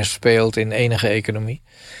rol meer speelt in enige economie.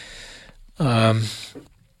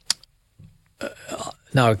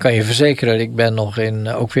 Nou, ik kan je verzekeren, ik ben nog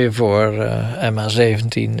ook weer voor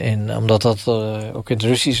MH17 omdat dat ook in het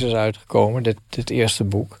Russisch is uitgekomen, dit eerste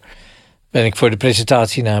boek. Ben ik voor de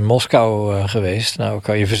presentatie naar Moskou geweest. Nou, ik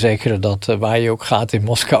kan je verzekeren dat waar je ook gaat in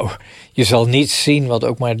Moskou, je zal niets zien wat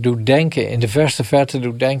ook maar in de verste verte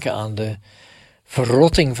doet denken aan de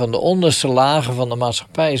verrotting van de onderste lagen van de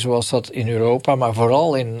maatschappij, zoals dat in Europa, maar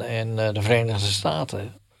vooral in de Verenigde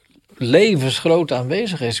Staten levensgroot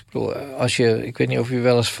aanwezig is. Ik bedoel, ik weet niet of u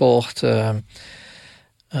wel eens volgt de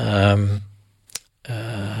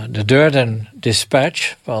Durden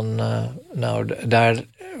Dispatch daar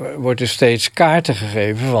wordt dus steeds kaarten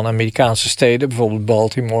gegeven van Amerikaanse steden, bijvoorbeeld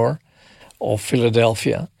Baltimore of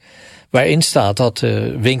Philadelphia, waarin staat dat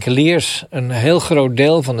de winkeliers een heel groot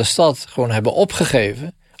deel van de stad gewoon hebben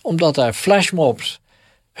opgegeven, omdat daar flashmobs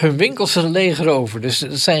hun winkels leegroven. Dus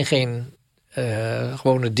het zijn geen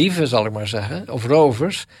gewone dieven, zal ik maar zeggen, of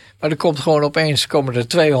rovers. Maar er komen er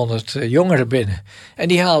 200 jongeren binnen. En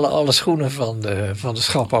die halen alle schoenen van de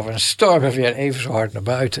schap af en stormen weer even zo hard naar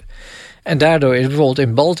buiten. En daardoor is bijvoorbeeld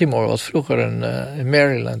in Baltimore, wat vroeger in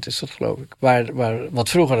Maryland is dat geloof ik, wat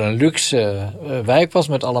vroeger een luxe wijk was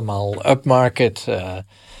met allemaal upmarket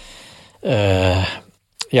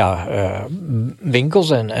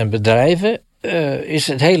winkels en bedrijven, is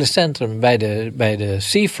het hele centrum bij de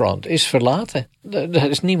seafront is verlaten. Er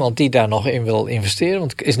is niemand die daar nog in wil investeren,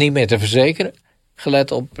 want het is niet meer te verzekeren,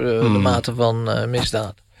 gelet op de mate van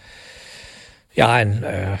misdaad. Ja, en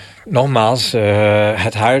nogmaals,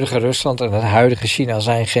 het huidige Rusland en het huidige China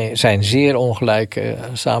zijn zeer ongelijke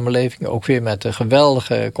samenlevingen. Ook weer met een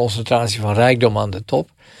geweldige concentratie van rijkdom aan de top.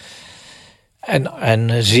 En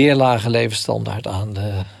een zeer lage levensstandaard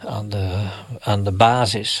aan de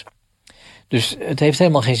basis. Dus het heeft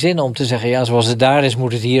helemaal geen zin om te zeggen, ja, zoals het daar is,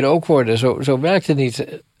 moet het hier ook worden. Zo werkt het niet.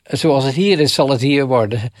 Zoals het hier is, zal het hier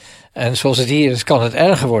worden. En zoals het hier is, kan het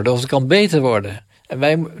erger worden of het kan beter worden. En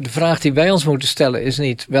de vraag die wij ons moeten stellen is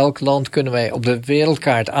niet welk land kunnen wij op de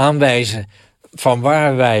wereldkaart aanwijzen van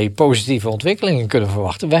waar wij positieve ontwikkelingen kunnen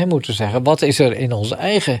verwachten. Wij moeten zeggen, wat is er in onze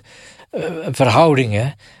eigen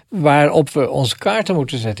verhoudingen waarop we onze kaarten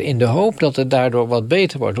moeten zetten in de hoop dat het daardoor wat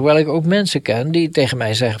beter wordt. Hoewel ik ook mensen ken die tegen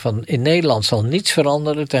mij zeggen van in Nederland zal niets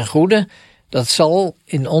veranderen ten goede. Dat zal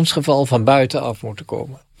in ons geval van buitenaf moeten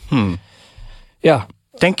komen. Ja.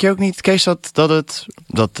 Denk je ook niet, Kees, dat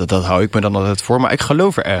hou ik me dan altijd voor, maar ik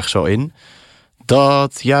geloof er ergens wel in,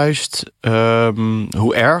 dat juist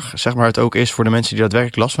hoe erg zeg maar, het ook is voor de mensen die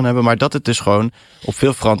daadwerkelijk last van hebben, maar dat het dus gewoon op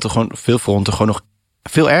veel fronten gewoon nog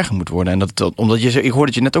veel erger moet worden. En omdat ik hoorde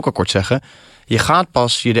het je net ook al kort zeggen, je gaat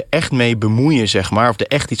pas je er echt mee bemoeien, zeg maar, of er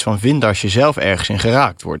echt iets van vinden als je zelf ergens in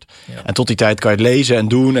geraakt wordt. Ja. En tot die tijd kan je het lezen en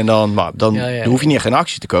doen en dan hoef je niet echt in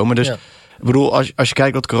actie te komen. Dus ik bedoel, als je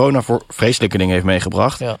kijkt wat corona voor vreselijke dingen heeft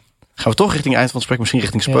meegebracht, gaan we toch richting het eind van het gesprek, misschien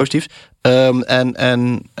richting iets positiefs.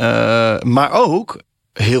 Maar ook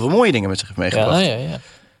heel veel mooie dingen met zich heeft meegebracht. Ja.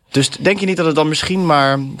 Dus denk je niet dat het dan misschien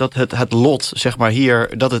maar dat het lot, zeg maar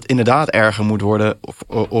hier, dat het inderdaad erger moet worden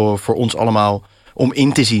voor ons allemaal om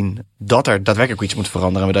in te zien dat er daadwerkelijk iets moet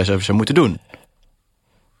veranderen en we daar eens even moeten doen?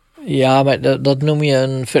 Ja, maar dat noem je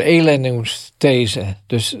een verelendingsthese.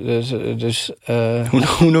 Dus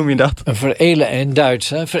Hoe noem je dat? In Duits,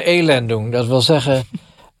 hè? Verelendung. Dat wil zeggen,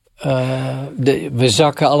 we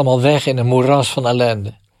zakken allemaal weg in een moeras van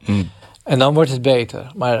ellende. En dan wordt het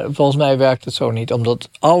beter. Maar volgens mij werkt het zo niet. Omdat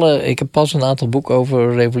ik heb pas een aantal boeken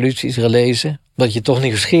over revoluties gelezen. Dat je toch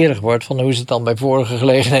nieuwsgierig wordt van hoe is het dan bij vorige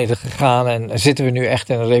gelegenheden gegaan. En zitten we nu echt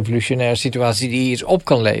in een revolutionaire situatie die iets op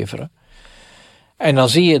kan leveren. En dan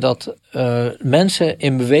zie je dat mensen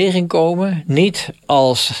in beweging komen. Niet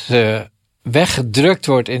als ze weggedrukt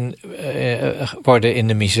worden in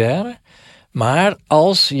de misère. Maar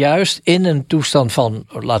als juist in een toestand van,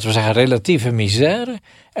 laten we zeggen, relatieve misère,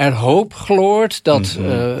 er hoop gloort dat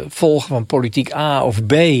volgen van politiek A of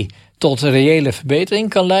B tot een reële verbetering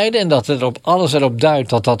kan leiden. En dat alles erop duidt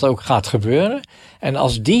dat dat ook gaat gebeuren. En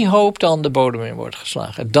als die hoop dan de bodem in wordt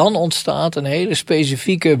geslagen, dan ontstaat een hele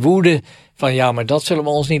specifieke woede van ja, maar dat zullen we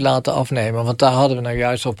ons niet laten afnemen. Want daar hadden we nou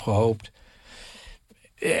juist op gehoopt.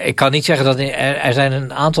 Ik kan niet zeggen dat er zijn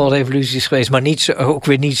een aantal revoluties geweest, maar ook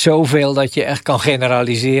weer niet zoveel dat je echt kan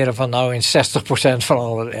generaliseren van nou in 60% van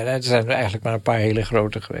alle. Er zijn er eigenlijk maar een paar hele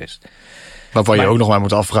grote geweest. Waarvan je ook nog maar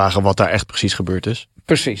moet afvragen wat daar echt precies gebeurd is.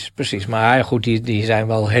 Precies. Maar goed, die zijn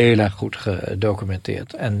wel heel erg goed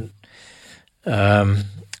gedocumenteerd. En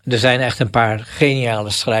er zijn echt een paar geniale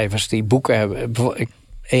schrijvers die boeken hebben.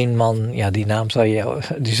 Eén man, ja, die naam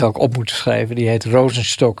die zal ik op moeten schrijven. Die heet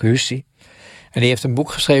Rosenstock Hussey. En die heeft een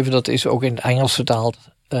boek geschreven, dat is ook in het Engels vertaald.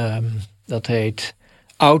 Dat heet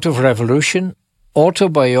Out of Revolution,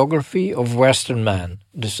 Autobiography of Western Man.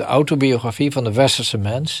 Dus de autobiografie van de westerse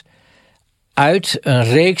mens. Uit een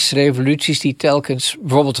reeks revoluties die telkens,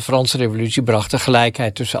 bijvoorbeeld de Franse revolutie, brachten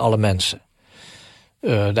gelijkheid tussen alle mensen.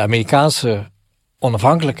 De Amerikaanse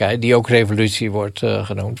onafhankelijkheid, die ook revolutie wordt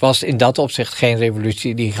genoemd, was in dat opzicht geen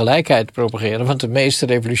revolutie die gelijkheid propageerde, want de meeste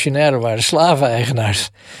revolutionairen waren slaveneigenaars.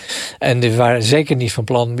 En die waren zeker niet van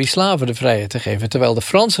plan die slaven de vrijheid te geven. Terwijl de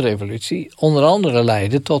Franse revolutie onder andere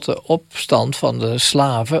leidde tot de opstand van de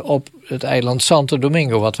slaven op het eiland Santo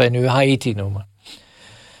Domingo, wat wij nu Haiti noemen.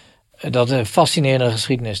 Dat is een fascinerende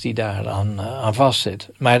geschiedenis die daar aan vastzit.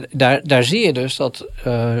 Maar daar zie je dus dat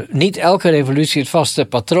niet elke revolutie het vaste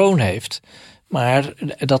patroon heeft, maar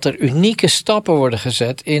dat er unieke stappen worden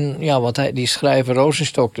gezet in wat die schrijver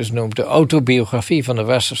Rosenstock dus noemt de autobiografie van de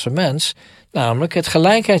westerse mens. Namelijk het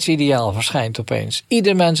gelijkheidsideaal verschijnt opeens.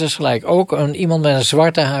 Ieder mens is gelijk. Ook iemand met een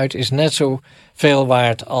zwarte huid is net zo veel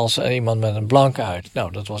waard als iemand met een blanke huid.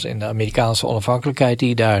 Nou, dat was in de Amerikaanse onafhankelijkheid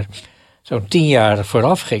die daar zo'n 10 jaar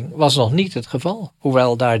vooraf ging, was nog niet het geval.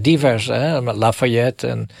 Hoewel daar diverse, met Lafayette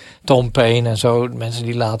en Tom Paine en zo, mensen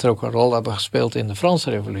die later ook een rol hebben gespeeld in de Franse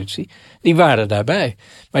revolutie, die waren daarbij.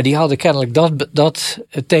 Maar die hadden kennelijk dat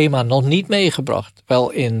thema nog niet meegebracht.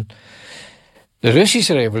 Wel in de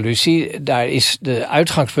Russische revolutie, daar is de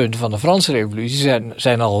uitgangspunten van de Franse revolutie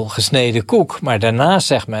zijn al gesneden koek. Maar daarnaast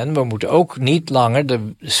zegt men, we moeten ook niet langer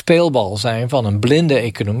de speelbal zijn van een blinde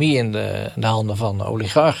economie in de handen van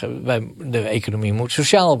oligarchen. De economie moet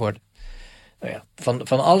sociaal worden. Nou ja,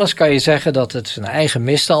 van alles kan je zeggen dat het zijn eigen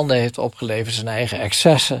misstanden heeft opgeleverd, zijn eigen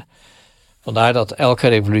excessen. Vandaar dat elke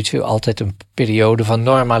revolutie altijd een periode van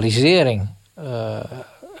normalisering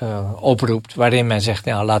oproept, waarin men zegt,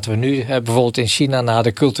 nou laten we nu, bijvoorbeeld in China na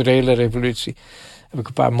de culturele revolutie, heb ik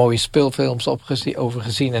een paar mooie speelfilms over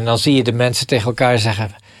gezien, en dan zie je de mensen tegen elkaar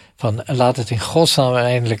zeggen van laat het in godsnaam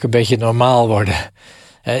eindelijk een beetje normaal worden.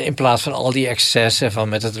 In plaats van al die excessen van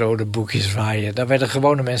met het rode boekje zwaaien. Daar werden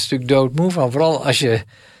gewone mensen natuurlijk doodmoe van. Vooral als je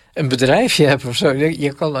een bedrijfje hebt of zo.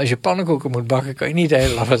 Als je pannenkoeken moet bakken, kan je niet de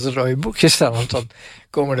hele dag met het rode boekje staan. Want dan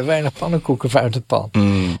komen er weinig pannenkoeken uit de pan.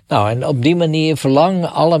 Nou, en op die manier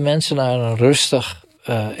verlangen alle mensen naar een rustig,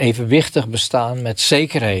 evenwichtig bestaan met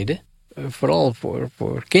zekerheden. Vooral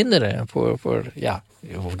voor kinderen.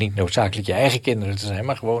 Je hoeft niet noodzakelijk je eigen kinderen te zijn,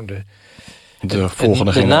 maar gewoon de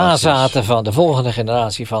volgende de nazaten van de volgende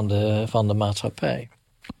generatie van de maatschappij.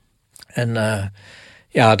 En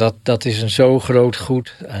dat is een zo groot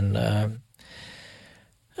goed. En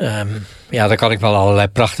daar kan ik wel allerlei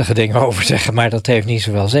prachtige dingen over zeggen, maar dat heeft niet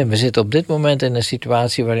zoveel zin. We zitten op dit moment in een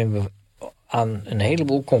situatie waarin we aan een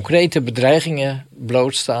heleboel concrete bedreigingen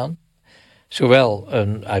blootstaan. Zowel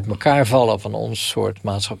een uit elkaar vallen van ons soort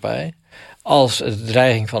maatschappij, als de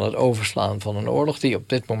dreiging van het overslaan van een oorlog die op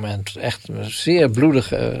dit moment echt een zeer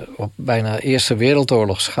bloedige, op bijna Eerste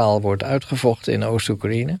Wereldoorlogsschaal wordt uitgevochten in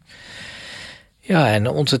Oost-Oekraïne. Ja, en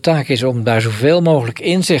onze taak is om daar zoveel mogelijk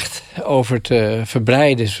inzicht over te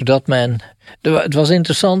verbreiden, zodat men. Het was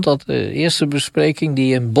interessant dat de eerste bespreking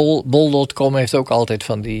die in bol.com heeft ook altijd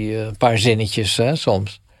van die paar zinnetjes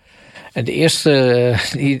soms. En de eerste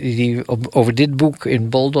die over dit boek in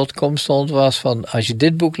bol.com stond was van... als je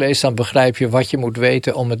dit boek leest, dan begrijp je wat je moet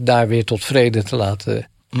weten... om het daar weer tot vrede te laten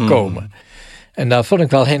komen. En daar vond ik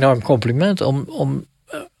wel een enorm compliment.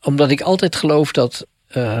 Omdat ik altijd geloof dat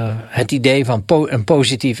het idee van een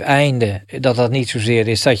positief einde... dat niet zozeer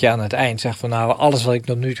is dat je aan het eind zegt van... nou, alles wat ik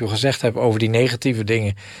tot nu toe gezegd heb over die negatieve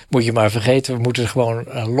dingen... moet je maar vergeten. We moeten er gewoon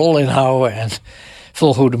lol in houden en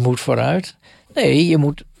vol goede moed vooruit. Nee, je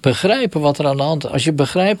moet begrijpen wat er aan de hand is. Als je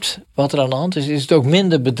begrijpt wat er aan de hand is... is het ook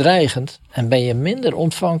minder bedreigend... en ben je minder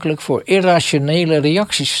ontvankelijk voor irrationele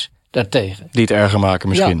reacties daartegen. Die het erger maken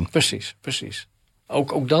misschien. Ja, precies.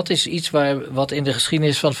 Ook dat is iets wat in de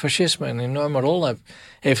geschiedenis van het fascisme... een enorme rol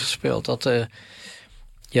heeft gespeeld.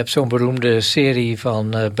 Je hebt zo'n beroemde serie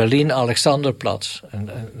van Berlin Alexanderplatz.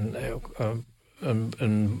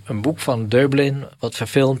 Een boek van Döblin... wat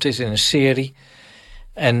verfilmd is in een serie...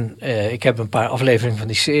 En ik heb een paar afleveringen van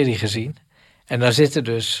die serie gezien. En daar zitten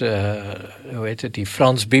dus, die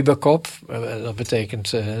Frans Bieberkop. Dat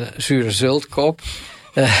betekent zure zultkop.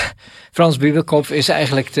 Frans Bieberkop is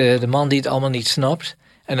eigenlijk de man die het allemaal niet snapt.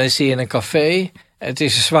 En dan is hij in een café. Het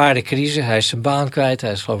is een zware crisis. Hij is zijn baan kwijt.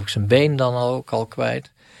 Hij is geloof ik zijn been dan ook al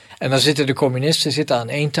kwijt. En dan zitten de communisten aan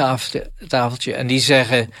één tafeltje. En die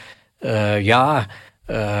zeggen,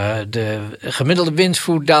 de gemiddelde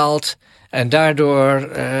winstvoet daalt... En daardoor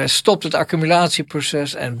stopt het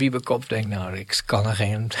accumulatieproces. En Bieberkop denkt, nou, ik kan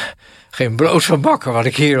er geen brood van bakken wat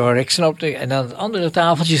ik hier hoor. Ik snap het. En aan het andere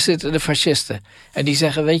tafeltje zitten de fascisten. En die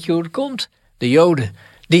zeggen, weet je hoe het komt? De Joden,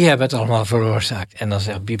 die hebben het allemaal veroorzaakt. En dan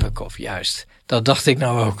zegt Bieberkop, juist. Dat dacht ik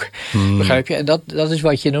nou ook. Begrijp je? En dat is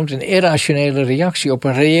wat je noemt een irrationele reactie op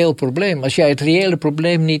een reëel probleem. Als jij het reële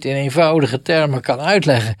probleem niet in eenvoudige termen kan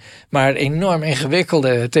uitleggen... maar enorm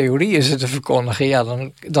ingewikkelde theorieën zitten verkondigen... ja,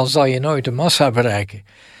 dan zal je nooit de massa bereiken.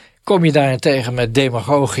 Kom je daarentegen met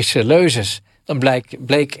demagogische leuzes... dan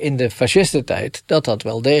bleek in de fascistentijd dat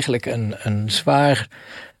wel degelijk een zwaar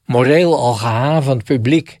moreel al gehavend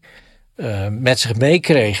publiek... met zich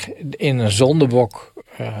meekreeg in een zondebok...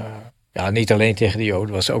 niet alleen tegen de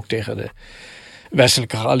Joden, was ook tegen de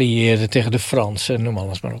westelijke geallieerden, tegen de Fransen, noem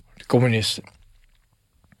alles maar op, de communisten.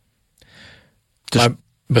 Dus maar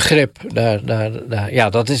begrip,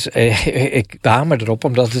 dat is, ik hamer erop,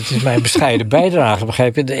 omdat het is mijn bescheiden bijdrage,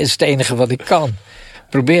 begrijp je? Dat is het enige wat ik kan.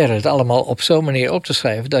 Proberen het allemaal op zo'n manier op te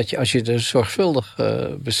schrijven, dat je, als je het zorgvuldig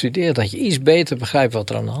bestudeert, dat je iets beter begrijpt wat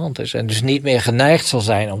er aan de hand is. En dus niet meer geneigd zal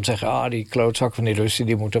zijn om te zeggen, die klootzak van die Russen,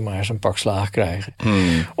 die moeten maar eens een pak slaag krijgen.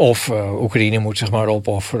 Of Oekraïne moet zich maar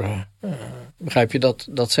opofferen. Begrijp je,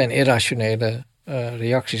 dat zijn irrationele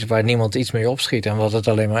reacties waar niemand iets mee opschiet en wat het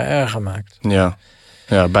alleen maar erger maakt. Ja,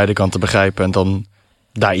 beide kanten begrijpen en dan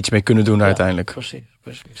daar iets mee kunnen doen uiteindelijk.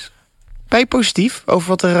 Precies. Ben je positief over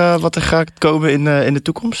wat er gaat komen in de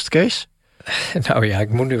toekomst, Kees? Nou ja, ik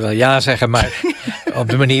moet nu wel ja zeggen, maar op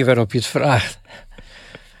de manier waarop je het vraagt.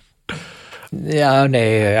 Ja,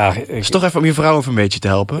 nee. Het is toch even om je vrouw even een beetje te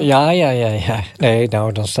helpen? Ja. Nee,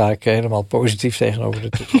 nou, dan sta ik helemaal positief tegenover de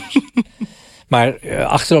toekomst. Maar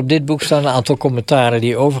achterop dit boek staan een aantal commentaren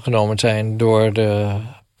die overgenomen zijn door de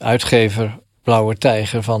uitgever Blauwe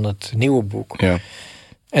Tijger van het nieuwe boek. Ja.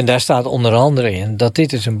 En daar staat onder andere in dat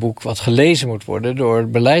dit is een boek wat gelezen moet worden door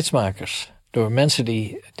beleidsmakers. Door mensen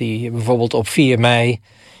die bijvoorbeeld op 4 mei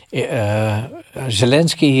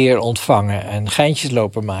Zelensky hier ontvangen en geintjes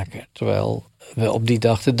lopen maken. Terwijl we op die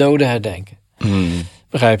dag de doden herdenken.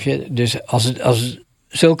 Begrijp je? Dus als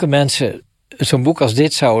zulke mensen zo'n boek als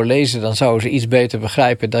dit zouden lezen, dan zouden ze iets beter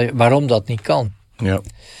begrijpen waarom dat niet kan.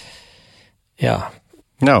 Ja.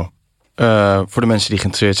 Nou, voor de mensen die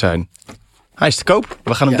geïnteresseerd zijn. Hij is te koop.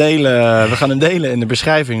 We gaan hem delen in de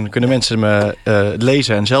beschrijving. Dan kunnen mensen hem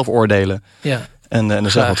lezen en zelf oordelen. Ja. En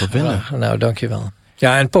er zelf wat op vinden. Nou, dankjewel.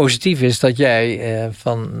 Ja, en positief is dat jij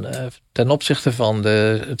ten opzichte van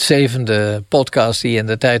het 7e podcast die je in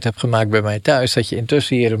de tijd hebt gemaakt bij mij thuis, dat je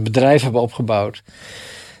intussen hier een bedrijf hebt opgebouwd.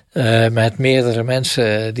 Met meerdere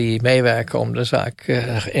mensen die meewerken om de zaak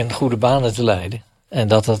in goede banen te leiden. En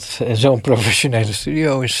dat zo'n professionele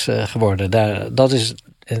studio is geworden. Dat is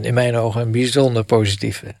in mijn ogen een bijzonder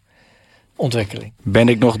positieve ontwikkeling. Ben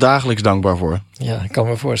ik nog dagelijks dankbaar voor. Ja, ik kan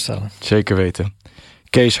me voorstellen. Zeker weten.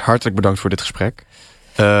 Kees, hartelijk bedankt voor dit gesprek.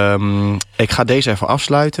 Ik ga deze even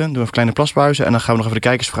afsluiten. Doe even een kleine plaspauze. En dan gaan we nog even de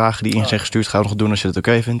kijkersvragen die in zijn gestuurd. Gaan we nog doen als je het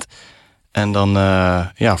oké vindt. En dan,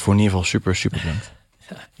 voor in ieder geval super bedankt.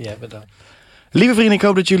 Ja, jij bedankt. Lieve vrienden, ik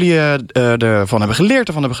hoop dat jullie ervan hebben geleerd,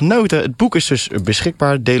 ervan hebben genoten. Het boek is dus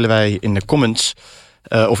beschikbaar. Delen wij in de comments.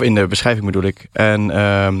 Of in de beschrijving bedoel ik. En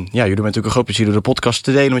jullie doen natuurlijk een groot plezier door de podcast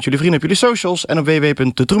te delen met jullie vrienden op jullie socials. En op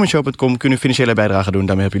www.truemanshow.com kunnen financiële bijdrage doen.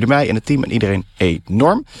 Daarmee helpen jullie mij en het team en iedereen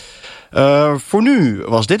enorm. Voor nu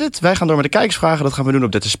was dit het. Wij gaan door met de kijkersvragen. Dat gaan we doen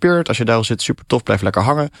op That is Spirit. Als je daar al zit, super tof. Blijf lekker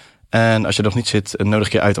hangen. En als je er nog niet zit, nodig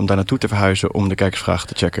ik je uit om daar naartoe te verhuizen om de kijkersvragen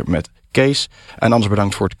te checken met Kees. En anders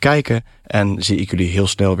bedankt voor het kijken. En zie ik jullie heel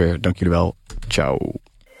snel weer. Dank jullie wel. Ciao.